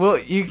 See, well,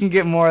 you can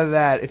get more of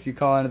that if you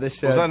call into this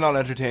show. Was that not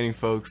entertaining,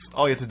 folks?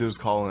 All you have to do is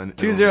call in.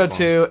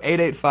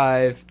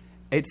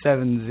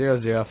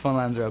 202-885-8700. Phone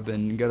lines are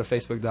open. You can go to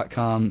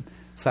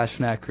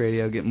facebook.com/Fanatic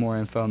Radio, get more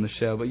info on the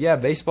show. But yeah,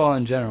 baseball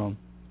in general.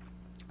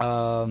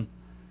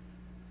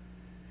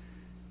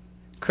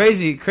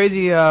 Crazy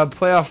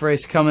playoff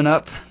race coming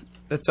up.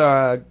 That's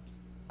our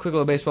quick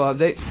little baseball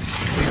update.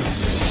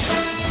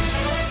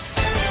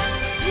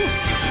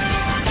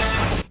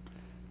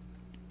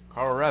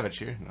 Carl Ravitch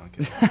here. No, I'm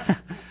kidding.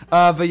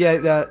 But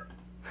yeah,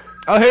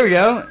 oh, here we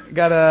go.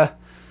 Got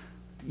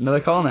another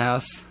call in the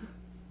house.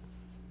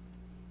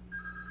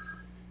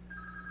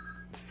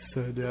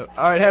 So dope.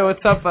 All right, hey,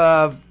 what's up?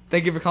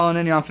 Thank you for calling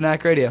in. You're on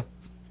Fanatic Radio.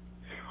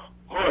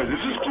 Hi, this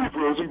is Steve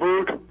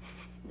Rosenberg.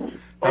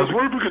 I was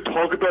wondering if we could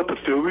talk about the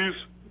Phillies.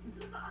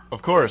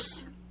 Of course.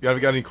 You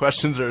haven't got any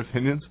questions or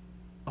opinions?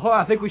 Hold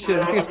on, I think we should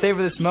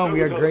savor this moment.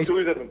 We are great. The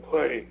Phillies have been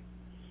playing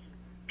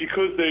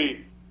because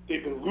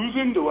they've been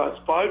losing the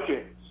last 5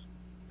 games,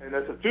 and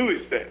as a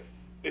Phillies fan,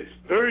 it's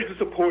very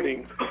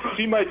disappointing to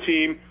see my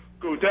team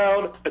go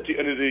down at the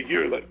end of the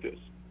year like this.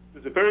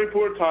 It's a very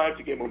important time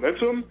to get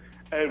momentum,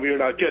 and we are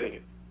not getting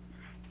it.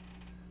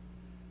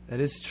 That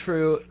is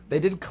true. They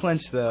did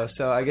clinch, though,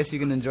 so I guess you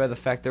can enjoy the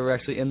fact that we're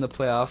actually in the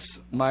playoffs.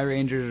 My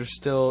Rangers are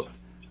still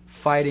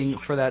fighting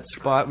for that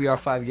spot. We are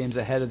 5 games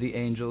ahead of the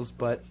Angels,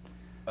 but...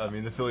 I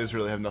mean, the Phillies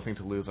really have nothing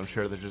to lose. I'm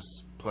sure they're just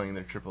playing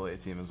their AAA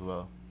team as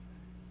well.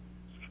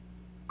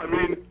 I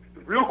mean,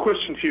 the real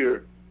question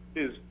here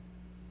is,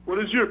 what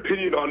is your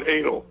opinion on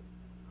anal?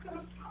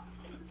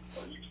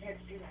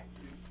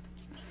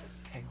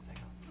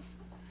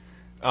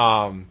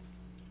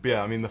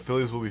 Yeah, I mean, the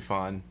Phillies will be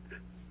fine.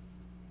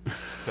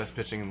 Best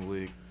pitching in the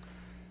league.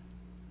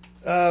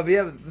 But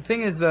yeah, the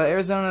thing is,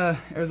 Arizona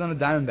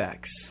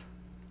Diamondbacks.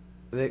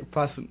 They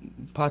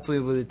possibly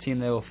with the team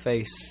they will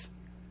face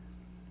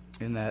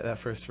in that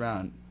first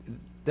round.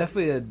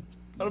 Definitely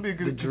that'll be a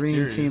good dream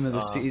series. Team of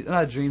the season.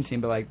 Not a dream team,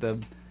 but like the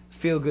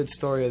feel-good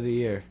story of the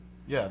year.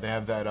 Yeah, they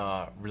have that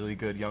really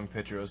good young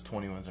pitcher who's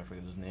 21. I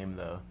forget his name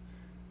though.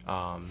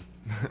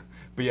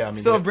 But yeah, I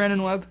mean. Still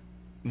Brandon Webb?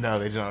 No,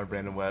 they do not have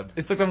Brandon Webb.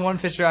 It's like the one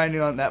pitcher I knew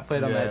that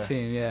played on that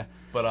team. Yeah.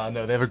 But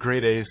no, they have a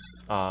great ace,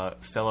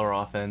 stellar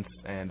offense,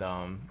 and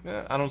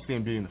I don't see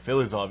him beating the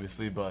Phillies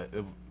obviously, but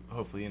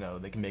hopefully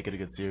they can make it a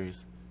good series.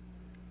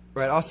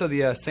 Right. Also,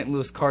 the St.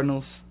 Louis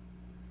Cardinals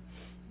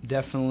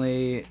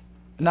definitely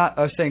not.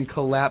 I was saying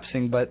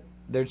collapsing, but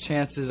their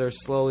chances are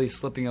slowly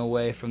slipping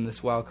away from this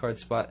wild card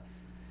spot.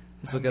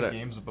 How many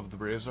games above the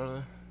Braves are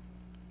they?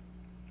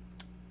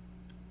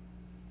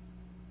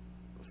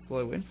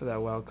 Boy, win for that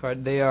wild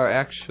card. They are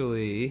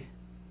actually...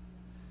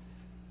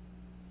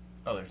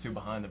 Oh, they're 2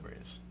 behind the Braves.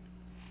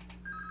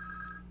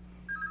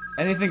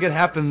 Anything could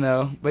happen,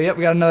 though. But, yep,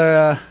 we got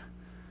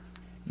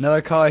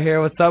another caller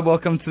here. What's up?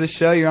 Welcome to the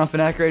show. You're on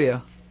Fanatic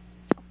Radio.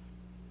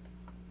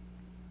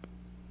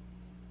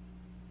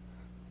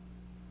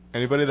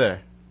 Anybody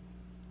there?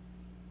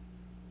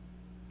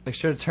 Make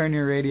sure to turn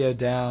your radio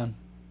down.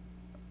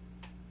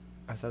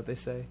 That's what they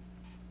say.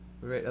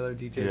 The other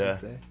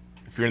DJs say.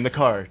 If you're in the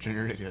car, turn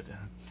your radio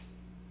down.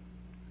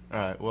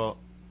 Alright, well,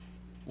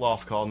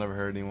 lost call, never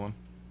heard anyone.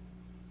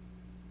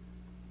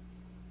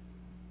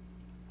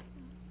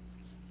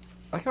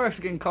 I like how we're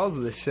actually getting calls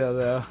to this show,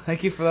 though.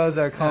 Thank you for those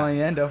that are calling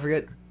in. Don't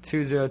forget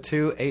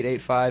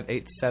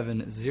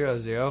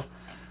 202-885-8700.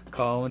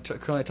 Call. We're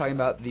currently talking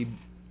about the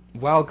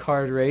wild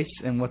card race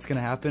and what's going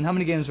to happen. How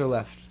many games are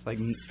left? 6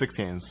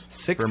 games.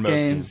 6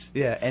 games.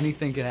 Yeah,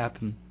 anything can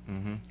happen.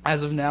 Mm-hmm.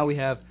 As of now, we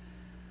have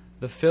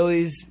the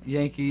Phillies,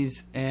 Yankees,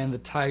 and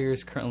the Tigers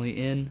currently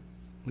in.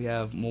 We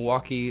have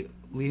Milwaukee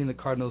leading the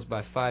Cardinals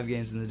by 5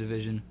 games in the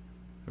division,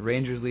 the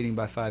Rangers leading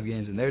by 5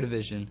 games in their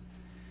division,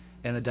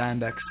 and the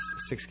Diamondbacks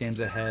 6 games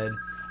ahead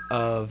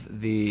of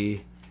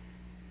the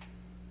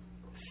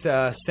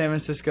San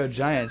Francisco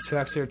Giants, who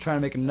actually are trying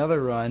to make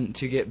another run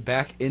to get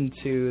back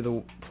into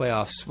the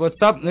playoffs. What's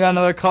up? We got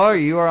another caller.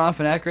 You are on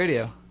Fanatic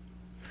Radio.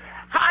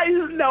 Hi,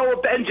 this is Noah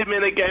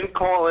Benjamin again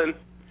calling.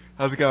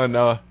 How's it going,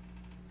 Noah?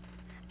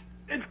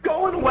 It's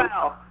going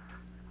well.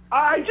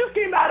 I just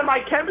came out of my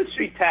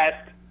chemistry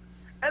test,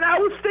 and I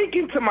was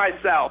thinking to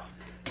myself,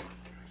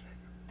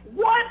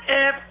 what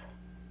if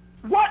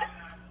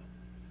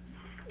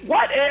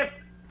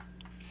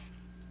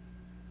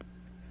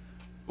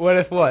What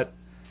if what?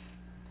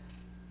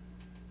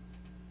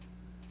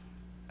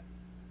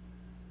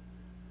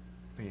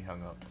 He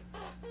hung up.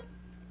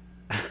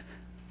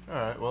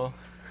 Alright, well.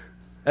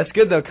 That's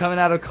good, though. Coming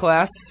out of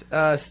class,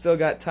 still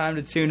got time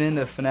to tune in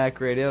to Fanatic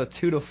Radio,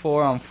 2 to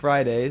 4 on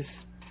Fridays.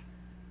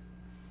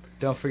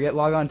 Don't forget,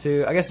 log on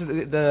to, I guess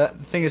the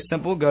thing is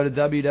simple. Go to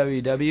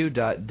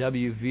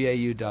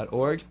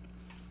www.wvau.org.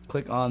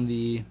 Click on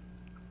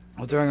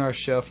during our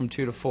show from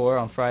 2 to 4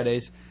 on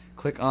Fridays,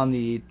 click on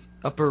the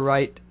upper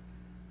right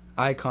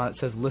icon. It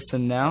says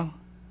Listen Now.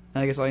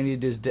 And I guess all you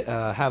need to do is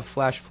have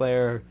Flash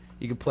Player.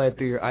 You can play it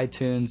through your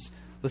iTunes.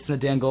 Listen to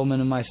Dan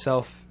Goldman and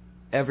myself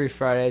every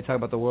Friday, talk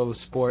about the world of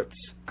sports.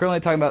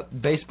 Currently talking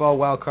about baseball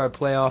wildcard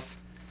playoff.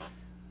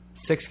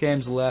 6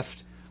 games left.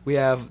 We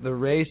have the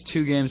Rays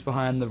 2 games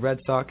behind the Red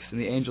Sox and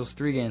the Angels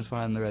 3 games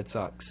behind the Red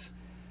Sox.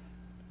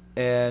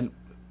 And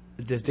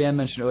as Dan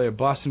mentioned earlier,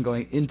 Boston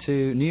going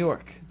into New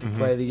York to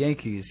play the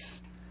Yankees.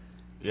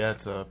 Yeah,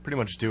 it's a pretty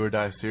much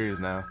do-or-die series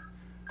now.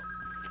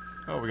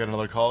 Oh, we got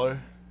another caller.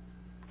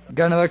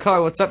 Got another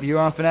caller. What's up? You're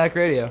on Fanatic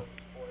Radio.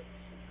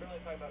 Currently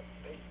talking about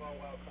baseball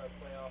wildcard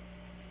playoff.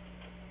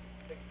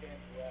 6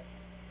 games left.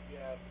 We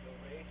have the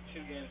Rays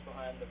 2 games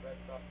behind the Red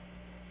Sox.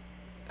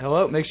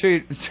 Hello. Make sure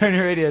you turn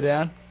your radio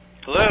down.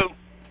 Hello.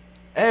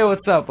 Hey,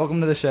 what's up? Welcome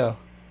to the show.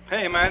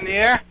 Hey, am I in the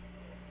air?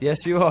 Yes,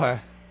 you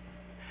are.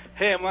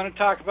 Hey, I want to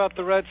talk about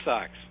the Red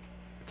Sox.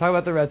 Talk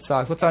about the Red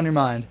Sox. What's on your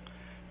mind?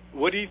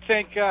 What do you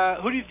think?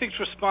 Who do you think's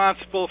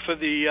responsible for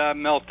the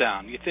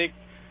meltdown? You think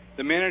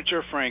the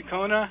manager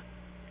Francona,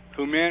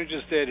 who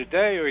manages day to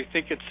day, or you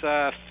think it's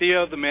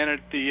Theo,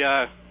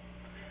 the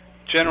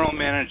general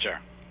manager?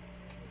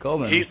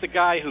 Goldman. He's the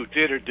guy who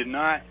did or did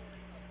not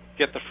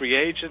get the free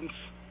agents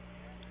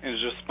and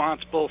is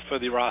responsible for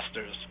the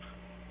rosters.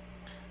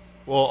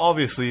 Well,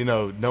 obviously,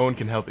 no one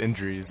can help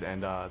injuries,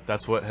 and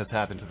that's what has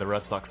happened to the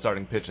Red Sox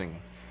starting pitching.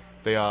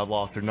 They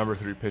lost their number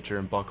 3 pitcher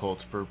in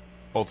Buchholz for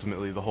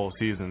ultimately the whole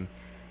season.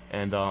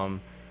 And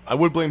I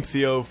would blame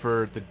Theo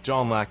for the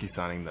John Lackey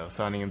signing, though,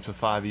 signing him to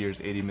 5 years,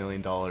 $80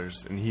 million.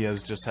 And he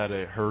has just had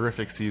a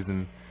horrific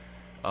season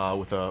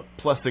with a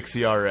 +6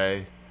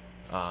 ERA,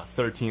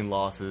 13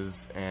 losses,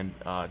 and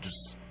just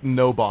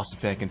no Boston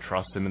fan can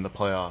trust him in the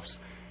playoffs.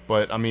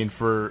 But, I mean,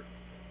 to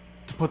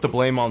put the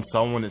blame on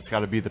someone, it's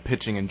got to be the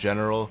pitching in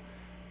general.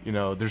 You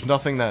know, there's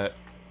nothing that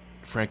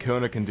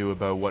Francona can do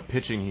about what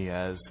pitching he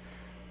has,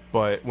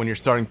 but when your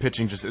starting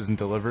pitching just isn't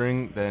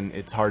delivering, then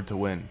it's hard to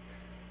win.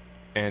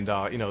 And,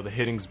 the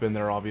hitting's been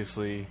there,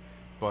 obviously,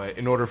 but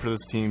in order for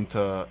this team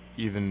to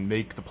even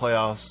make the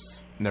playoffs,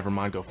 never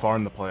mind go far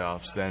in the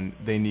playoffs, then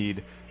they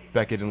need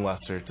Beckett and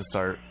Lester to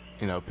start,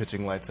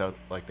 pitching lights out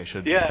like they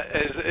should be. Yeah,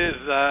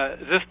 is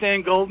this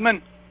Dan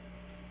Goldman?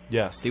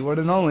 Yes. The one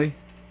and only.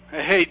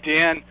 Hey,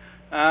 Dan.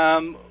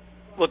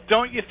 Well,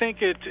 don't you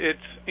think it's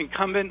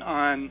incumbent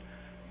on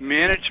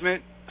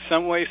management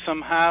some way,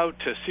 somehow,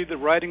 to see the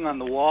writing on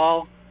the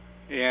wall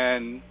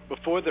and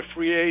before the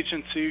free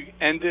agency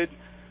ended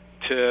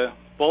to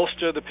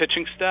bolster the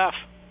pitching staff?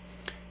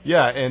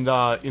 Yeah, and,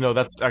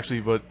 that's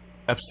actually what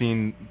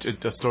Epstein,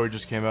 a story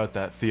just came out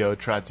that Theo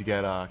tried to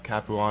get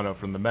Capuano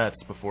from the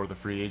Mets before the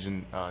free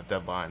agent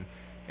deadline,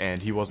 and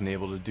he wasn't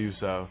able to do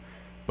so.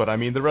 But, I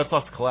mean, the Red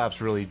Sox collapse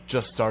really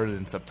just started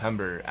in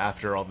September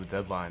after all the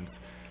deadlines.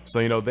 So,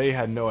 they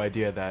had no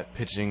idea that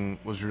pitching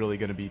was really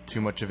going to be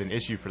too much of an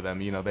issue for them.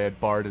 They had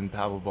Bard and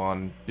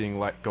Papelbon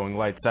going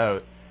lights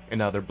out, and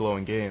now they're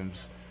blowing games.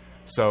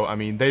 So,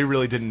 they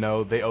really didn't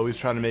know. They always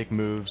try to make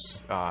moves.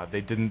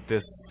 They didn't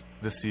this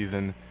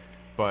season.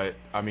 But,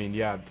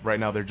 right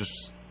now they're just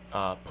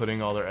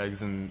putting all their eggs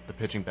in the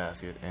pitching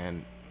basket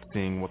and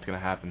seeing what's going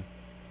to happen.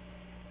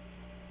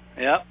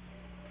 Yep.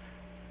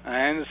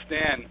 I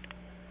understand.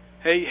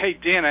 Hey,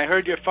 Dan, I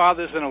heard your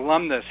father's an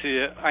alumnus.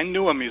 I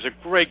knew him. He's a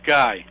great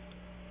guy.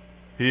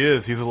 He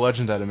is. He's a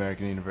legend at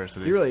American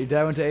University. You really? Your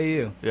dad went to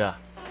AU? Yeah.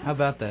 How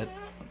about that?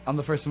 I'm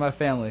the first in my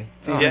family.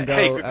 Yeah.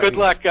 Hey, good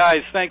luck,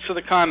 guys. Thanks for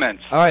the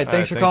comments. All right.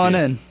 Thanks for calling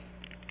in.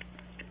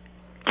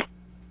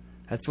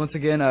 That's once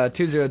again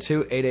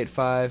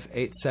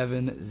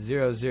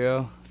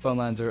 202-885-8700. Phone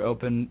lines are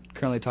open.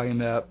 Currently talking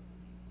about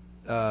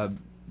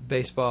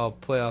baseball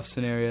playoff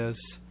scenarios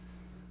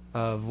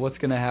of what's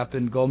going to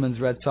happen. Goldman's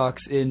Red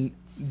Sox in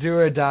do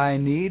or die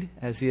need,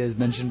 as he has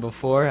mentioned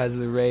before, has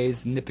the Rays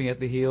nipping at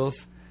the heels,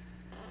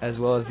 as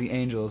well as the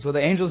Angels. Well,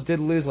 the Angels did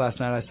lose last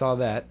night. I saw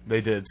that.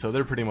 They did, so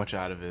they're pretty much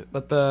out of it.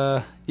 But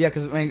shout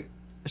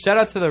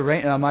out to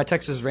the my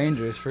Texas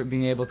Rangers for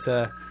being able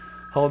to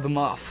hold them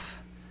off.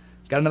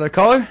 Got another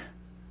caller?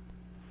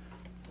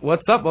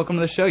 What's up? Welcome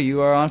to the show.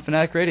 You are on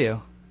Fanatic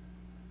Radio.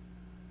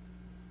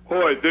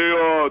 Hi,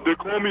 they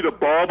call me the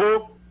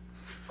Barber.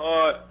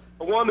 I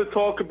wanted to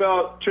talk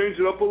about, change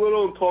it up a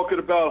little and talking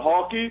about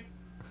hockey.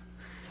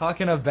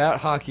 Talking about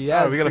hockey,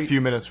 yeah. We got a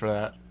few minutes for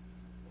that.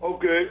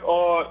 Okay,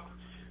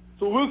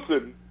 so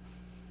listen.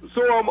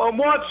 So I'm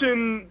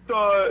watching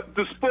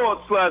the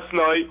sports last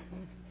night,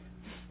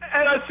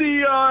 and I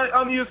see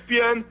on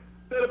ESPN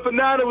that a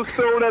banana was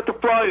thrown at the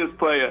Flyers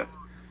player.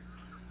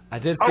 I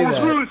did see that. I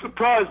was really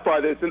surprised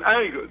by this and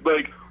angered.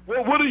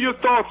 What are your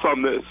thoughts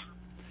on this?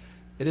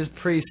 It is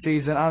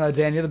preseason. I don't know,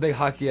 Dan, you're the big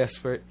hockey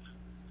expert.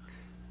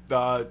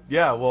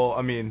 Yeah, well,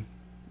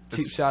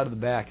 cheap shot of the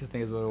back, I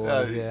think is what it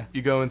was. Yeah.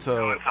 You go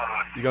into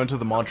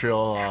the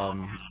Montreal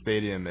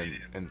stadium,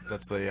 and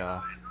that's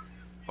I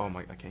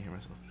can't hear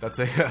myself.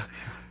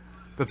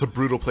 That's a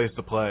brutal place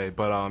to play.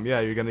 But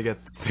you're gonna get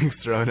things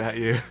thrown at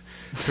you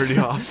pretty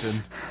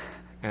often.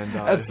 And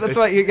that's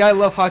why you gotta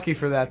love hockey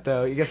for that,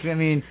 though. I guess you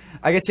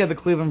have the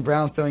Cleveland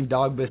Browns throwing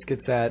dog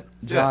biscuits at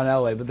John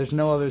Elway, but there's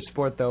no other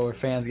sport though where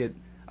fans get.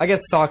 I guess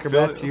soccer,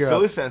 but that's Europe.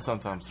 Philly fans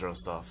sometimes throw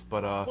stuff,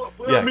 but yeah.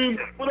 I mean,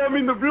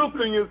 the real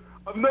thing is,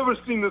 I've never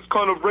seen this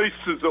kind of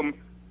racism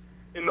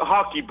in the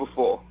hockey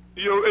before.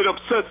 It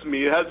upsets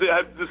me. Has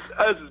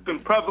it been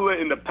prevalent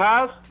in the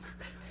past?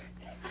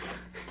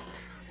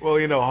 Well,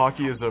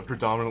 hockey is a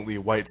predominantly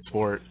white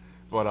sport,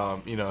 but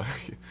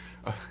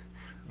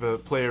the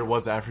player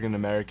was African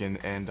American,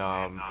 and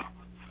I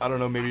don't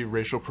know, maybe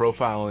racial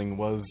profiling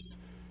was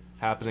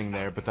happening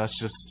there, but that's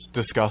just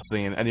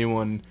disgusting. And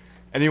anyone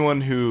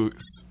who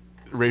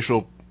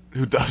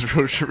does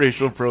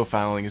racial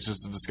profiling is just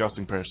a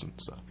disgusting person.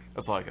 So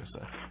that's all I gotta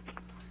say.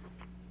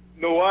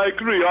 No, I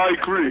agree.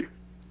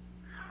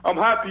 I'm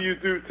happy you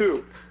do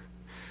too.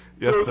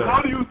 Yes, so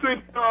how do you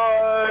think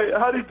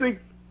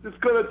it's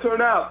gonna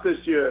turn out this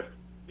year?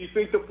 Do you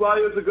think the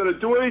Flyers are gonna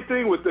do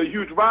anything with the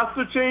huge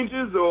roster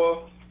changes,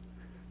 or?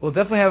 We'll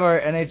definitely have our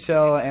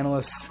NHL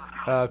analyst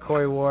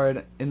Corey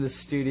Ward in the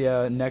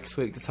studio next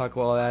week to talk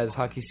about that as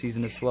hockey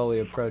season is slowly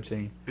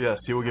approaching. Yes,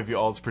 he will give you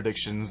all his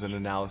predictions and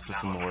analysis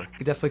and more.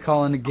 You definitely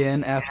call in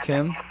again, ask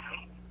him.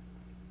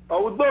 I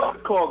would love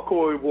to call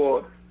Corey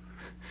Ward.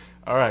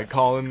 All right,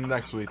 call in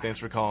next week. Thanks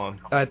for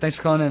calling. All right, thanks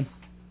for calling in.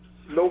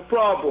 No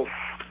problem.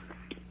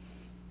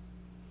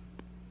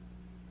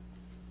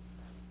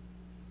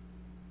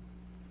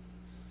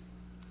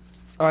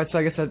 All right, so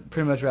I guess that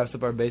pretty much wraps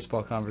up our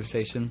baseball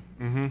conversation.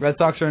 Mm-hmm. Red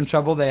Sox are in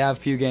trouble. They have a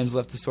few games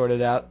left to sort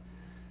it out.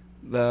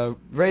 The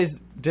Rays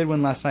did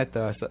win last night,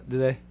 though.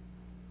 Did they?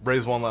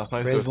 Rays won last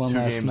night. Rays so won two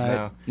last games night.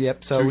 Now.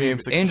 Yep. So 2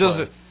 games.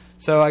 Angels.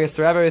 So I guess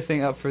to wrap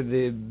everything up for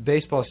the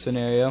baseball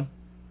scenario,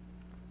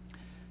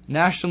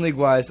 National League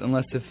wise,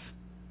 unless if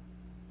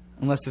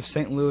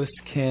St. Louis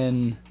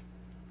can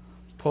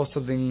pull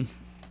something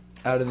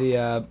out of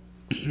the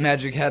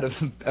magic hat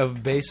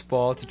of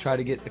baseball to try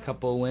to get a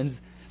couple of wins.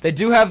 They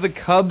do have the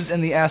Cubs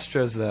and the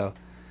Astros, though.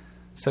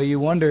 So you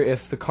wonder if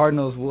the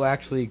Cardinals will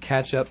actually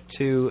catch up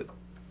to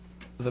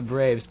the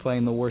Braves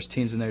playing the worst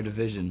teams in their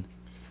division.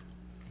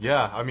 Yeah,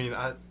 I mean,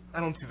 I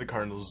don't see the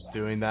Cardinals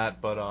doing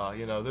that, but,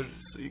 they're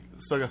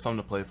still got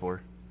something to play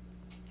for.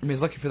 I mean,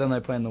 it's lucky for them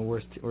they're playing the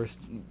worst,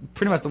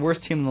 pretty much the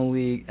worst team in the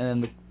league,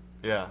 and then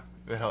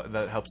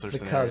that helps their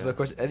scenario. Cubs, of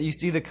course. You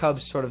see the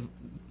Cubs sort of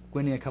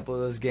winning a couple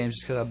of those games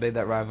just because how big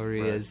that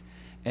rivalry is.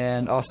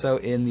 And also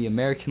in the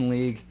American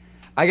League,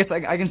 I guess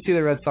I can see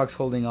the Red Sox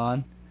holding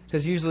on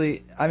because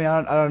usually, I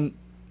don't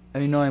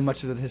knowing much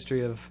of the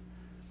history of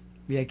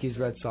Yankees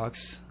Red Sox,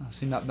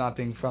 obviously not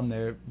being from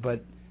there,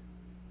 but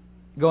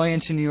going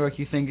into New York,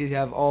 you think you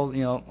have all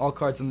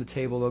cards on the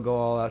table. They'll go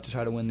all out to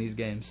try to win these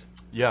games.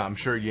 Yeah, I'm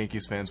sure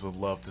Yankees fans would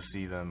love to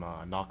see them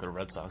knock the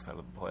Red Sox out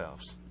of the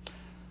playoffs.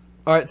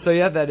 All right, so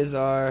yeah, that is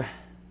our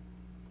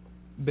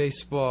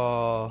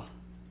baseball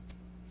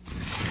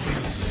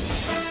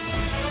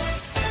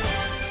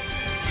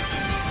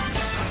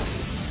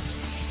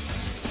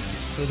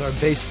with our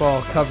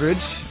baseball coverage.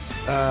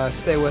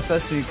 Stay with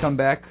us so you come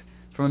back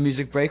from a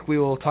music break. We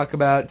will talk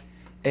about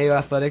AO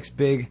Athletics'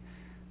 big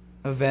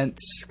events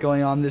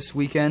going on this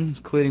weekend,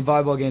 including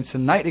volleyball games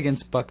tonight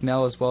against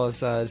Bucknell, as well as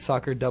a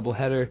soccer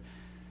doubleheader.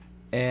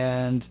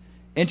 And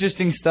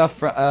interesting stuff.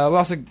 We'll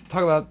also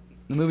talk about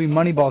the movie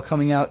Moneyball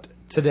coming out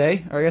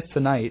today, or I guess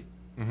tonight.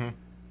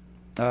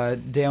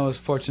 Dan was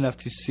fortunate enough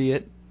to see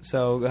it,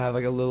 so we'll have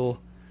like a little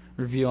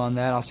review on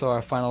that. Also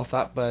our final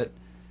thought, but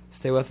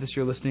stay with us.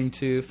 You're listening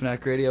to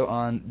Fanatic Radio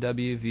on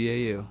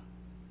WVAU.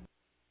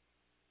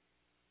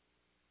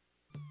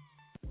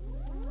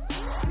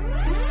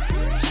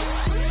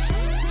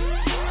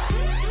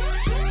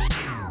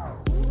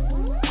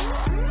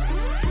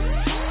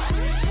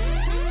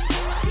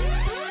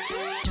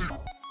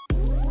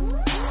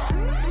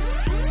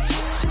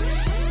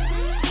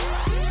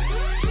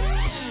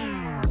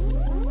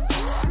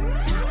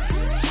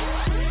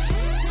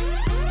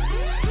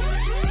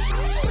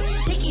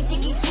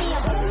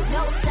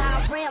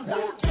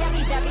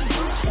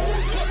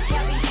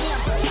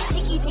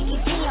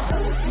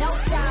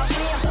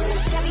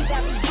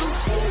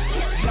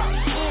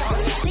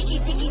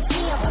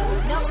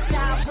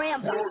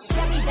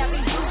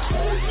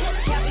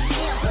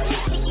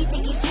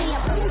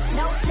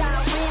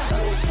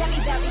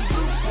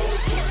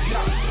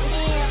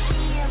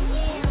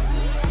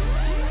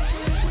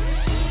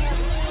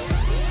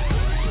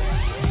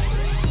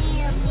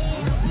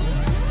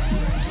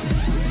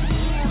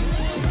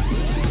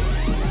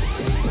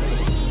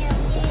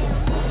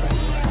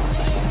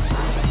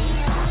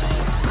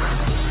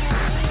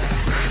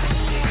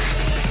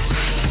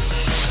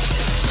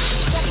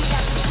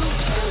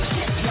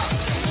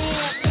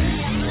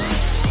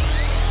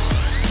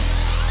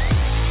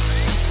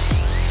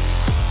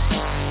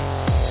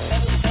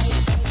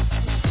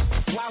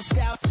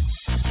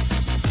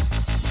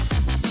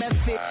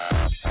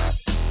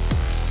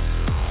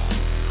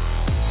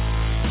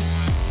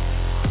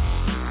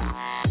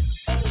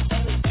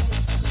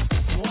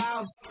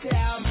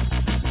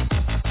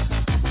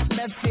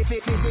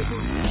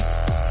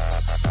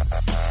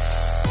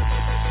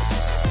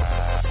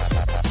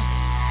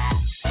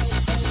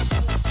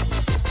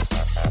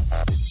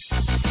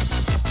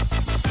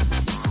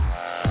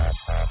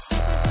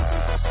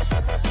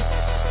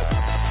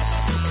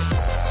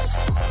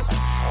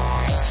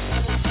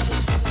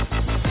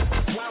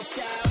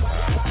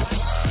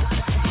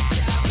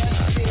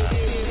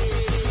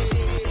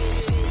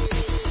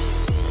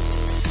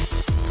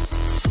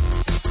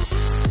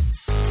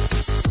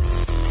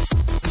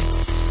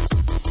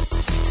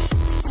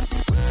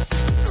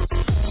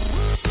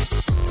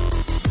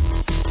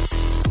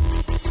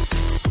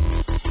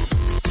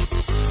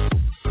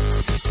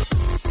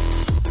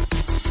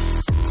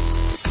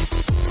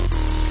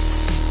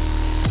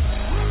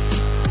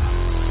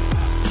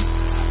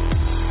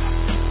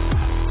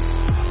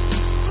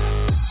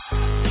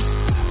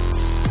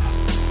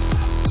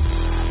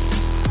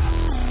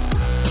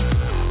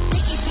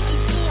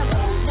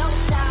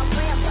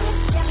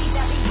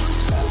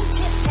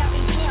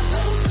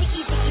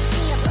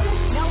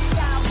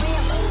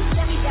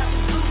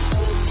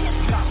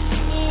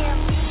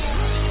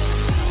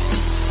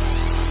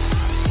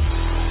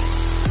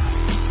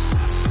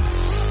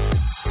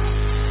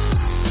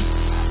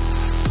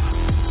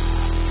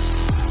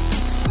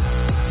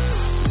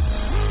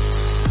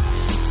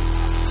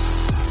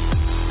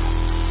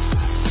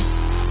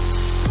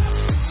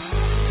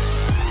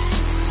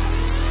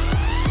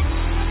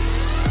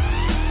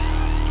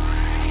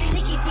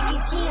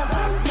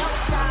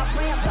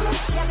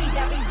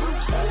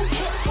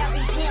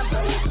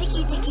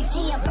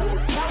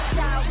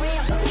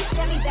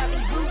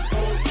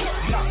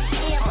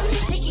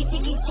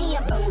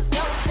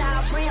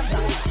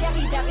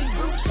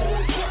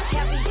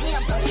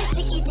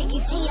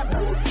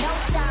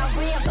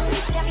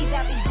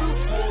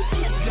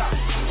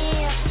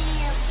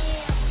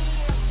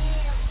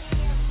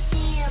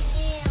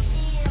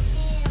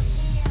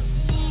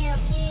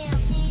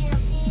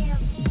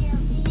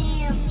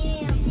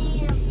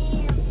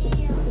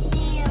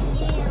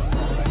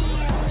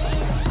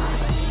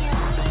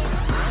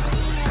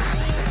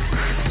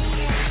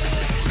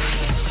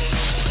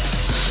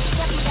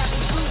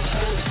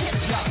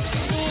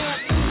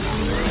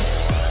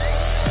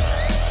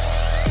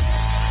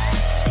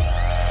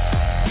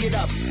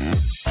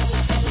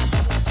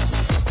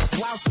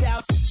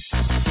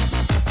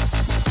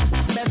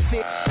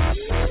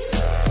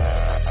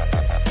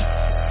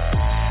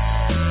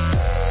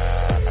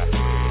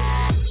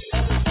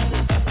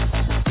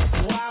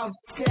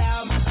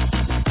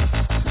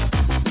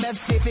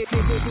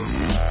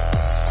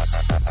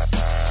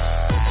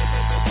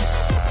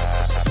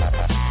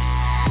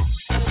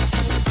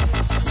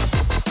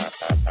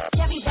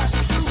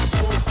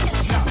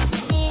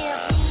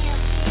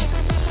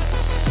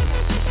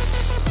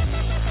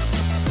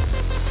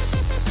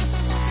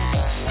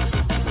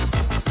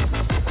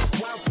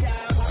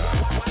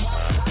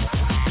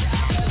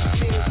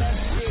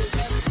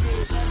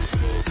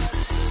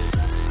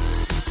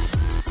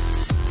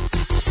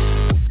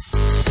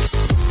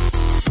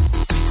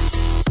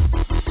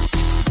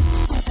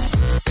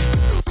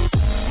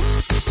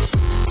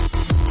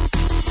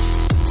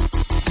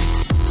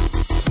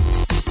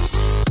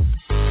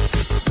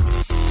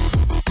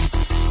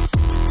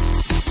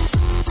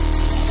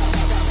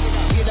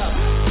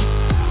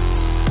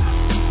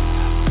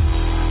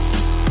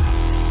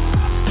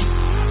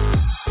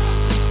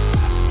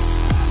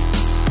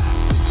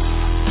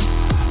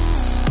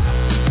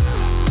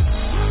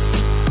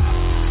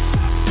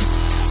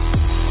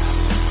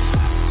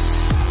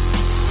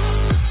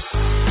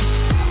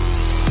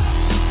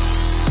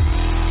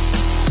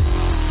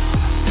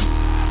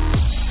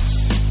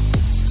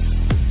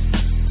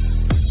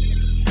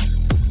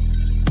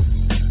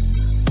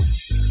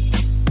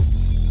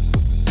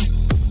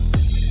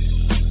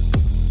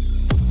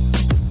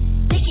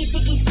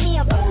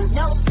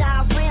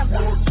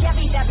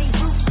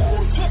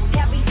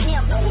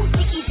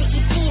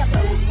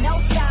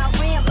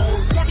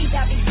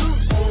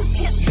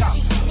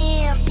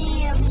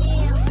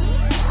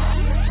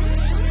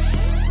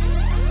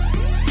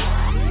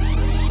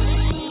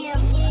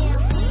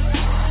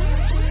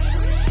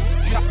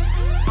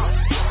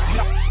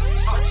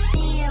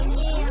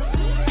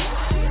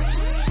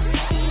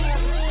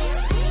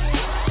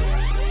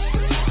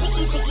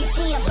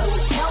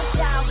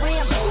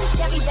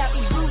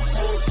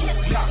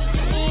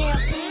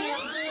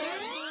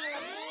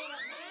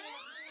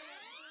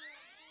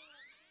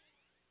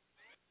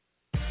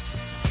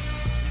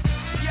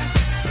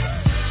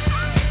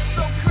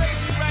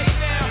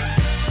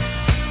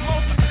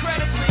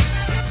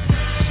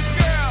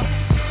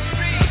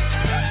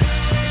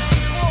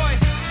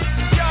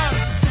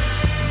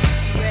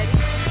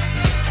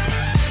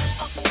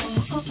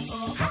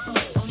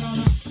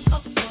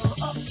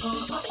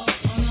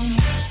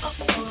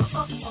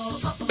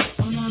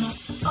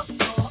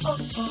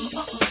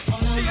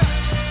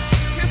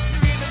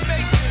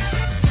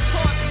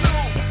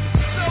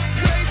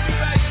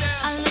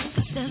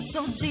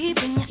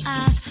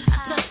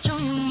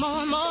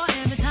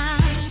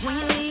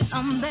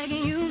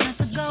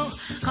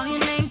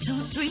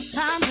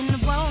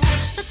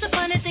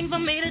 for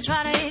me to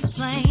try to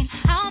explain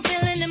how I'm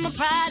feeling and my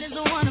pride is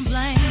the one to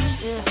blame.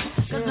 Yeah,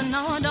 cause I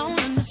know I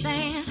don't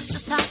understand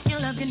just how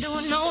your love can do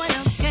it, no one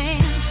else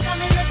can. Got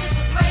me looking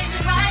so crazy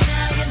right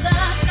now, your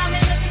love got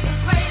me looking so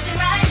crazy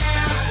right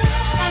now.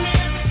 Got me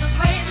looking so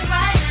crazy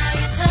right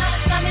now, your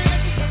touch got me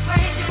looking so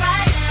crazy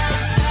right now.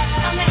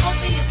 Got me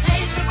hoping you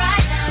taste me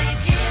right now, your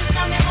kiss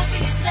got me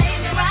hoping you save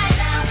me right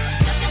now.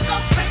 Looking so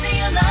crazy,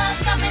 your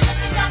love got me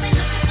looking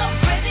so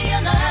crazy,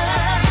 your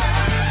love.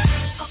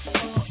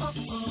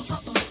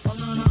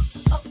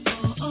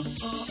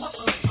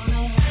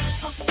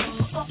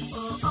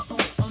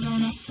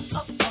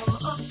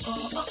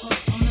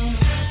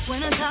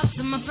 When I talk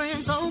to my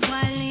friends so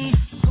quietly,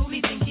 who do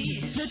you think he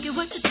is? Look at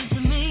what you did to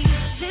me.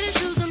 Tennis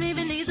shoes don't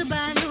even need to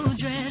buy a new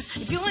dress.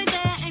 If you ain't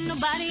there, ain't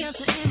nobody else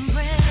to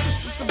impress.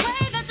 It's the way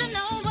that you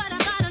know what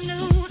I thought I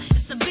knew.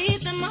 It's the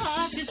beat in my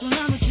heart beats when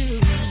I'm with you.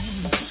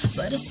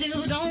 But I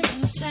still don't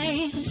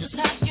understand just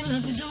how you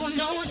love me, do I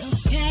know what else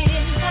can.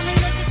 Got me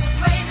looking so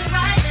crazy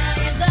right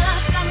now, your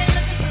love got me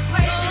looking so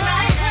crazy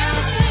right now.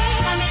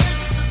 Got me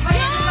looking so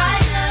crazy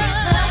right now,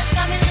 your love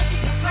got me looking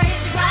so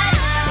crazy right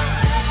now.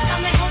 Got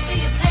me hoping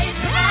you taste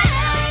me right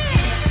now, your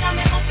kiss got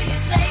me hoping you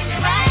save me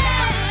right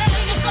now.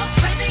 Looking so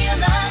crazy, your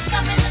love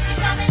got me looking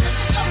so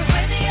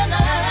crazy, your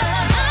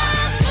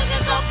love.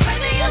 Looking so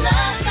crazy, your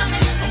love got me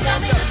looking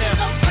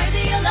so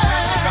crazy, your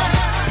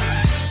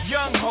love.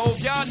 Young Hov,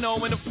 y'all know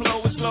when the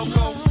flow is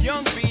loco.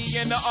 Young B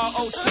and the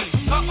ROC.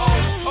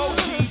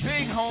 OG,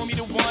 big homie,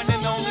 the one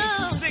and only.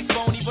 Sick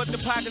bony, but the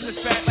pockets is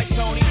fat like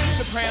Tony.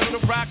 Soprano,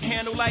 the rock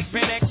handle like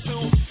Ben X2.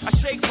 I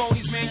shake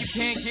bonies, man, you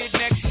can't get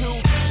next to.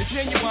 The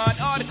genuine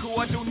article,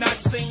 I do not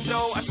sing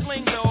though. I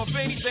sling though, if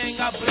anything,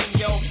 I bling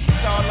yo.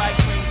 Star like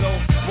Ringo,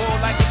 war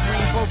like a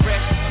green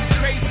beret.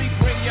 Crazy,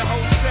 bring your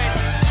whole set.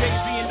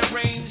 Crazy in the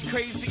range,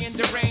 crazy in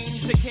the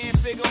range. They can't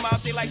figure him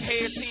out, they like,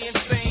 hey, is he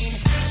insane?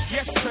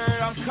 Yes,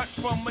 sir, I'm cut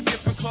from a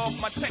different cloth.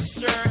 My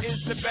texture is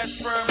the best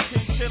firm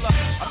chinchilla.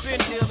 I've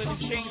been dealing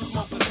in chain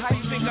smokers. How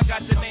you think I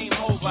got the name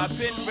over? I've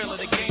been realer,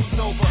 the game's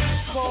over.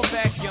 Fall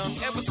back young,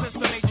 ever since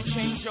I made the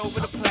change over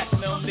to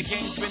platinum, the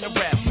game's been a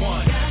rap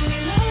one. Got me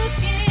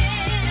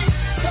looking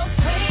so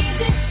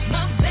crazy,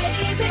 my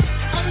baby.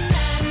 I'm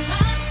not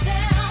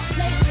myself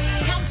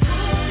lately. I'm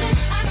fooling,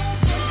 I don't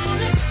fool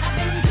it. I've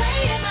been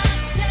playing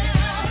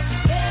myself,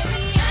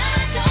 baby.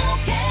 I don't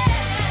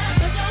care,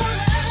 but your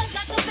love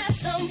got the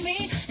best of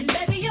me, and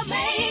baby you're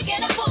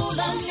making a fool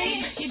of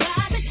me. You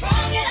got me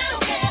strong and I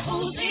don't care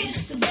who's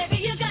it. 'Cause baby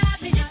you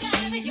got me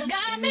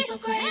so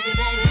crazy,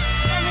 baby.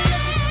 Got me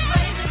looking so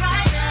crazy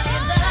right now.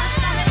 Your love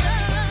got me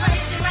looking so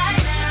crazy right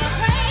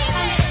now.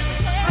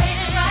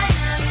 Crazy right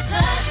now. Your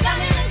touch got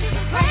me looking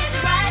so crazy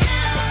right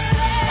now.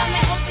 Got me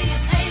hoping you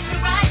taste me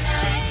right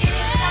now. Your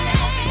kiss got me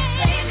hoping you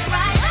save me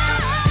right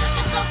now.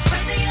 Looking so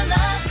crazy, your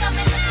love got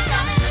me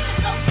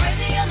looking so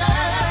crazy, your love.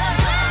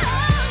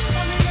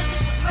 Got me looking so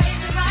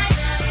crazy right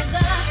now. Your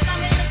love got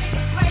me looking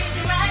so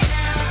crazy right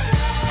now.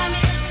 Got me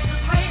looking so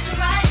crazy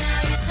right now.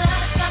 Your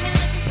touch got me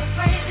looking so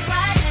crazy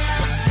right now.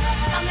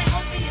 Got me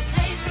hoping you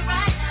taste me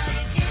right now.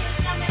 Your kiss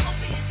got me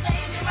hoping you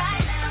save me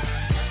right now.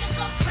 Looking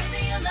so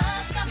crazy, your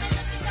love got me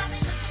looking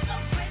so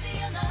crazy,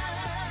 your love.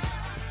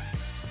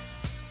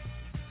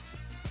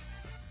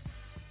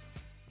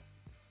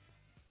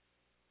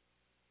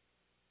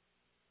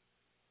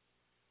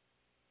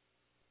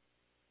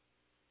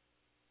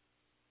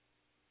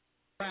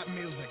 Rap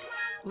music.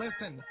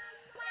 Listen,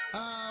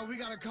 we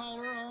got a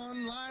caller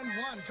on line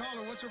one.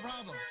 Caller, what's your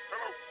problem?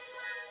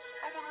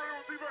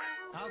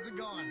 How's it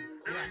going?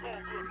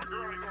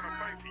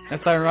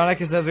 That's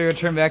ironic, as we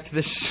return back to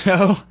the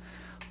show,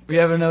 we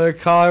have another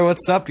caller.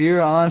 What's up?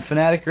 You're on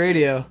Fanatic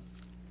Radio.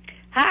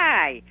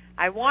 Hi.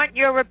 I want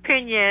your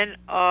opinion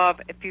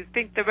of if you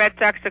think the Red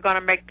Sox are going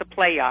to make the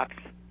playoffs.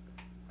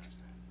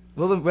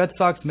 Will the Red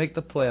Sox make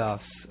the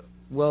playoffs?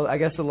 Well, I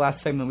guess the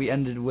last segment we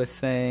ended with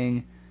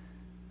saying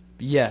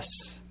yes.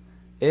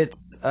 It's,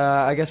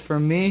 I guess for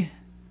me,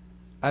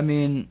 I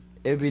mean,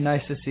 it'd be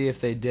nice to see if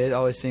they did.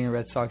 Always seeing a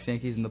Red Sox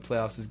Yankees in the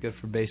playoffs is good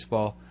for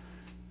baseball.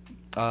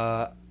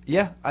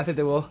 Yeah, I think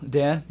they will.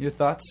 Dan, your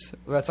thoughts?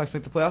 Red Sox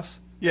make the playoffs?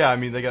 Yeah, I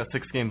mean, they got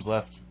 6 games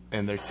left,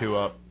 and they're 2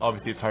 up.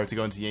 Obviously, it's hard to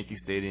go into Yankee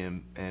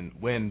Stadium and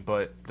win,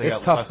 but they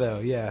it's got tough, though,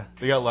 yeah.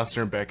 They got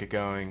Lester and Beckett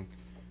going.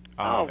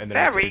 And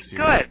very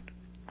good.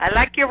 I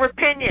like your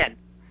opinion.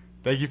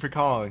 Thank you for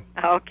calling.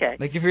 Okay.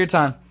 Thank you for your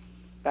time.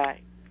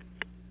 Bye.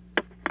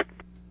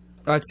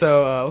 All right,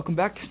 so welcome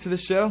back to the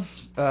show.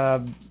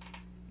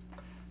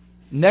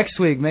 Next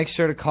week, make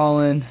sure to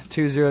call in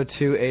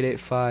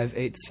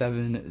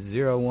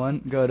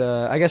 202-885-8701. Go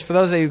to, I guess for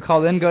those of you who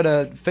called in, go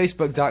to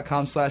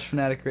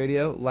facebook.com/Fanatic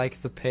Radio. Like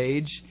the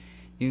page.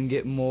 You can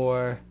get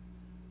more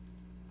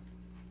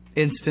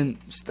instant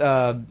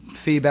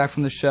feedback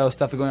from the show,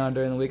 stuff going on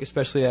during the week,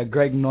 especially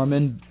Greg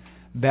Norman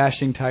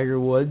bashing Tiger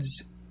Woods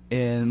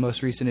in the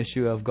most recent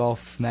issue of Golf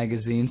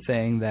Magazine,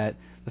 saying that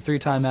the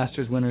 3-time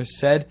Masters winner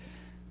said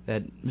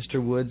that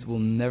Mr. Woods will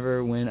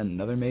never win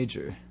another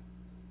major.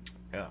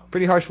 Yeah.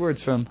 Pretty harsh words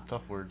from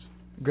tough words.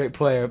 Great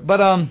player. But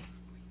AO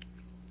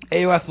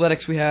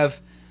Athletics, we have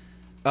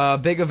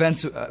Big events.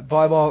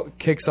 Volleyball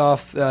kicks off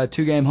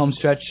 2-game home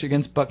stretch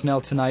against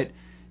Bucknell tonight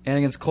and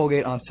against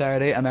Colgate on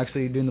Saturday. I'm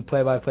actually doing the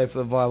play-by-play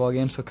for the volleyball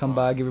game, so come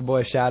by, give your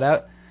boy a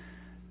shout-out.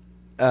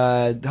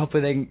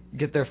 Hopefully they can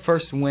get their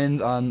first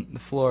wins on the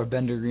floor of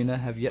Bender Arena,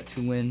 have yet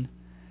to win.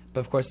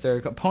 But, of course, their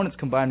opponents'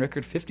 combined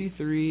record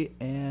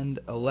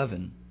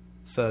 53-11.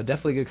 So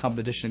definitely good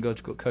competition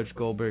Coach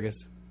Goldberg has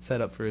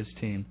set up for his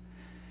team.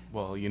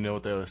 Well, you know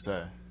what they always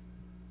say.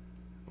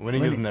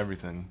 Winning isn't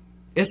everything.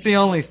 It's the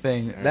only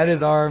thing. Yeah. That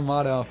is our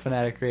motto on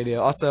Fanatic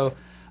Radio. Also,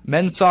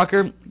 men's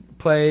soccer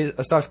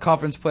starts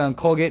conference play on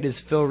Colgate is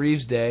Phil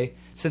Reeves Day.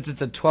 Since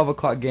it's a 12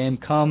 o'clock game,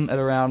 come at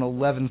around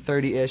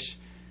 11:30-ish.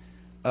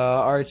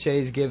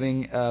 RHA is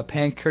giving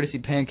courtesy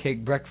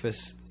pancake breakfast,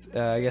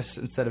 I guess,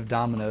 instead of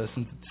Domino's,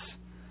 since it's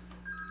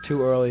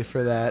too early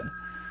for that.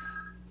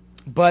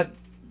 But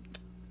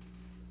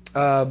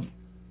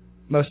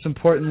most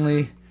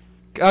importantly,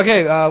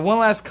 okay, one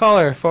last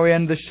caller before we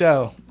end the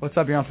show. What's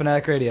up? You're on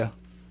Fanatic Radio.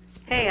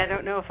 Hey, I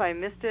don't know if I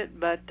missed it,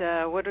 but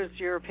what is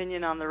your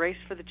opinion on the race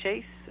for the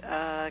chase?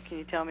 Can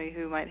you tell me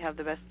who might have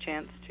the best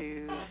chance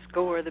to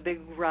score the big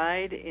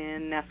ride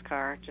in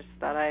NASCAR? Just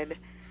thought I'd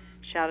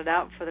shout it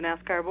out for the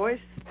NASCAR boys.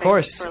 Of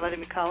course. Thanks for letting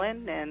me call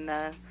in, and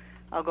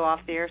I'll go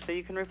off the air so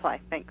you can reply.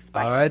 Thanks.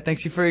 Bye. All right.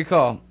 Thanks you for your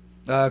call.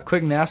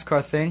 Quick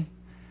NASCAR thing.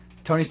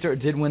 Tony Stewart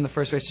did win the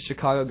first race to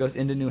Chicago, goes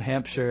into New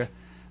Hampshire.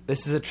 This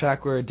is a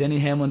track where Denny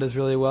Hamlin does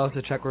really well. It's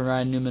a track where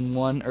Ryan Newman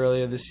won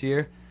earlier this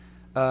year.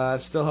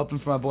 I'm still hoping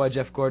for my boy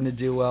Jeff Gordon to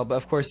do well.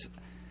 But, of course,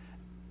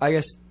 I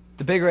guess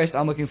the big race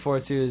I'm looking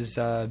forward to is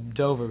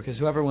Dover, because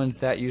whoever wins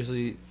that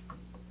usually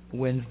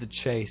wins the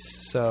chase.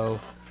 So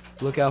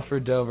look out for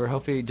Dover.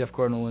 Hopefully Jeff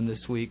Gordon will win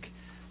this week.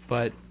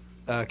 But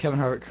Kevin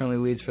Harvick currently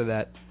leads for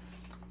that.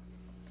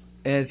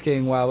 And it's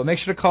getting wild. But make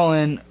sure to call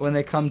in when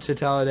they come to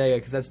Talladega,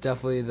 because that's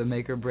definitely the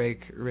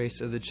make-or-break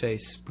race of the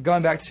chase. But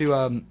going back to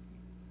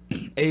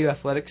AU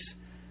Athletics,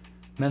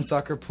 men's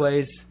soccer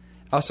plays.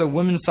 Also,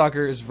 women's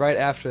soccer is right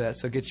after that,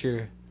 so get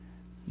your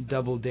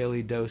double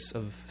daily dose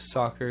of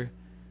soccer.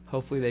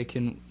 Hopefully they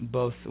can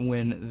both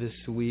win this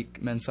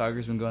week. Men's soccer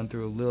has been going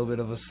through a little bit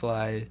of a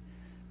slide,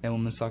 and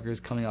women's soccer is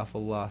coming off a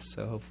loss,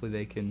 so hopefully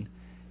they can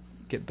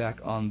get back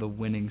on the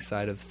winning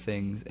side of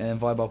things. And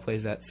volleyball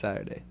plays that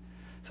Saturday.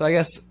 So I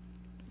guess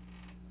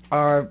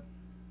our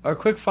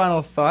quick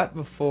final thought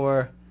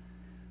before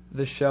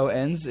the show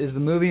ends is the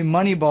movie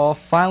Moneyball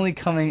finally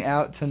coming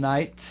out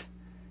tonight.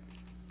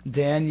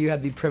 Dan, you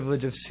had the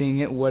privilege of seeing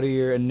it. What are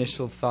your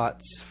initial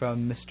thoughts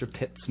from Mr.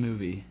 Pitt's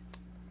movie?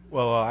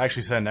 Well, I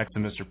actually sat next to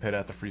Mr. Pitt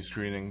at the free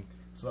screening,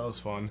 so that was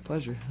fun.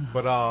 Pleasure.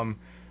 But I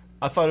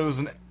thought it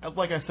was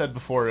like I said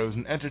before, it was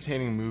an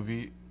entertaining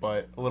movie,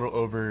 but a little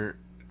over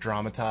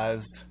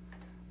dramatized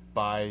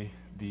by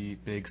the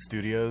big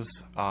studios.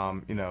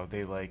 They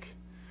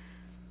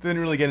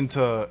didn't really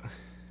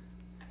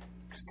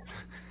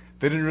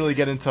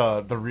get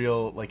into the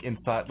real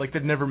inside. They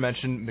never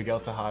mentioned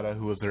Miguel Tejada,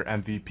 who was their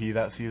MVP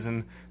that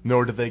season,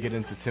 nor did they get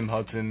into Tim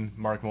Hudson,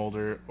 Mark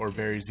Mulder, or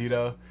Barry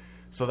Zito.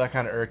 So that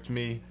kind of irked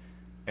me.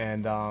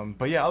 And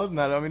but yeah, other than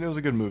that, it was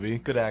a good movie,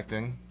 good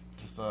acting,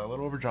 just a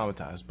little over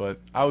dramatized. But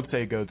I would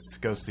say go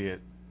see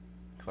it,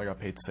 because I got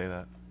paid to say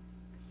that.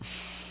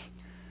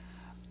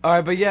 All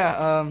right, but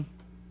yeah,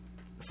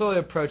 slowly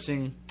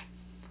approaching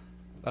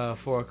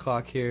 4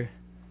 o'clock here.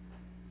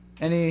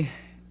 Any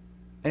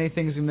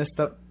things we missed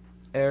up,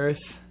 Eris?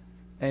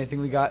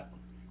 Anything we got?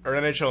 Our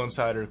NHL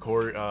insider,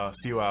 Corey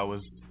Siwa,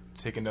 was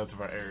taking notes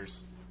of our errors.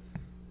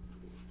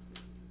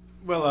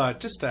 Well,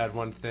 just to add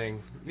one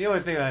thing. The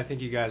only thing that I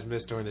think you guys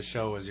missed during the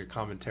show was your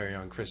commentary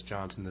on Chris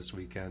Johnson this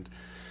weekend.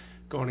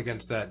 Going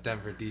against that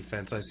Denver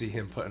defense, I see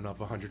him putting up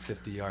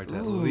 150 yards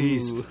at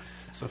least.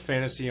 So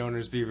fantasy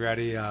owners, be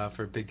ready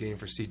for a big game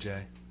for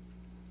CJ.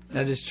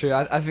 That is true.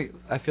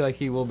 I feel like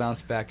he will bounce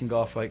back and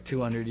go off for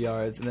 200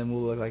 yards, and then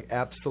we'll look like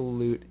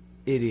absolute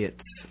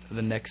idiots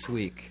the next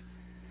week.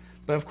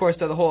 But of course,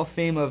 the whole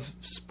theme of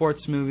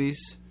sports movies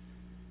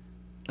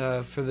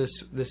for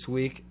this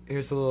week.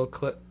 Here's a little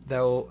clip that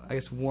will, I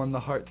guess, warm the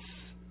hearts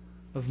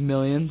of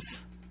millions.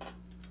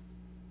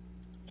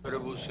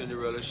 Incredible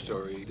Cinderella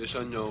story. This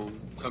unknown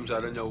comes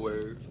out of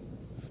nowhere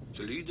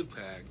to lead the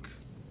pack.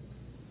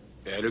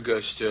 At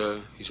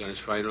Augusta, he's on his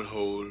final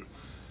hole.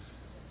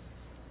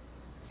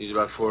 He's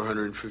about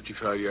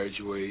 455 yards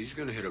away. He's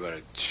going to hit about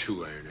a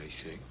 2-iron, I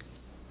think.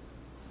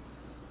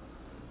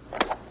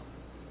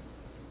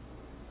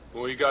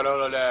 Well, he got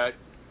all of that.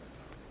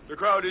 The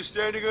crowd is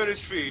standing on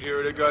its feet here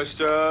at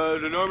Augusta.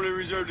 The normally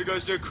reserved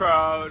Augusta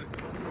crowd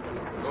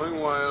going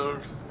wild.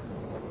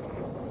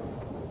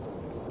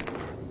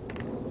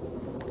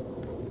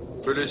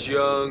 For this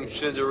young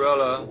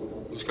Cinderella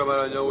who's come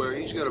out of nowhere,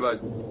 he's got about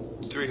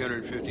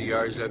 350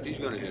 yards left. He's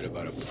going to hit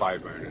about a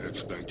 5-iron, I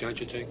expect, don't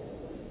you think?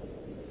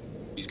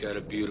 He's got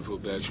a beautiful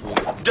backswing.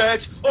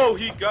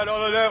 He got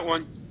all of that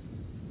one.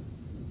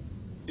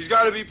 He's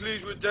got to be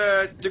pleased with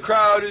that. The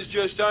crowd is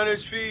just on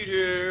its feet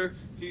here.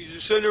 He's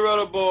a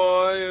Cinderella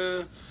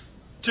boy.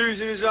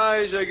 Tears in his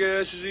eyes, I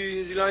guess, as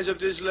he lines up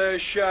this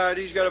last shot.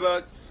 He's got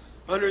about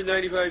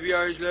 195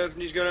 yards left,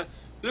 and he's going to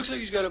Looks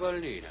like he's got about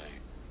an 8 on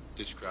him.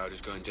 This crowd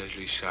has gone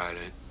deadly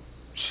silent.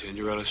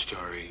 Cinderella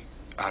story,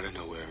 out of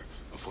nowhere.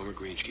 A former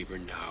greenskeeper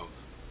now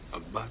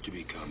about to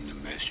become the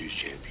Masters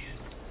champion.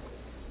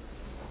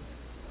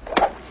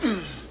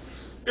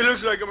 It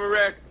looks like I'm a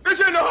wreck.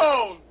 It's in the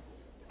hole!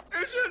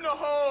 It's in the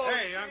hole!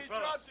 Hey, young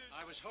fella.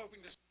 I was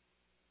hoping to...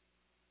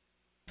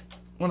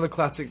 One of the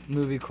classic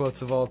movie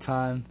quotes of all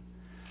time.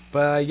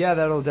 But yeah,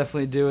 that'll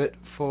definitely do it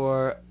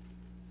for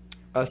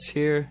us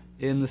here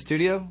in the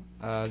studio.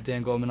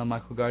 Dan Goldman and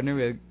Michael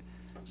Gardner.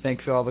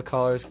 Thanks for all the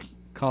callers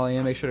calling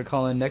in. Make sure to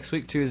call in next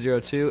week,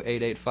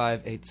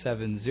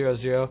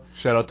 202-885-8700.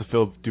 Shout out to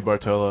Phil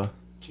DiBartolo.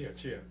 Cheer.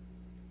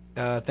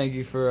 Thank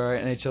you for our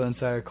NHL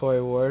Insider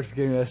Corey Ward for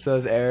giving us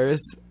those airs,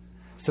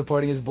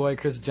 supporting his boy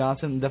Chris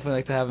Johnson. Definitely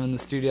like to have him in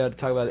the studio to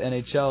talk about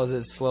NHL as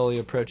it's slowly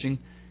approaching,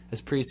 as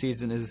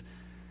preseason is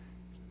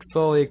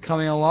slowly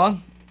coming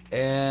along,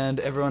 and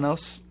everyone else,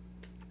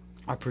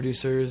 our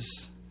producers.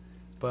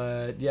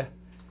 But yeah,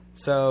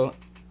 so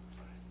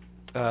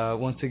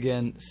once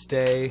again,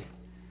 stay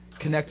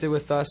connected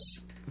with us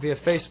via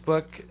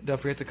Facebook.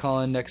 Don't forget to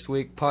call in next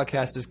week.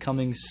 Podcast is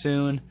coming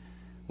soon.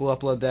 We'll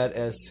upload that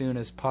as soon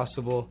as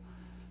possible.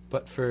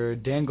 But for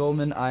Dan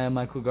Goldman, I am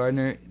Michael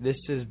Gardner. This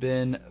has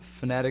been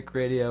Fanatic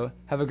Radio.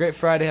 Have a great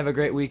Friday. Have a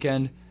great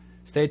weekend.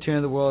 Stay tuned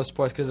to the world of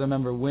sports, because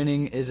remember,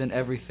 winning isn't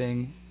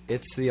everything.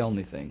 It's the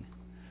only thing.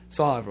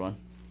 So long, everyone.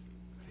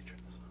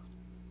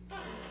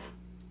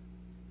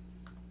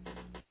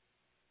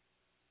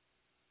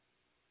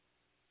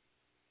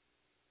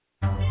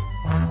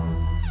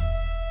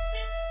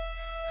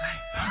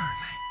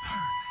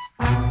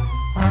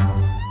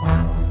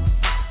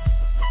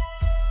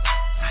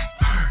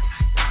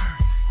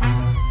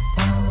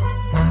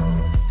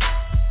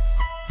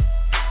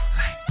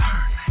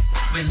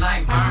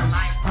 Like burn, we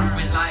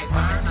moving like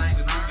burn,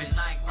 we moving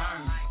like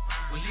burn.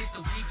 Well, it's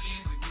the weekend.